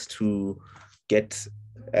difficult to get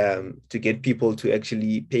people to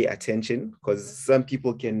actually pay attention, because some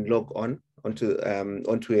people can log onto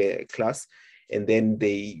a class, and then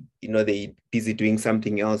they busy doing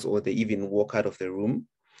something else, or they even walk out of the room.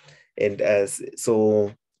 And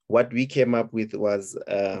so what we came up with was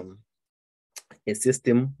a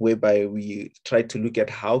system whereby we try to look at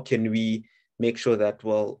how can we make sure that,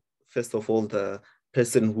 well, first of all, the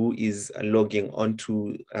person who is logging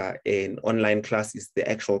onto an online class is the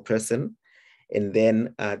actual person. And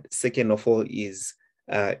then second of all is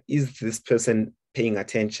this person paying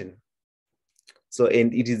attention? So,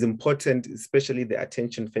 and it is important, especially the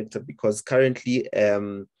attention factor, because currently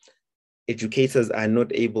educators are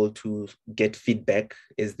not able to get feedback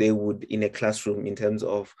as they would in a classroom in terms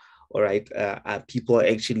of, all right, are people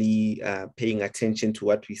actually paying attention to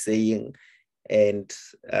what we're saying? And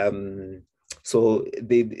so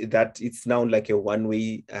that it's now like a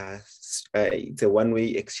one-way, it's a one-way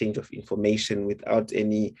exchange of information without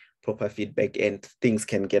any proper feedback, and things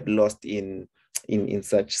can get lost in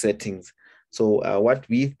such settings. So what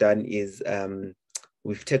we've done is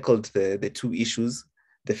we've tackled the two issues.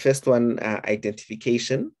 The first one,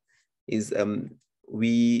 identification, is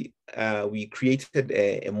we created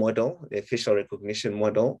a model, a facial recognition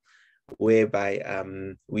model, whereby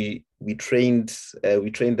we trained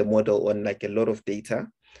the model on like a lot of data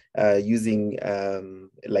using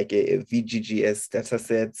like a VGGS data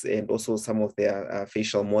sets and also some of their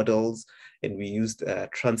facial models. And we used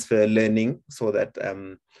transfer learning so that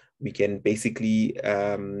we can basically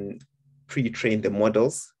pre-train the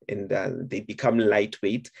models, and they become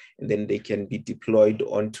lightweight, and then they can be deployed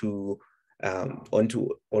onto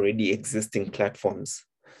already existing platforms.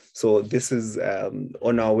 So this is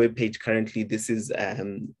on our webpage currently. This is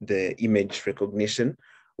the image recognition,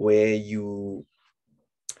 where you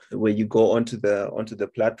go onto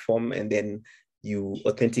the platform and then you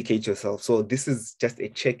authenticate yourself. So this is just a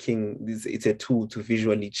checking. It's a tool to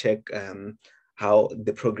visually check how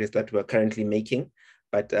the progress that we're currently making.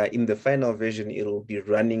 But in the final version, it will be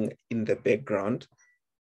running in the background.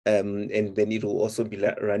 And then it will also be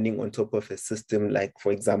running on top of a system, like,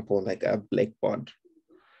 for example, like a Blackboard.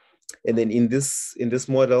 And then in this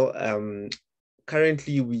model,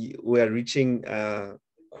 currently we are reaching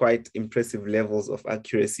quite impressive levels of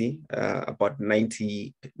accuracy, about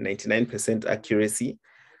 99% accuracy.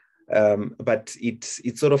 But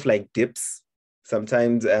it sort of like dips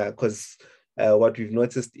sometimes, because what we've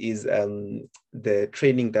noticed is the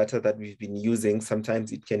training data that we've been using,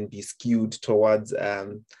 sometimes it can be skewed towards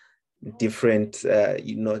different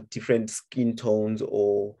different skin tones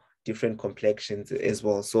or different complexions as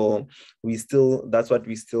well. So that's what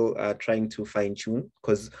we still are trying to fine tune,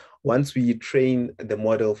 because once we train the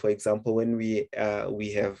model, for example, when we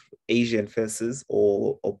have Asian faces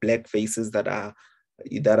or Black faces that are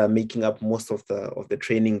making up most of the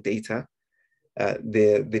training data,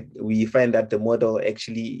 we find that the model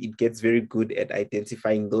actually, it gets very good at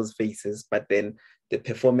identifying those faces, but then the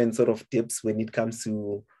performance sort of dips when it comes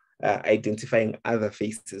to identifying other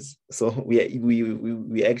faces. So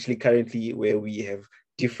we actually currently, where we have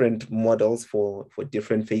different models for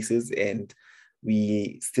different faces, and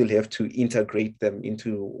we still have to integrate them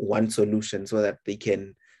into one solution so that they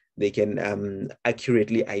can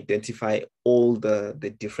accurately identify all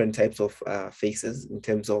the different types of faces in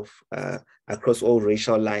terms of across all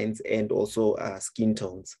racial lines and also skin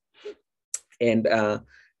tones. And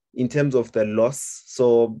in terms of the loss,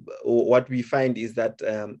 so what we find is that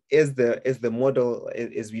as the model,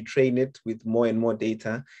 as we train it with more and more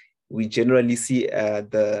data, we generally see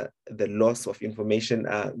the loss of information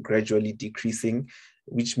gradually decreasing,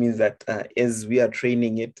 which means that as we are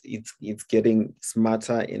training it, it's getting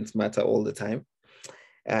smarter and smarter all the time.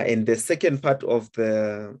 And the second part of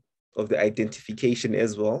the identification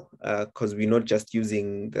as well, because we're not just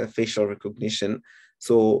using the facial recognition,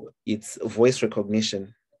 so it's voice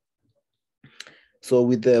recognition. So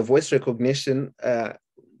with the voice recognition,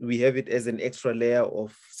 we have it as an extra layer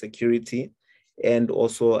of security and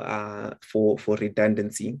also for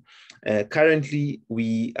redundancy. Currently,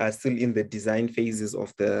 we are still in the design phases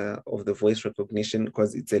of the voice recognition,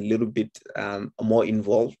 because it's a little bit more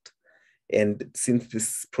involved. And since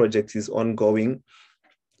this project is ongoing,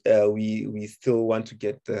 we still want to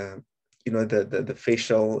get the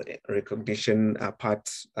facial recognition part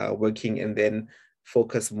working, and then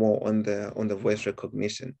focus more on the voice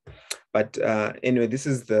recognition. But anyway, this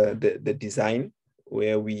is the design,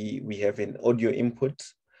 where we have an audio input,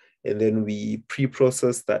 and then we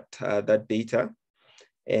pre-process that data,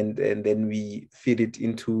 and then we feed it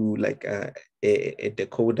into like a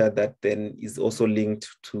decoder that then is also linked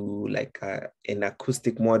to like an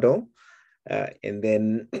acoustic model, and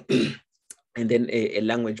then a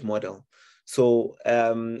language model. So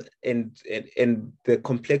and the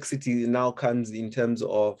complexity now comes in terms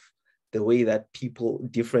of the way that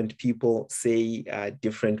different people say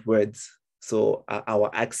different words. So our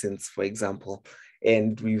accents, for example,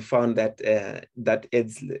 And we found that that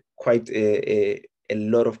adds quite a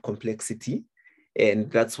lot of complexity.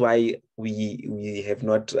 And that's why we have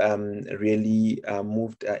not really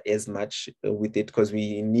moved as much with it, because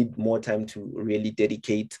we need more time to really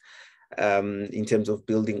dedicate in terms of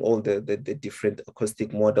building all the different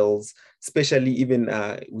acoustic models, especially even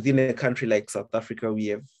within a country like South Africa. We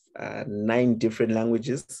have 9 different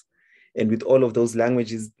languages. And with all of those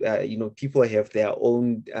languages, people have their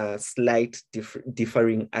own slight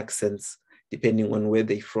differing accents depending on where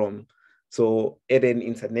they're from. So at an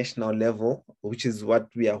international level, which is what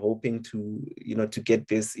we are hoping to, to get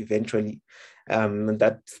this eventually,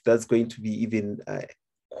 that's going to be even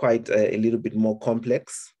quite a little bit more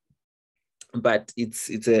complex, but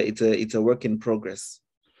it's a work in progress.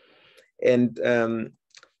 And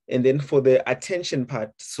then for the attention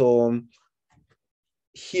part, so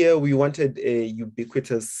here we wanted a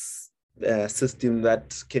ubiquitous system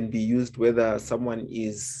that can be used whether someone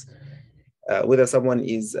is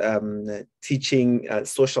teaching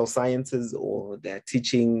social sciences, or they're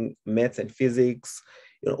teaching maths and physics,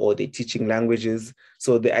 or they're teaching languages.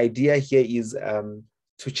 So the idea here is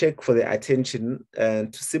to check for the attention,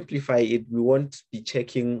 and to simplify it, we won't be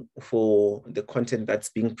checking for the content that's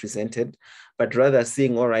being presented, but rather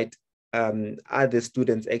seeing, all right, are the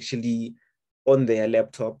students actually on their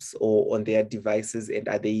laptops or on their devices, and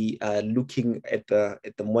are they looking at the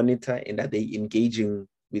monitor, and are they engaging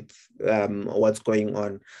with what's going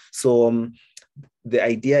on? So the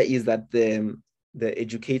idea is that the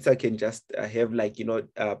educator can just have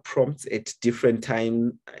prompts at different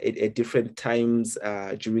times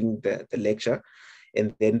during the lecture,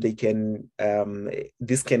 and then they can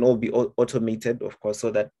this can all be automated, of course,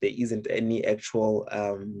 so that there isn't any actual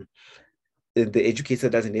the educator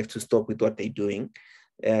doesn't have to stop with what they're doing,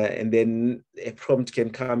 and then a prompt can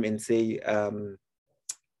come and say,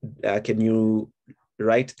 can you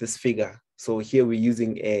write this figure? So here we're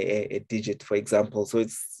using a digit, for example. So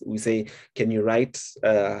we say, can you write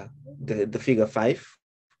the figure 5?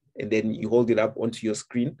 And then you hold it up onto your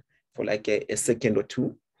screen for like a second or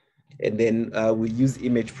two. And then we use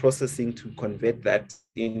image processing to convert that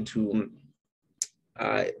into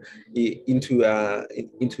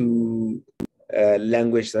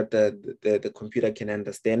language that the computer can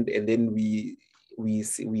understand. And then we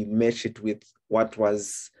match it with what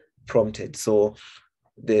was prompted. So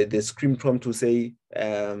the screen prompt will say,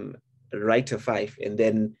 write a 5, and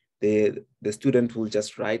then the student will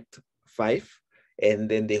just write 5, and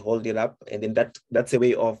then they hold it up, and then that's a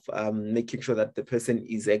way of making sure that the person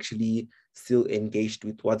is actually still engaged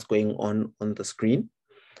with what's going on the screen.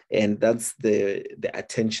 And that's the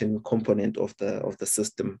attention component of the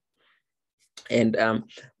system. And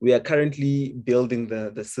we are currently building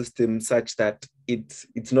the system such that it's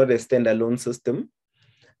not a standalone system.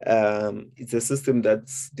 It's a system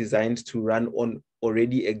that's designed to run on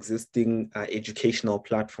already existing educational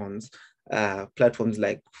platforms,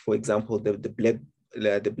 like, for example,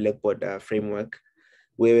 the Blackboard framework,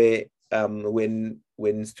 where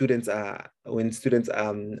when students are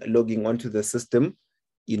logging onto the system,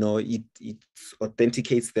 it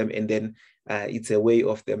authenticates them, and then it's a way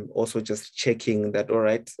of them also just checking that, all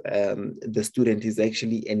right, the student is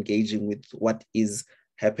actually engaging with what is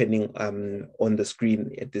happening on the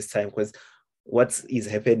screen at this time, because what is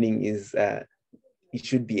happening is it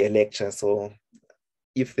should be a lecture. So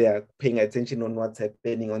if they are paying attention on what's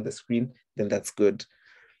happening on the screen, then that's good.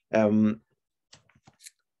 And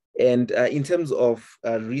in terms of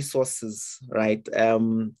resources, right,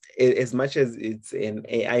 as much as it's an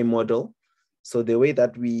AI model, so the way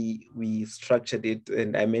that we structured it,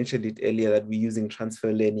 and I mentioned it earlier, that we're using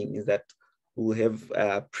transfer learning, is that we'll have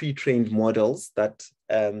pre-trained models that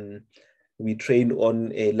we train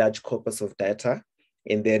on a large corpus of data,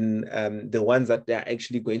 and then the ones that they're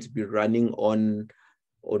actually going to be running on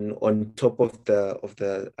top of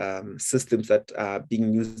the systems that are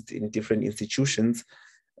being used in different institutions,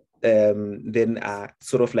 then are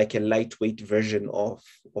sort of like a lightweight version of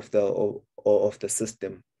the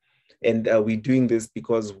system. And we're doing this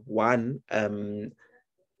because, one,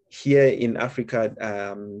 here in Africa,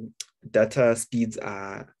 data speeds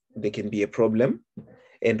they can be a problem,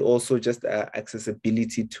 and also just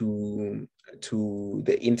accessibility to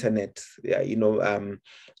the internet.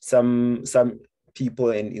 Some people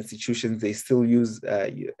and institutions, they still use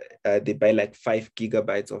they buy like 5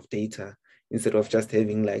 gigabytes of data instead of just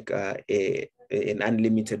having like an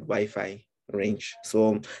unlimited Wi-Fi range.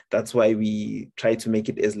 So that's why we try to make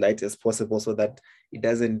it as light as possible, so that it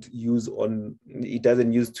doesn't use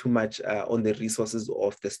too much on the resources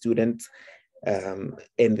of the students and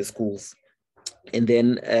the schools. And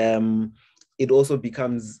then it also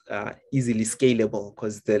becomes easily scalable,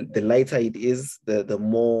 because the lighter it is, the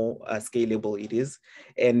more scalable it is.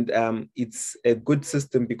 And it's a good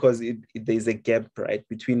system because there's a gap, right,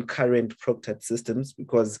 between current proctored systems,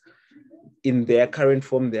 because in their current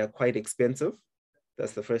form, they are quite expensive.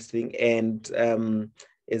 That's the first thing. And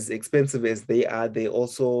as expensive as they are, they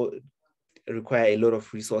also require a lot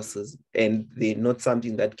of resources, and they're not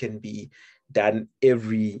something that can be done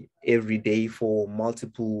every day for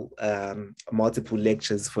multiple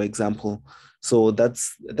lectures, for example. So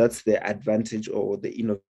that's the advantage or the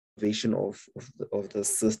innovation of the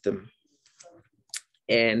system.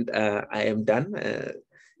 And I am done.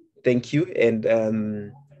 Thank you. And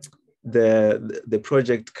the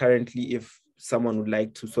project currently, if someone would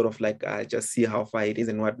like to sort of like just see how far it is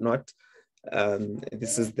and whatnot,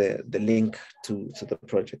 this is the link to the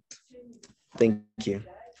project. Thank you.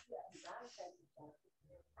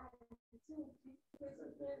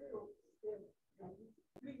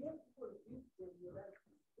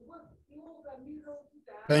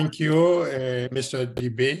 Thank you, Mr.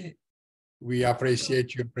 Dibé. We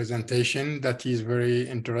appreciate your presentation. That is very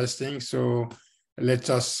interesting. So let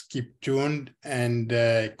us keep tuned and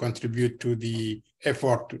contribute to the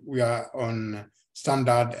effort we are on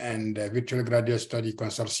standard and virtual graduate study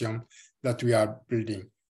consortium that we are building.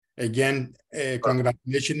 Again,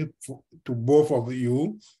 congratulations to both of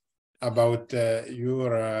you about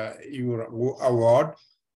your award,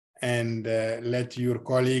 and let your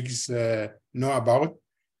colleagues know about,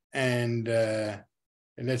 and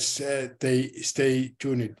let's stay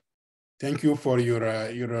tuned. Thank you for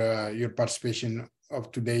your participation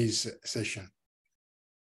of today's session.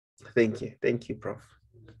 Thank you, Prof.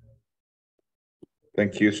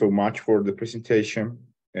 Thank you so much for the presentation.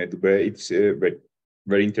 It's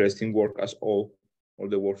very interesting work, as all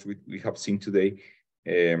the works we have seen today,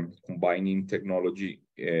 combining technology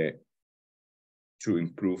to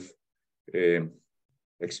improve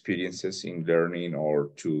experiences in learning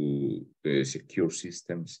or to secure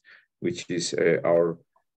systems, which is our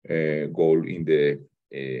goal in the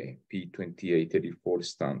P2834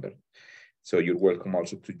 standard. So you're welcome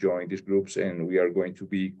also to join these groups, and we are going to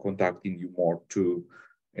be contacting you more to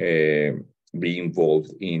be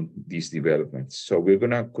involved in these developments. So we're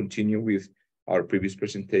going to continue with our previous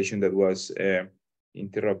presentation that was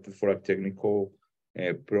interrupted for a technical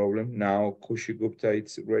problem. Now, Kushi Gupta,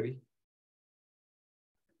 it's ready?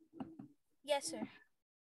 Yes, sir.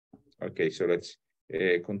 Okay, so let's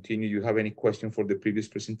continue. You have any question for the previous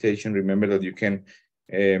presentation? Remember that you can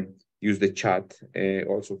use the chat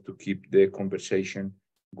also to keep the conversation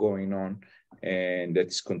going on. And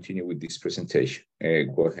let's continue with this presentation.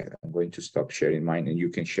 Go ahead. I'm going to stop sharing mine and you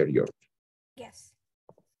can share yours. Yes.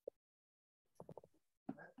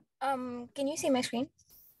 Can you see my screen?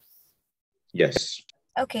 Yes.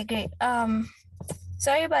 Okay, great.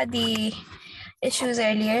 Sorry about the issues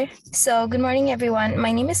earlier. So good morning, everyone.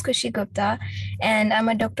 My name is Kushi Gupta, and I'm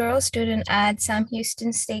a doctoral student at Sam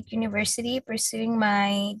Houston State University pursuing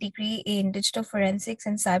my degree in digital forensics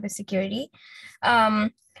and cybersecurity.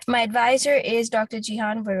 My advisor is Dr.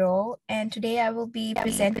 Jihan Varol, and today I will be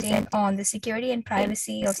presenting on the security and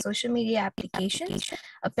privacy of social media applications,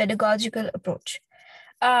 a pedagogical approach.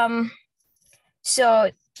 So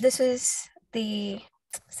this was the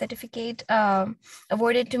certificate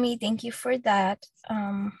awarded to me. Thank you for that.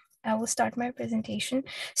 I will start my presentation.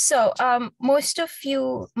 So most of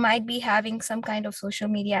you might be having some kind of social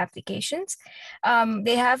media applications.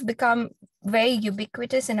 They have become very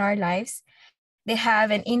ubiquitous in our lives. They have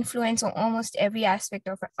an influence on almost every aspect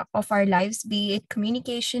of our lives, be it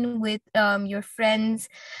communication with your friends,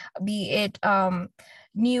 be it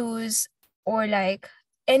news, or like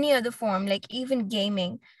any other form, like even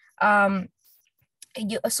gaming.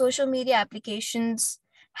 Social media applications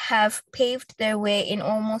have paved their way in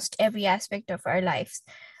almost every aspect of our lives.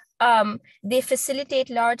 They facilitate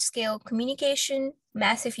large-scale communication,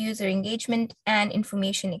 massive user engagement, and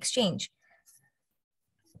information exchange.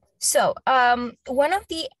 So one of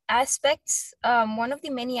the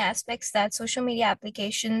many aspects that social media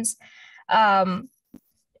applications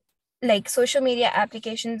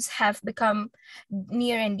have become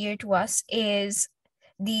near and dear to us is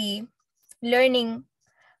the learning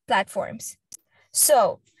platforms.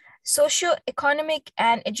 So socio-economic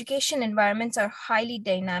and education environments are highly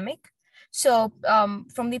dynamic. So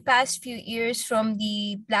from the past few years, from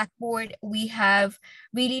the Blackboard, we have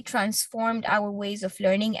really transformed our ways of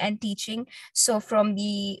learning and teaching. So from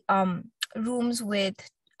the rooms with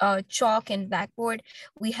chalk and Blackboard,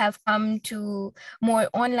 we have come to more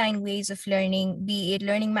online ways of learning, be it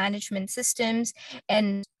learning management systems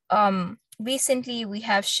and recently we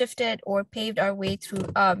have shifted or paved our way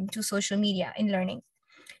through to social media in learning.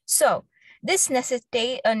 So this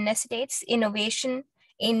necessitates innovation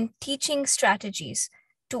in teaching strategies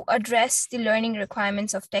to address the learning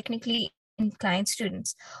requirements of technically inclined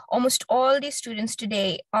students. Almost all the students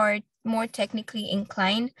today are more technically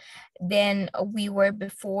inclined than we were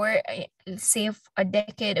before, say a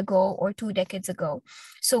decade ago or 2 decades ago.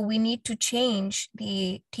 So we need to change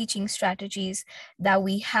the teaching strategies that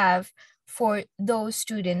we have for those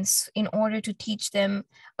students in order to teach them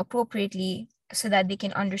appropriately so that they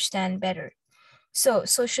can understand better. So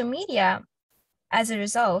social media, as a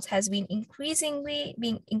result, has been increasingly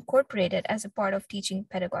being incorporated as a part of teaching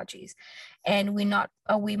pedagogies. And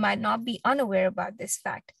we might not be unaware about this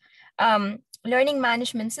fact. Learning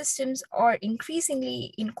management systems are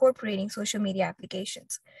increasingly incorporating social media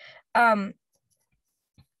applications.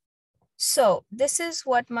 So this is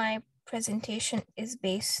what my presentation is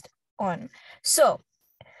based on. So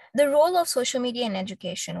the role of social media in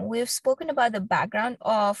education. We've spoken about the background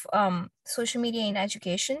of social media in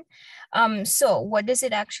education. So what does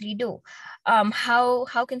it actually do?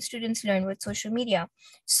 How can students learn with social media?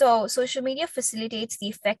 So social media facilitates the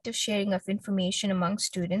effective sharing of information among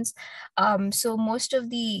students. So most of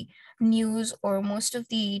the news or most of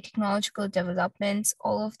the technological developments,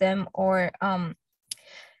 all of them are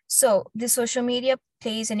so the social media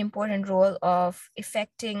plays an important role of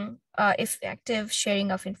effective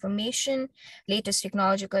sharing of information, latest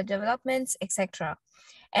technological developments, etc.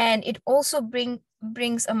 And it also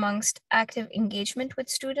brings amongst active engagement with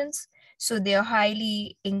students. So they are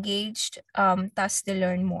highly engaged, thus they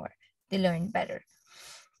learn more, they learn better.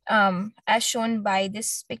 As shown by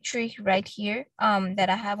this picture right here that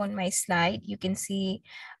I have on my slide, you can see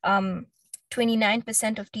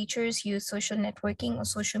 29% of teachers use social networking or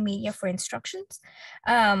social media for instructions.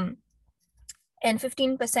 And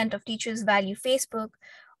 15% of teachers value Facebook,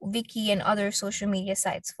 Wiki, and other social media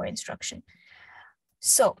sites for instruction.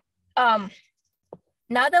 So now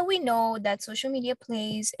that we know that social media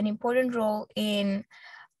plays an important role in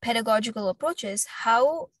pedagogical approaches,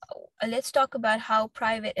 let's talk about how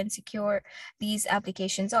private and secure these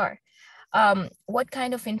applications are. What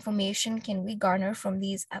kind of information can we garner from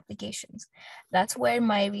these applications? That's where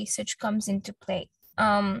my research comes into play.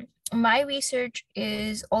 My research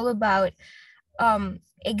is all about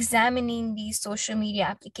examining these social media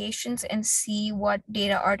applications and see what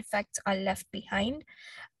data artifacts are left behind.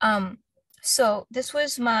 So this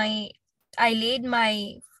was I laid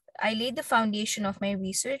the foundation of my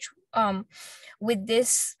research with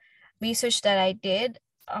this research that I did,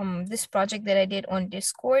 this project that I did on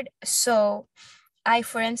Discord. So I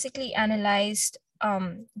forensically analyzed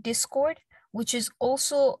Discord, which is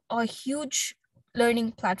also a huge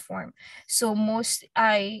learning platform. So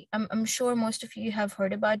I'm sure most of you have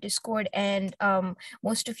heard about Discord, and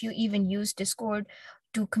most of you even use Discord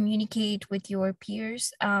to communicate with your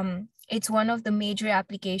peers. It's one of the major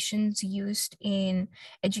applications used in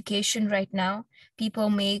education right now. People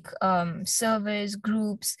make servers,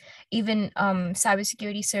 groups, even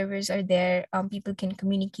cybersecurity servers are there. People can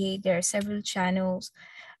communicate. There are several channels.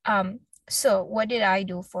 So what did I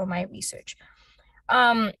do for my research?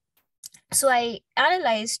 So I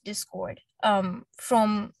analyzed Discord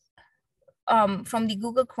from the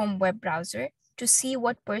Google Chrome web browser to see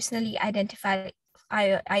what personally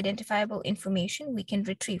identifiable information we can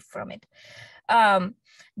retrieve from it.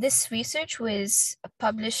 This research was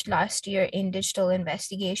published last year in Digital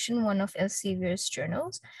Investigation, one of Elsevier's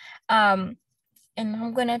journals. And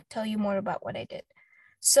I'm gonna tell you more about what I did.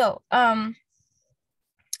 So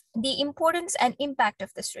the importance and impact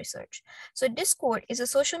of this research. So Discord is a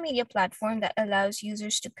social media platform that allows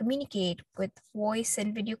users to communicate with voice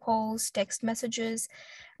and video calls, text messages,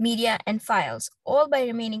 media, and files, all by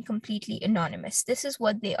remaining completely anonymous. This is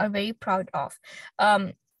what they are very proud of.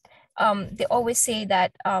 They always say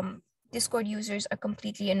that Discord users are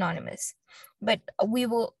completely anonymous, but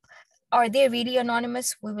are they really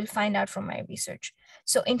anonymous? We will find out from my research.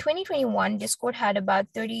 So in 2021, Discord had about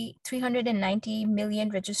 390 million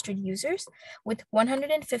registered users with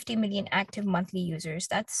 150 million active monthly users.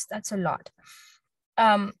 That's a lot.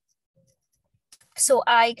 So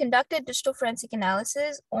I conducted digital forensic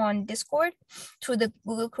analysis on Discord through the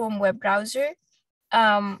Google Chrome web browser.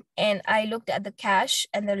 And I looked at the cache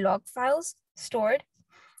and the log files stored.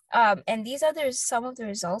 And these are some of the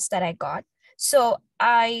results that I got. So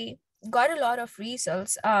I got a lot of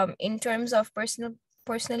results in terms of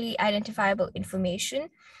personally identifiable information,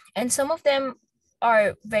 and some of them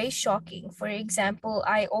are very shocking. For example,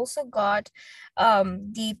 I also got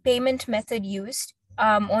the payment method used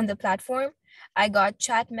on the platform. I got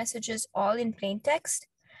chat messages all in plain text.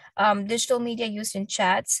 digital media used in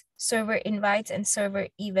chats, server invites, and server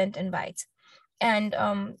event invites. And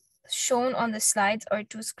shown on the slides are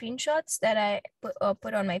two screenshots that I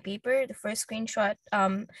put on my paper. The first screenshot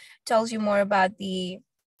tells you more about the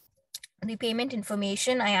payment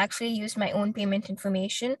information. I actually used my own payment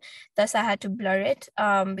information, thus I had to blur it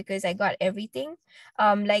because I got everything,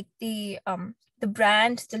 like the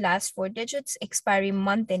brand, the last 4 digits, expiry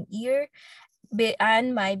month and year,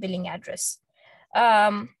 and my billing address.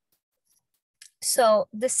 So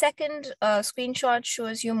the second screenshot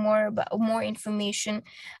shows you more information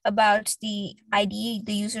about the ID,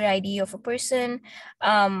 the user ID of a person,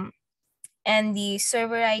 and the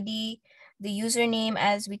server ID, the username,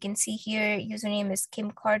 as we can see here, username is Kim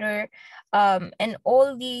Carter, and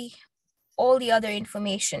all the other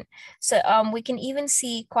information. So we can even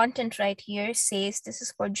see content right here says this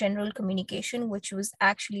is for general communication, which was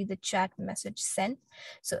actually the chat message sent.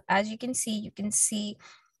 So as you can see in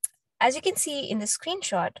the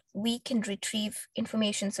screenshot, we can retrieve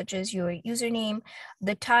information such as your username,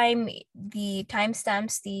 the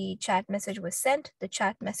timestamps the chat message was sent, the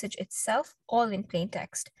chat message itself, all in plain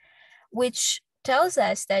text, which tells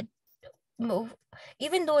us that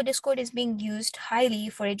even though Discord is being used highly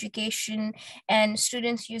for education and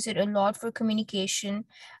students use it a lot for communication,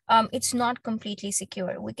 it's not completely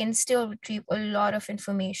secure. We can still retrieve a lot of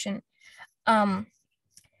information.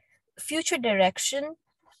 Future direction.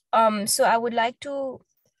 So I would like to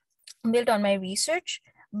build on my research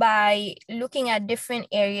by looking at different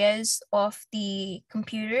areas of the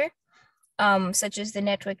computer, such as the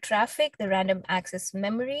network traffic, the random access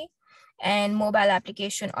memory, and mobile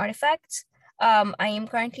application artifacts. I am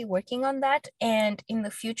currently working on that, and in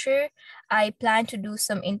the future, I plan to do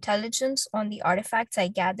some intelligence on the artifacts I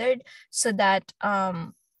gathered so that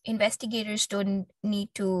investigators don't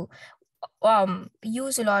need to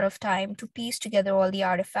use a lot of time to piece together all the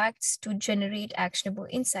artifacts to generate actionable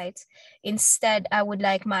insights. Instead, I would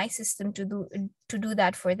like my system to do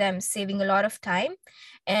that for them, saving a lot of time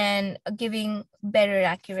and giving better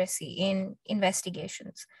accuracy in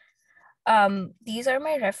investigations. These are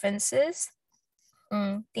my references.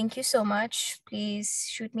 Thank you so much. Please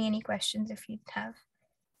shoot me any questions if you have.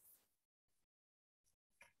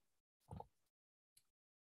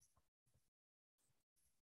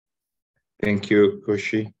 Thank you,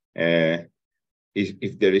 Koshi. If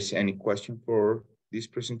there is any question for this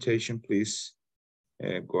presentation, please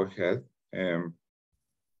go ahead.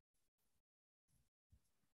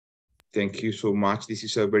 Thank you so much. This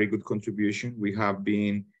is a very good contribution. We have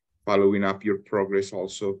been following up your progress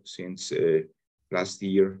also since last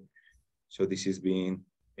year. So this has been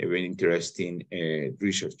a very interesting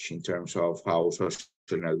research in terms of how social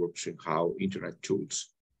networks and how internet tools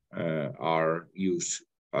are used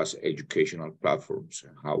as educational platforms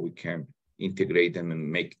and how we can integrate them and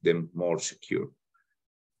make them more secure.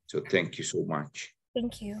 So thank you so much.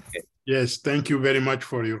 Thank you. Yes, thank you very much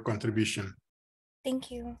for your contribution.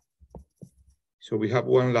 Thank you. So we have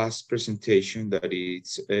one last presentation that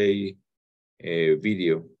is a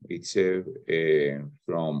video. It's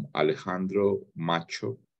from Alejandro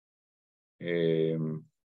Macho. The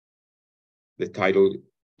title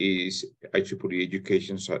is IEEE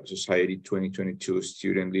Education Society 2022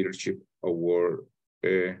 Student Leadership Award.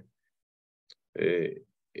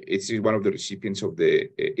 It's one of the recipients of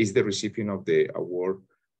is the recipient of the award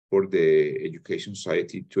for the Education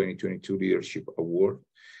Society 2022 Leadership Award.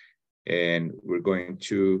 And we're going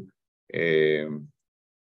to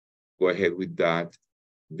go ahead with that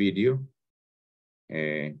video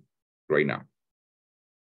right now.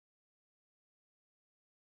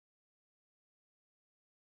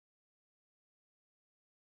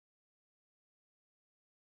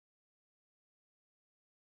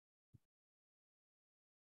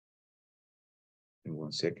 In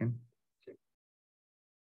 1 second.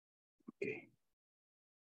 Okay.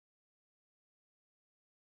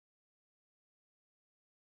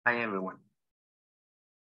 Hi, everyone.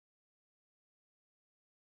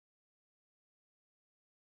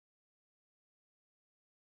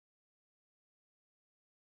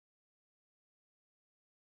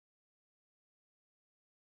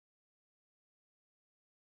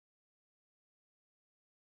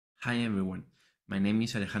 Hi everyone, my name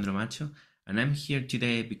is Alejandro Macho and I'm here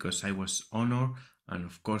today because I was honored and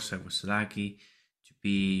of course I was lucky to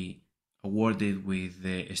be awarded with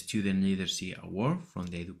the Student Leadership Award from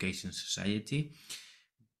the Education Society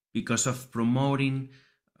because of promoting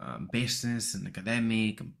business and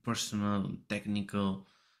academic and personal and technical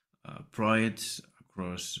projects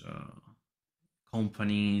across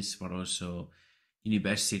companies, but also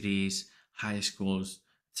universities, high schools,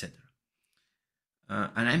 etc.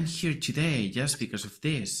 And I'm here today just because of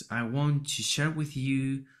this. I want to share with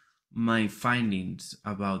you my findings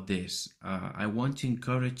about this. I want to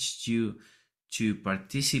encourage you to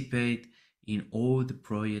participate in all the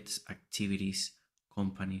projects, activities,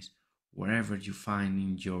 companies, wherever you find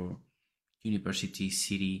in your university,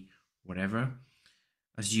 city, whatever,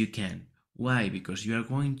 as you can. Why? Because you are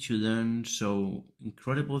going to learn so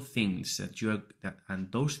incredible things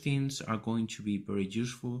and those things are going to be very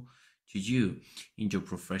useful to you in your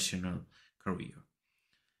professional career.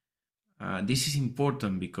 This is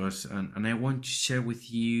important because, and I want to share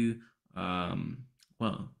with you, the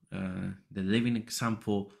living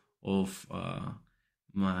example of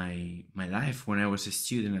my life when I was a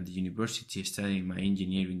student at the university studying my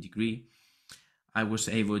engineering degree. I was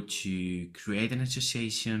able to create an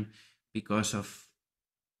association because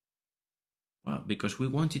we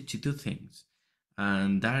wanted to do things,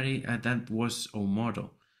 and that was our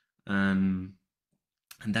motto, and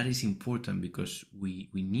that is important because we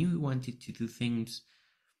knew we wanted to do things.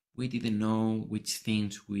 We didn't know which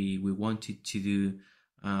things we wanted to do.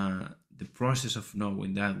 The process of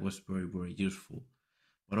knowing that was very, very useful.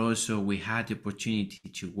 But also we had the opportunity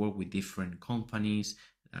to work with different companies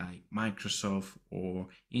like Microsoft or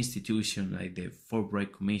institutions like the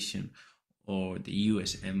Fulbright Commission or the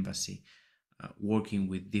US Embassy, working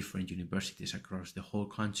with different universities across the whole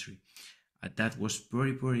country. That was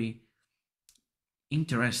very, very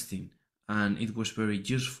interesting, and it was very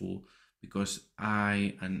useful because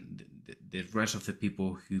I and the rest of the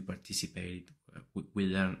people who participated, we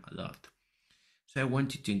learned a lot. So I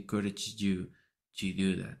wanted to encourage you to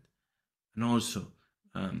do that. And also,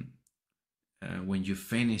 when you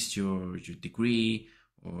finish your degree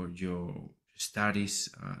or your studies,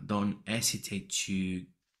 don't hesitate to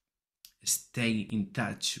stay in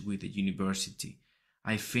touch with the university.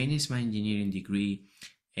 I finished my engineering degree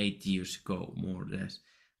 8 years ago, more or less.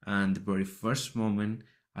 And the very first moment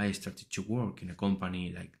I started to work in a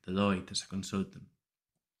company like Deloitte as a consultant.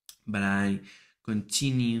 But I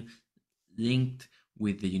continue linked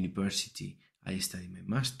with the university. I studied my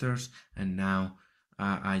master's, and now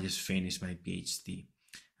I just finished my PhD.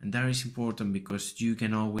 And that is important because you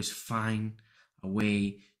can always find a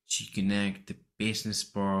way to connect the business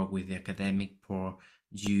part with the academic part.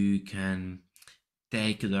 You can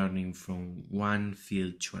take learning from one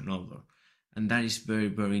field to another. And that is very,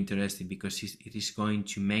 very interesting because it is going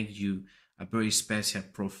to make you a very special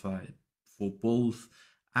profile for both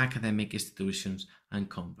academic institutions and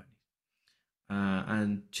companies.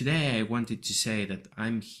 And today I wanted to say that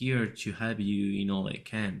I'm here to help you in all I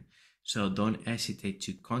can. So don't hesitate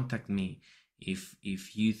to contact me if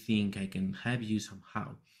you think I can help you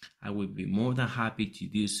somehow. I would be more than happy to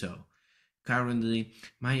do so. Currently,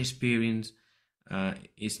 my experience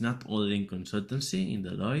is not only in consultancy in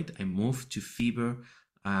Deloitte. I moved to Fiverr,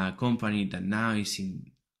 a company that now is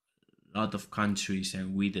in a lot of countries,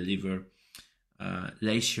 and we deliver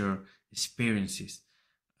leisure experiences.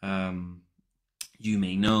 You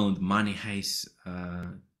may know the Money Heist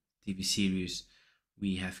TV series.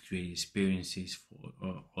 We have created experiences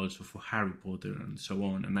for also for Harry Potter and so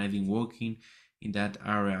on. And I've been working in that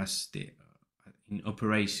area as in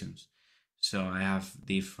operations. So I have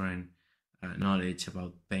different knowledge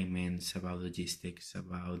about payments, about logistics,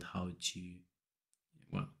 about how to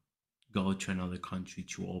go to another country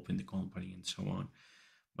to open the company and so on.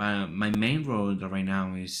 But my main role right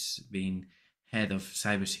now is being head of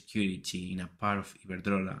cybersecurity in a part of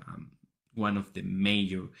Iberdrola, one of the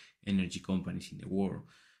major energy companies in the world,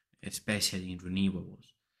 especially in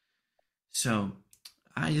renewables. So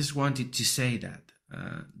I just wanted to say that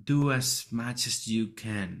do as much as you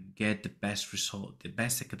can, get the best result, the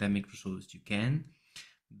best academic results you can.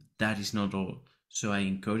 That is not all. So I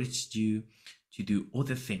encourage you to do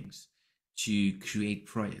other things, to create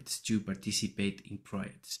projects, to participate in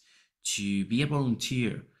projects, to be a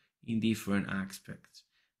volunteer in different aspects.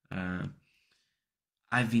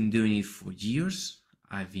 I've been doing it for years.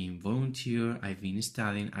 I've been volunteer, I've been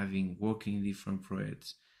studying, I've been working in different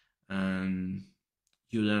projects, and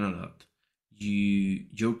you learn a lot.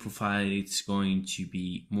 Your profile is going to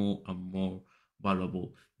be more and more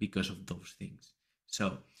valuable because of those things.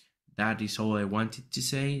 So that is all I wanted to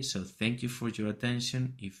say. So thank you for your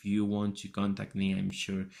attention. If you want to contact me, I'm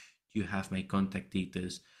sure you have my contact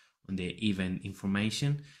details on the event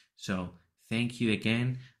information. So thank you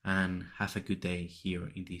again, and have a good day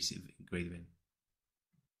here in this great event.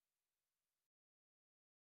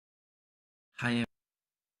 Hi.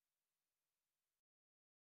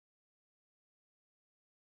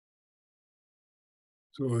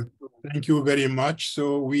 So thank you very much.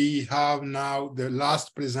 So we have now the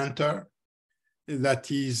last presenter,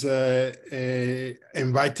 that is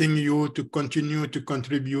inviting you to continue to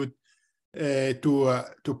contribute,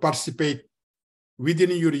 to participate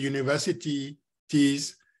within your universities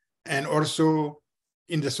and also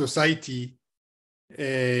in the society,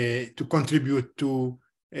 to contribute to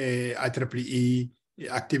IEEE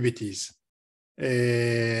activities.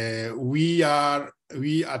 We at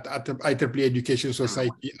IEEE Education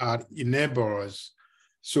Society are enablers.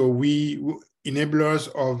 So we enablers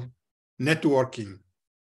of networking,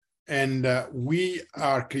 and we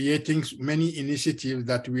are creating many initiatives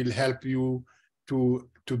that will help you to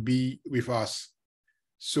be with us.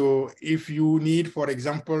 So if you need, for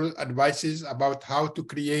example, advices about how to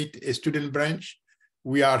create a student branch,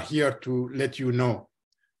 we are here to let you know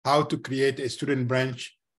how to create a student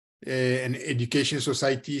branch, an education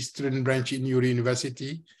society student branch in your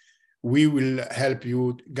university. We will help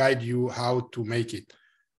you, guide you how to make it.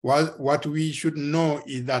 What we should know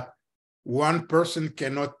is that one person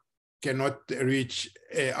cannot reach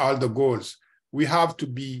all the goals. We have to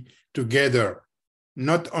be together,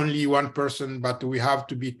 not only one person, but we have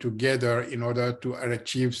to be together in order to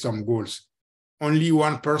achieve some goals. Only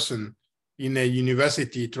one person in a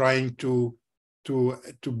university trying to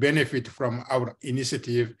benefit from our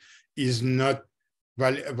initiative is not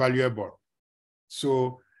valuable.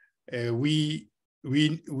 So we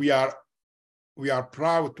are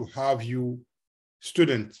proud to have you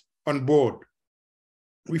students on board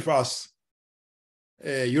with us.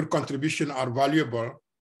 Your contributions are valuable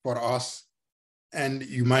for us and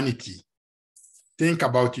humanity. Think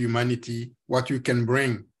about humanity, what you can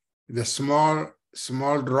bring, the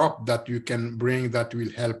small drop that you can bring that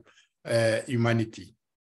will help humanity.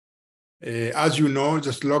 As you know,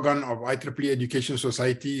 the slogan of IEEE Education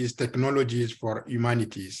Society is Technologies for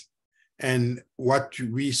Humanities. And what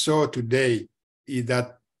we saw today is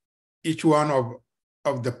that each one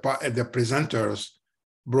of the presenters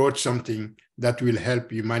brought something that will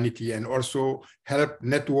help humanity and also help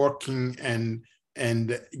networking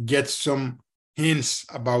and get some hints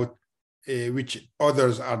about which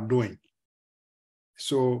others are doing.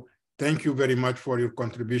 So thank you very much for your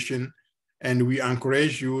contribution, and we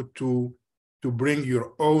encourage you to bring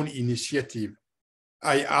your own initiative.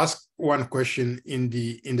 I asked one question in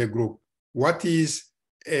the group: what is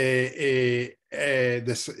the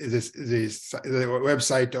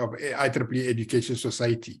website of IEEE Education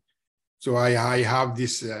Society? So I have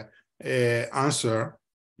this answer.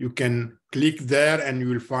 You can click there and you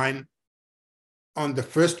will find on the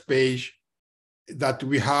first page that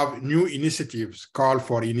we have new initiatives, call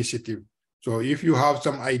for initiative. So if you have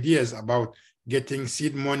some ideas about getting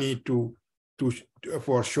seed money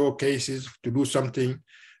for showcases, to do something,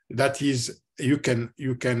 that is, you can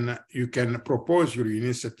propose your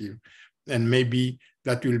initiative, and maybe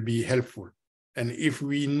that will be helpful. And if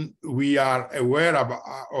we are aware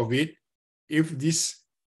of it, if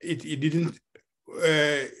it didn't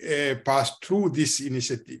pass through this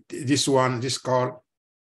initiative, this call,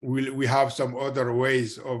 we have some other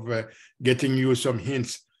ways of getting you some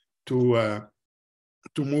hints to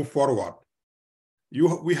move forward.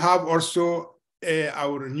 We have also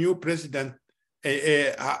our new president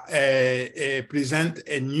present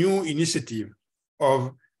a new initiative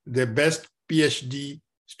of the Best PhD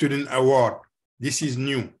Student Award. This is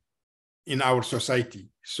new in our society.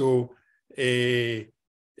 So the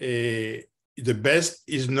best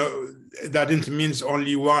is that it means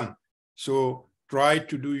only one. So try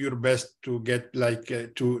to do your best to get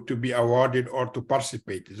to be awarded or to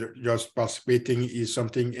participate. Just participating is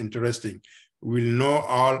something interesting. We'll know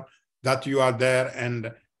all that you are there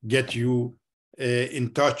and get you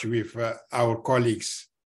in touch with our colleagues.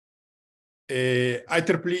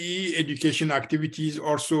 IEEE education activities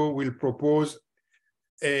also will propose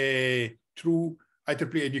through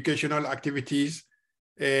IEEE educational activities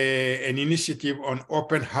an initiative on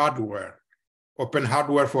open hardware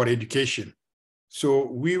for education.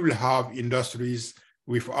 So we will have industries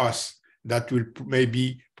with us that will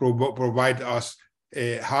maybe provide us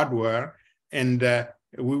hardware, and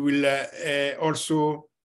we will also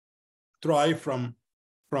try from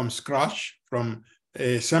scratch, from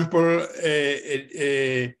simple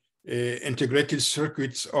integrated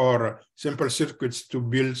circuits or simple circuits to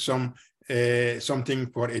build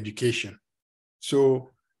something for education.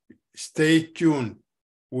 So stay tuned.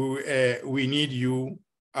 We need you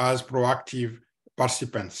as proactive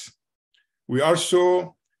participants. We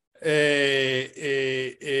also, through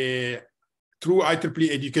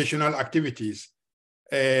IEEE educational activities,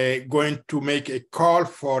 going to make a call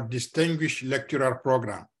for distinguished lecturer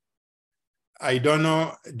program. I don't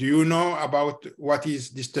know, do you know about what is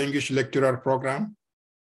distinguished lecturer program?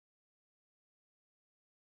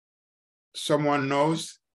 someone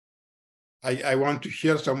knows? I want to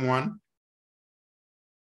hear someone.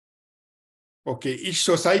 Okay, each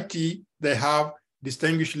society, they have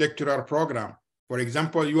distinguished lecturer program. For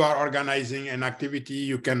example, you are organizing an activity,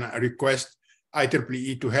 you can request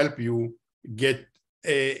IEEE to help you get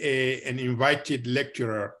an invited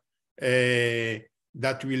lecturer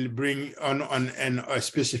that will bring on a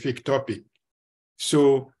specific topic.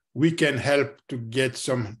 So we can help to get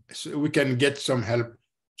some, we can get some help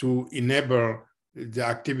to enable the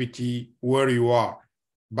activity where you are.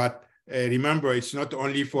 But remember, it's not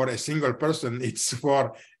only for a single person, it's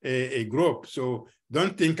for a group. So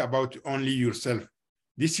don't think about only yourself.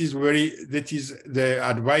 That is the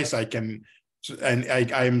advice I can, and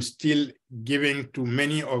I am still giving to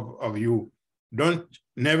many of you.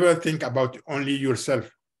 Never think about only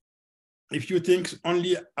yourself. If you think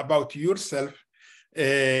only about yourself,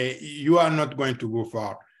 you are not going to go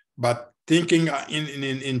far. But thinking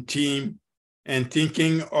in team and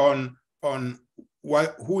thinking on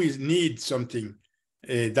who needs something,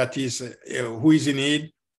 that is who is in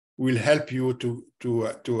need, will help you to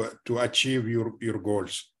achieve your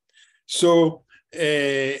goals. So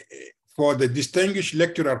for the distinguished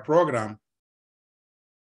lecturer program,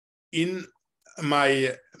 in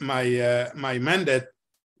my mandate,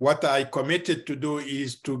 what I committed to do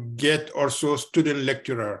is to get also student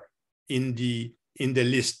lecturer in the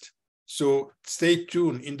list. So stay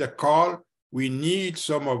tuned. In the call, we need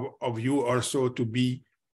some of you also to be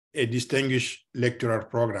a distinguished lecturer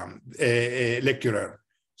program, a lecturer.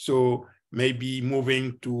 So maybe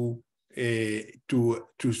moving to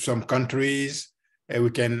some countries, we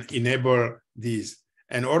can enable these.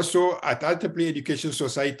 And also at IEEE Education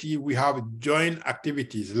Society, we have joint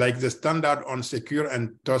activities like the standard on secure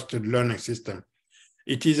and trusted learning system.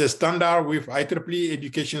 It is a standard with IEEE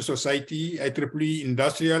Education Society, IEEE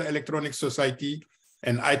Industrial Electronics Society,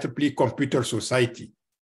 and IEEE Computer Society.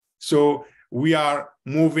 So we are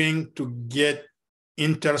moving to get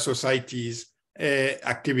inter-societies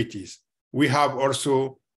activities. We have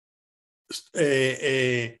also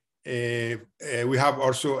a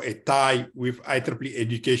tie with IEEE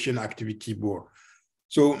Education Activity Board.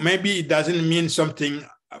 So maybe it doesn't mean something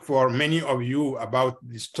for many of you about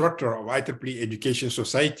the structure of IEEE Education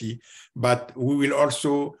Society, but we will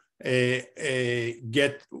also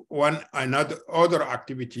get other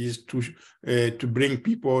activities to bring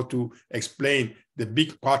people to explain the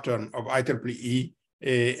big pattern of IEEE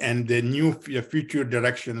and the new future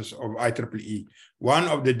directions of IEEE. One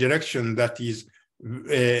of the directions that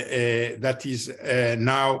is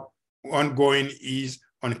now ongoing is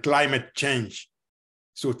on climate change.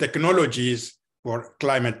 So technologies for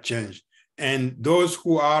climate change. And those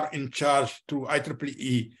who are in charge through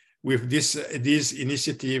IEEE with this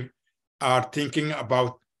initiative are thinking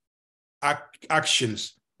about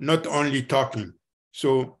actions, not only talking.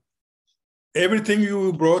 So everything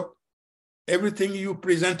you brought, everything you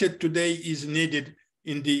presented today is needed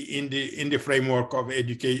in the framework of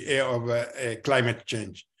climate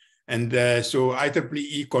change. And so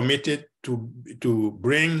IEEE committed to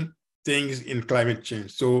bring things in climate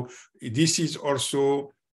change. So this is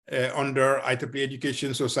also under IEEE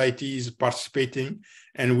Education Society is participating,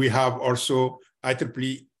 and we have also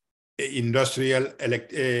IEEE Industrial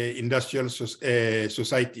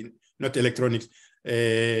Society, not electronics,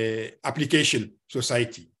 Application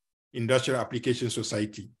Society, Industrial Application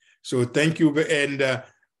Society. So thank you. And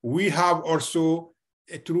we have also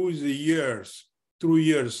through years,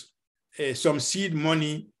 some seed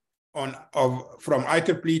money from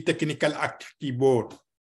IEEE Technical Activity Board.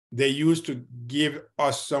 They used to give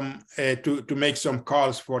us some to make some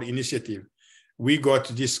calls for initiative. We got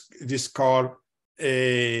this call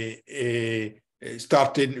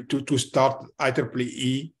started to start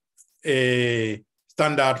IEEE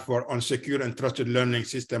standard on secure and trusted learning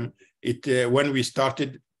system. When we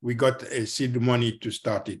started, we got a seed money to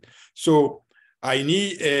start it. So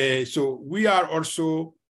so we are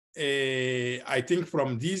also, I think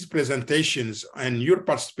from these presentations and your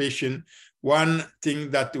participation, one thing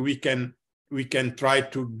that we can try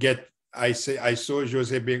to get, I saw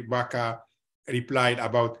Jose Baca replied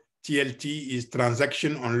about TLT is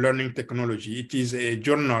Transaction on Learning Technology. It is a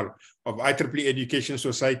journal of IEEE Education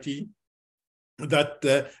Society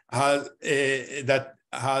that has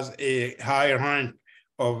a high rank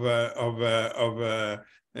of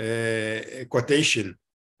quotation,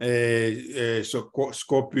 so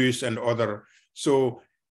Scopus and other. So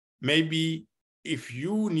maybe if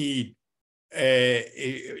you need,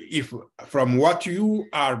 if from what you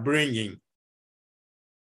are bringing,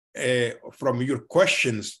 from your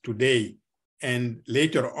questions today and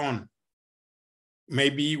later on,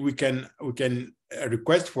 maybe we can a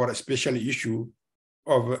request for a special issue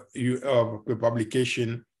of the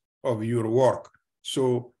publication of your work.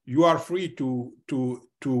 So you are free to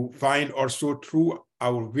find also through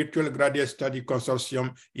our Virtual Graduate Study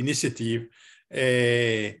Consortium initiative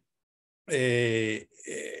to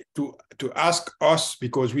ask us,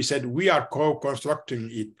 because we said we are co-constructing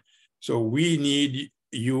it. So we need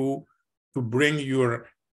you to bring your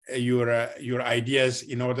ideas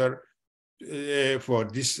in order for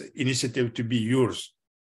this initiative to be yours.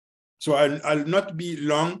 So I'll not be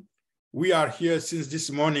long. We are here since this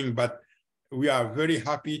morning, but we are very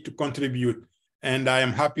happy to contribute. And I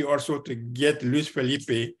am happy also to get Luis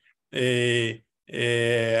Felipe,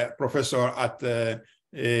 professor at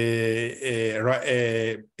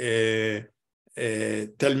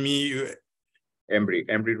tell me. Embry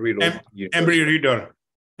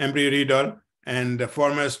Riddle, and a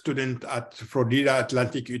former student at Florida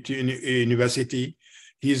Atlantic University.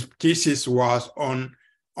 His thesis was on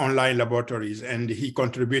online laboratories, and he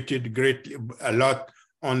contributed a lot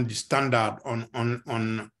on the standard on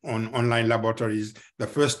online laboratories, the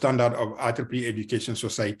first standard of IEEE Education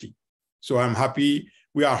Society. So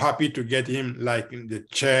we are happy to get him like the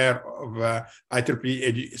chair of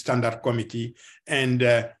IEEE Standard Committee. And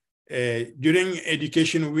during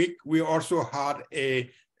Education Week, we also had a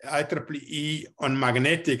IEEE on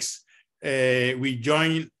magnetics. We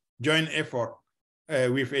join effort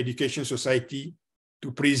with Education Society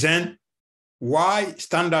to present why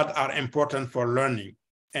standards are important for learning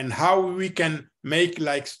and how we can make,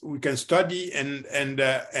 like, we can study and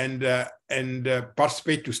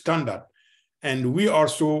participate to standard. And we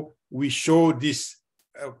show this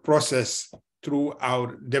process through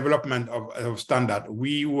our development of standard.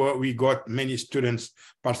 We got many students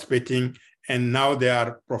participating, and now they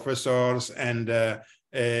are professors and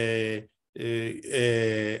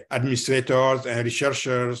administrators and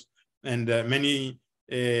researchers, and many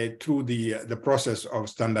through the process of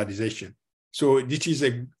standardization. So this is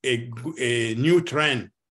a new trend,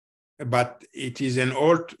 but it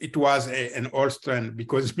was an old trend,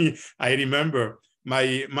 because I remember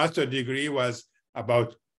my master's degree was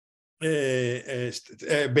about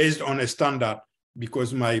based on a standard,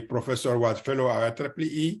 because my professor was fellow at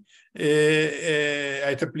IEEE,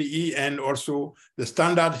 and also the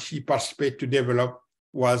standard he participated to develop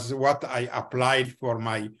was what I applied for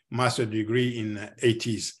my master's degree in the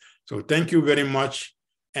 80s. So thank you very much.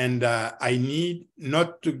 And I need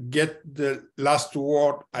not to get the last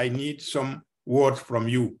word. I need some words from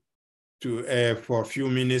you for a few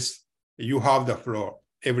minutes. You have the floor.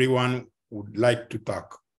 Everyone would like to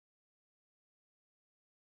talk.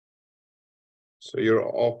 So you're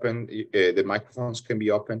open, the microphones can be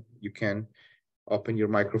open. You can open your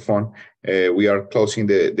microphone. We are closing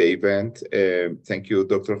the event. Thank you,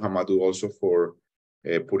 Dr. Hamadou, also for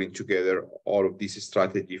putting together all of this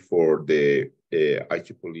strategy for the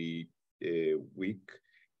IEEE week.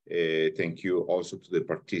 Thank you also to the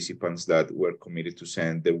participants that were committed to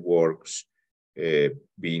send their works,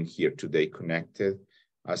 being here today connected.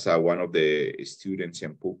 As one of the students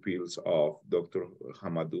and pupils of Dr.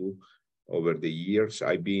 Hamadou over the years,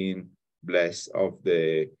 I've been blessed of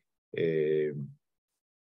the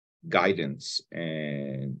guidance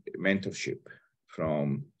and mentorship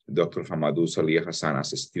from Dr. Hamadou Salih Hassan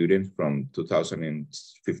as a student from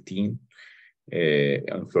 2015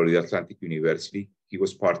 on Florida Atlantic University. He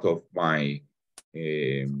was part of my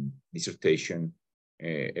dissertation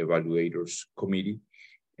evaluators committee.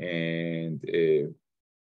 And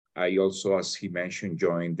I also, as he mentioned,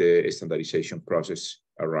 joined the standardization process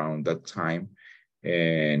around that time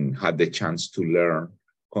and had the chance to learn,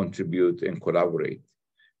 contribute, and collaborate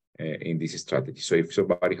in this strategy. So if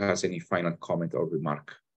somebody has any final comment or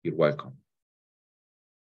remark, you're welcome.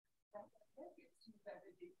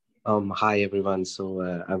 Hi, everyone. So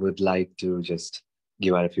I would like to just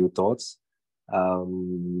give out a few thoughts.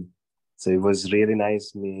 So it was really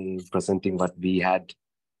nice me presenting what we had.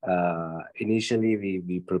 Initially,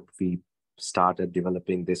 we started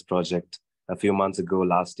developing this project a few months ago,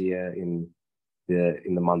 last year in the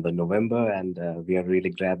month of November, and we are really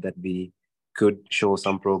glad that we could show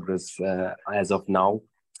some progress as of now.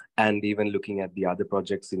 And even looking at the other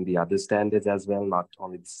projects in the other standards as well, not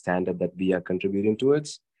only the standard that we are contributing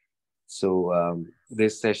towards. So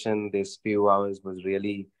this session, this few hours was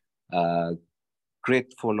really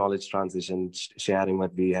great for knowledge transition, sharing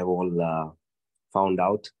what we have all found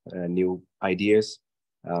out, new ideas.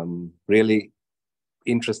 Really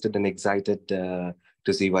interested and excited to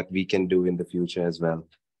see what we can do in the future as well.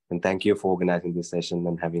 And thank you for organizing this session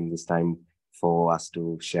and having this time for us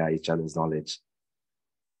to share each other's knowledge.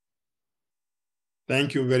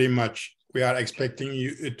 Thank you very much. We are expecting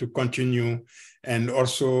you to continue And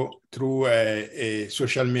also through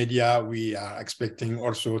social media, we are expecting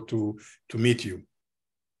also to meet you.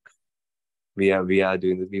 We are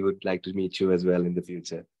doing this. We would like to meet you as well in the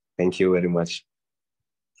future. Thank you very much.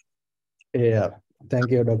 Yeah, thank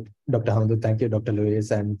you, Dr. Hamdu. Thank you, Dr.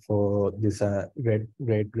 Luis, and for this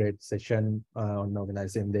great session on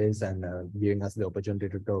organizing this and giving us the opportunity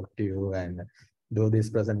to talk to you and do this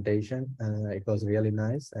presentation. It was really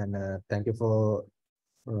nice, and thank you for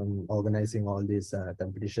organizing all these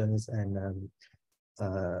competitions and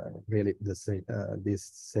really these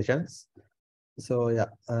sessions. So yeah,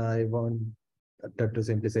 I want to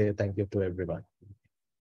simply say thank you to everyone.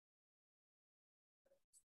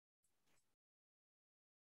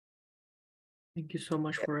 Thank you so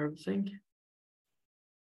much for everything.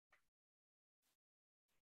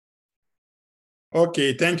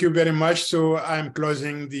 Okay, thank you very much. So I'm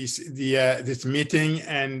closing this meeting,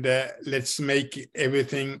 and let's make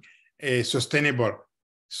everything sustainable.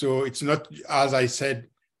 So it's not, as I said,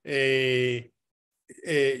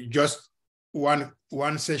 just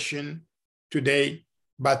one session today,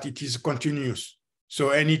 but it is continuous. So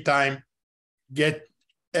anytime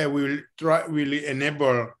we'll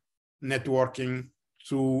enable networking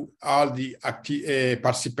to all the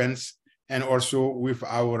participants and also with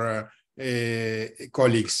our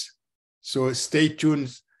colleagues. So stay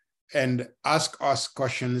tuned and ask us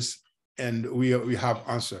questions, and we have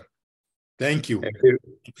answer. Thank you.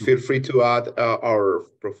 Feel free to add our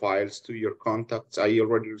profiles to your contacts. I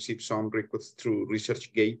already received some requests through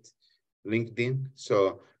ResearchGate, LinkedIn.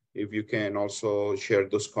 So if you can also share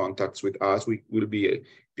those contacts with us, we will be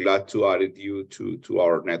glad to add you to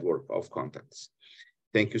our network of contacts.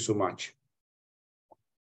 Thank you so much.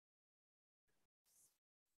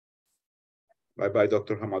 Bye-bye,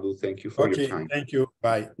 Dr. Hamadou. Thank you for your time. Thank you.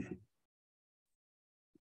 Bye.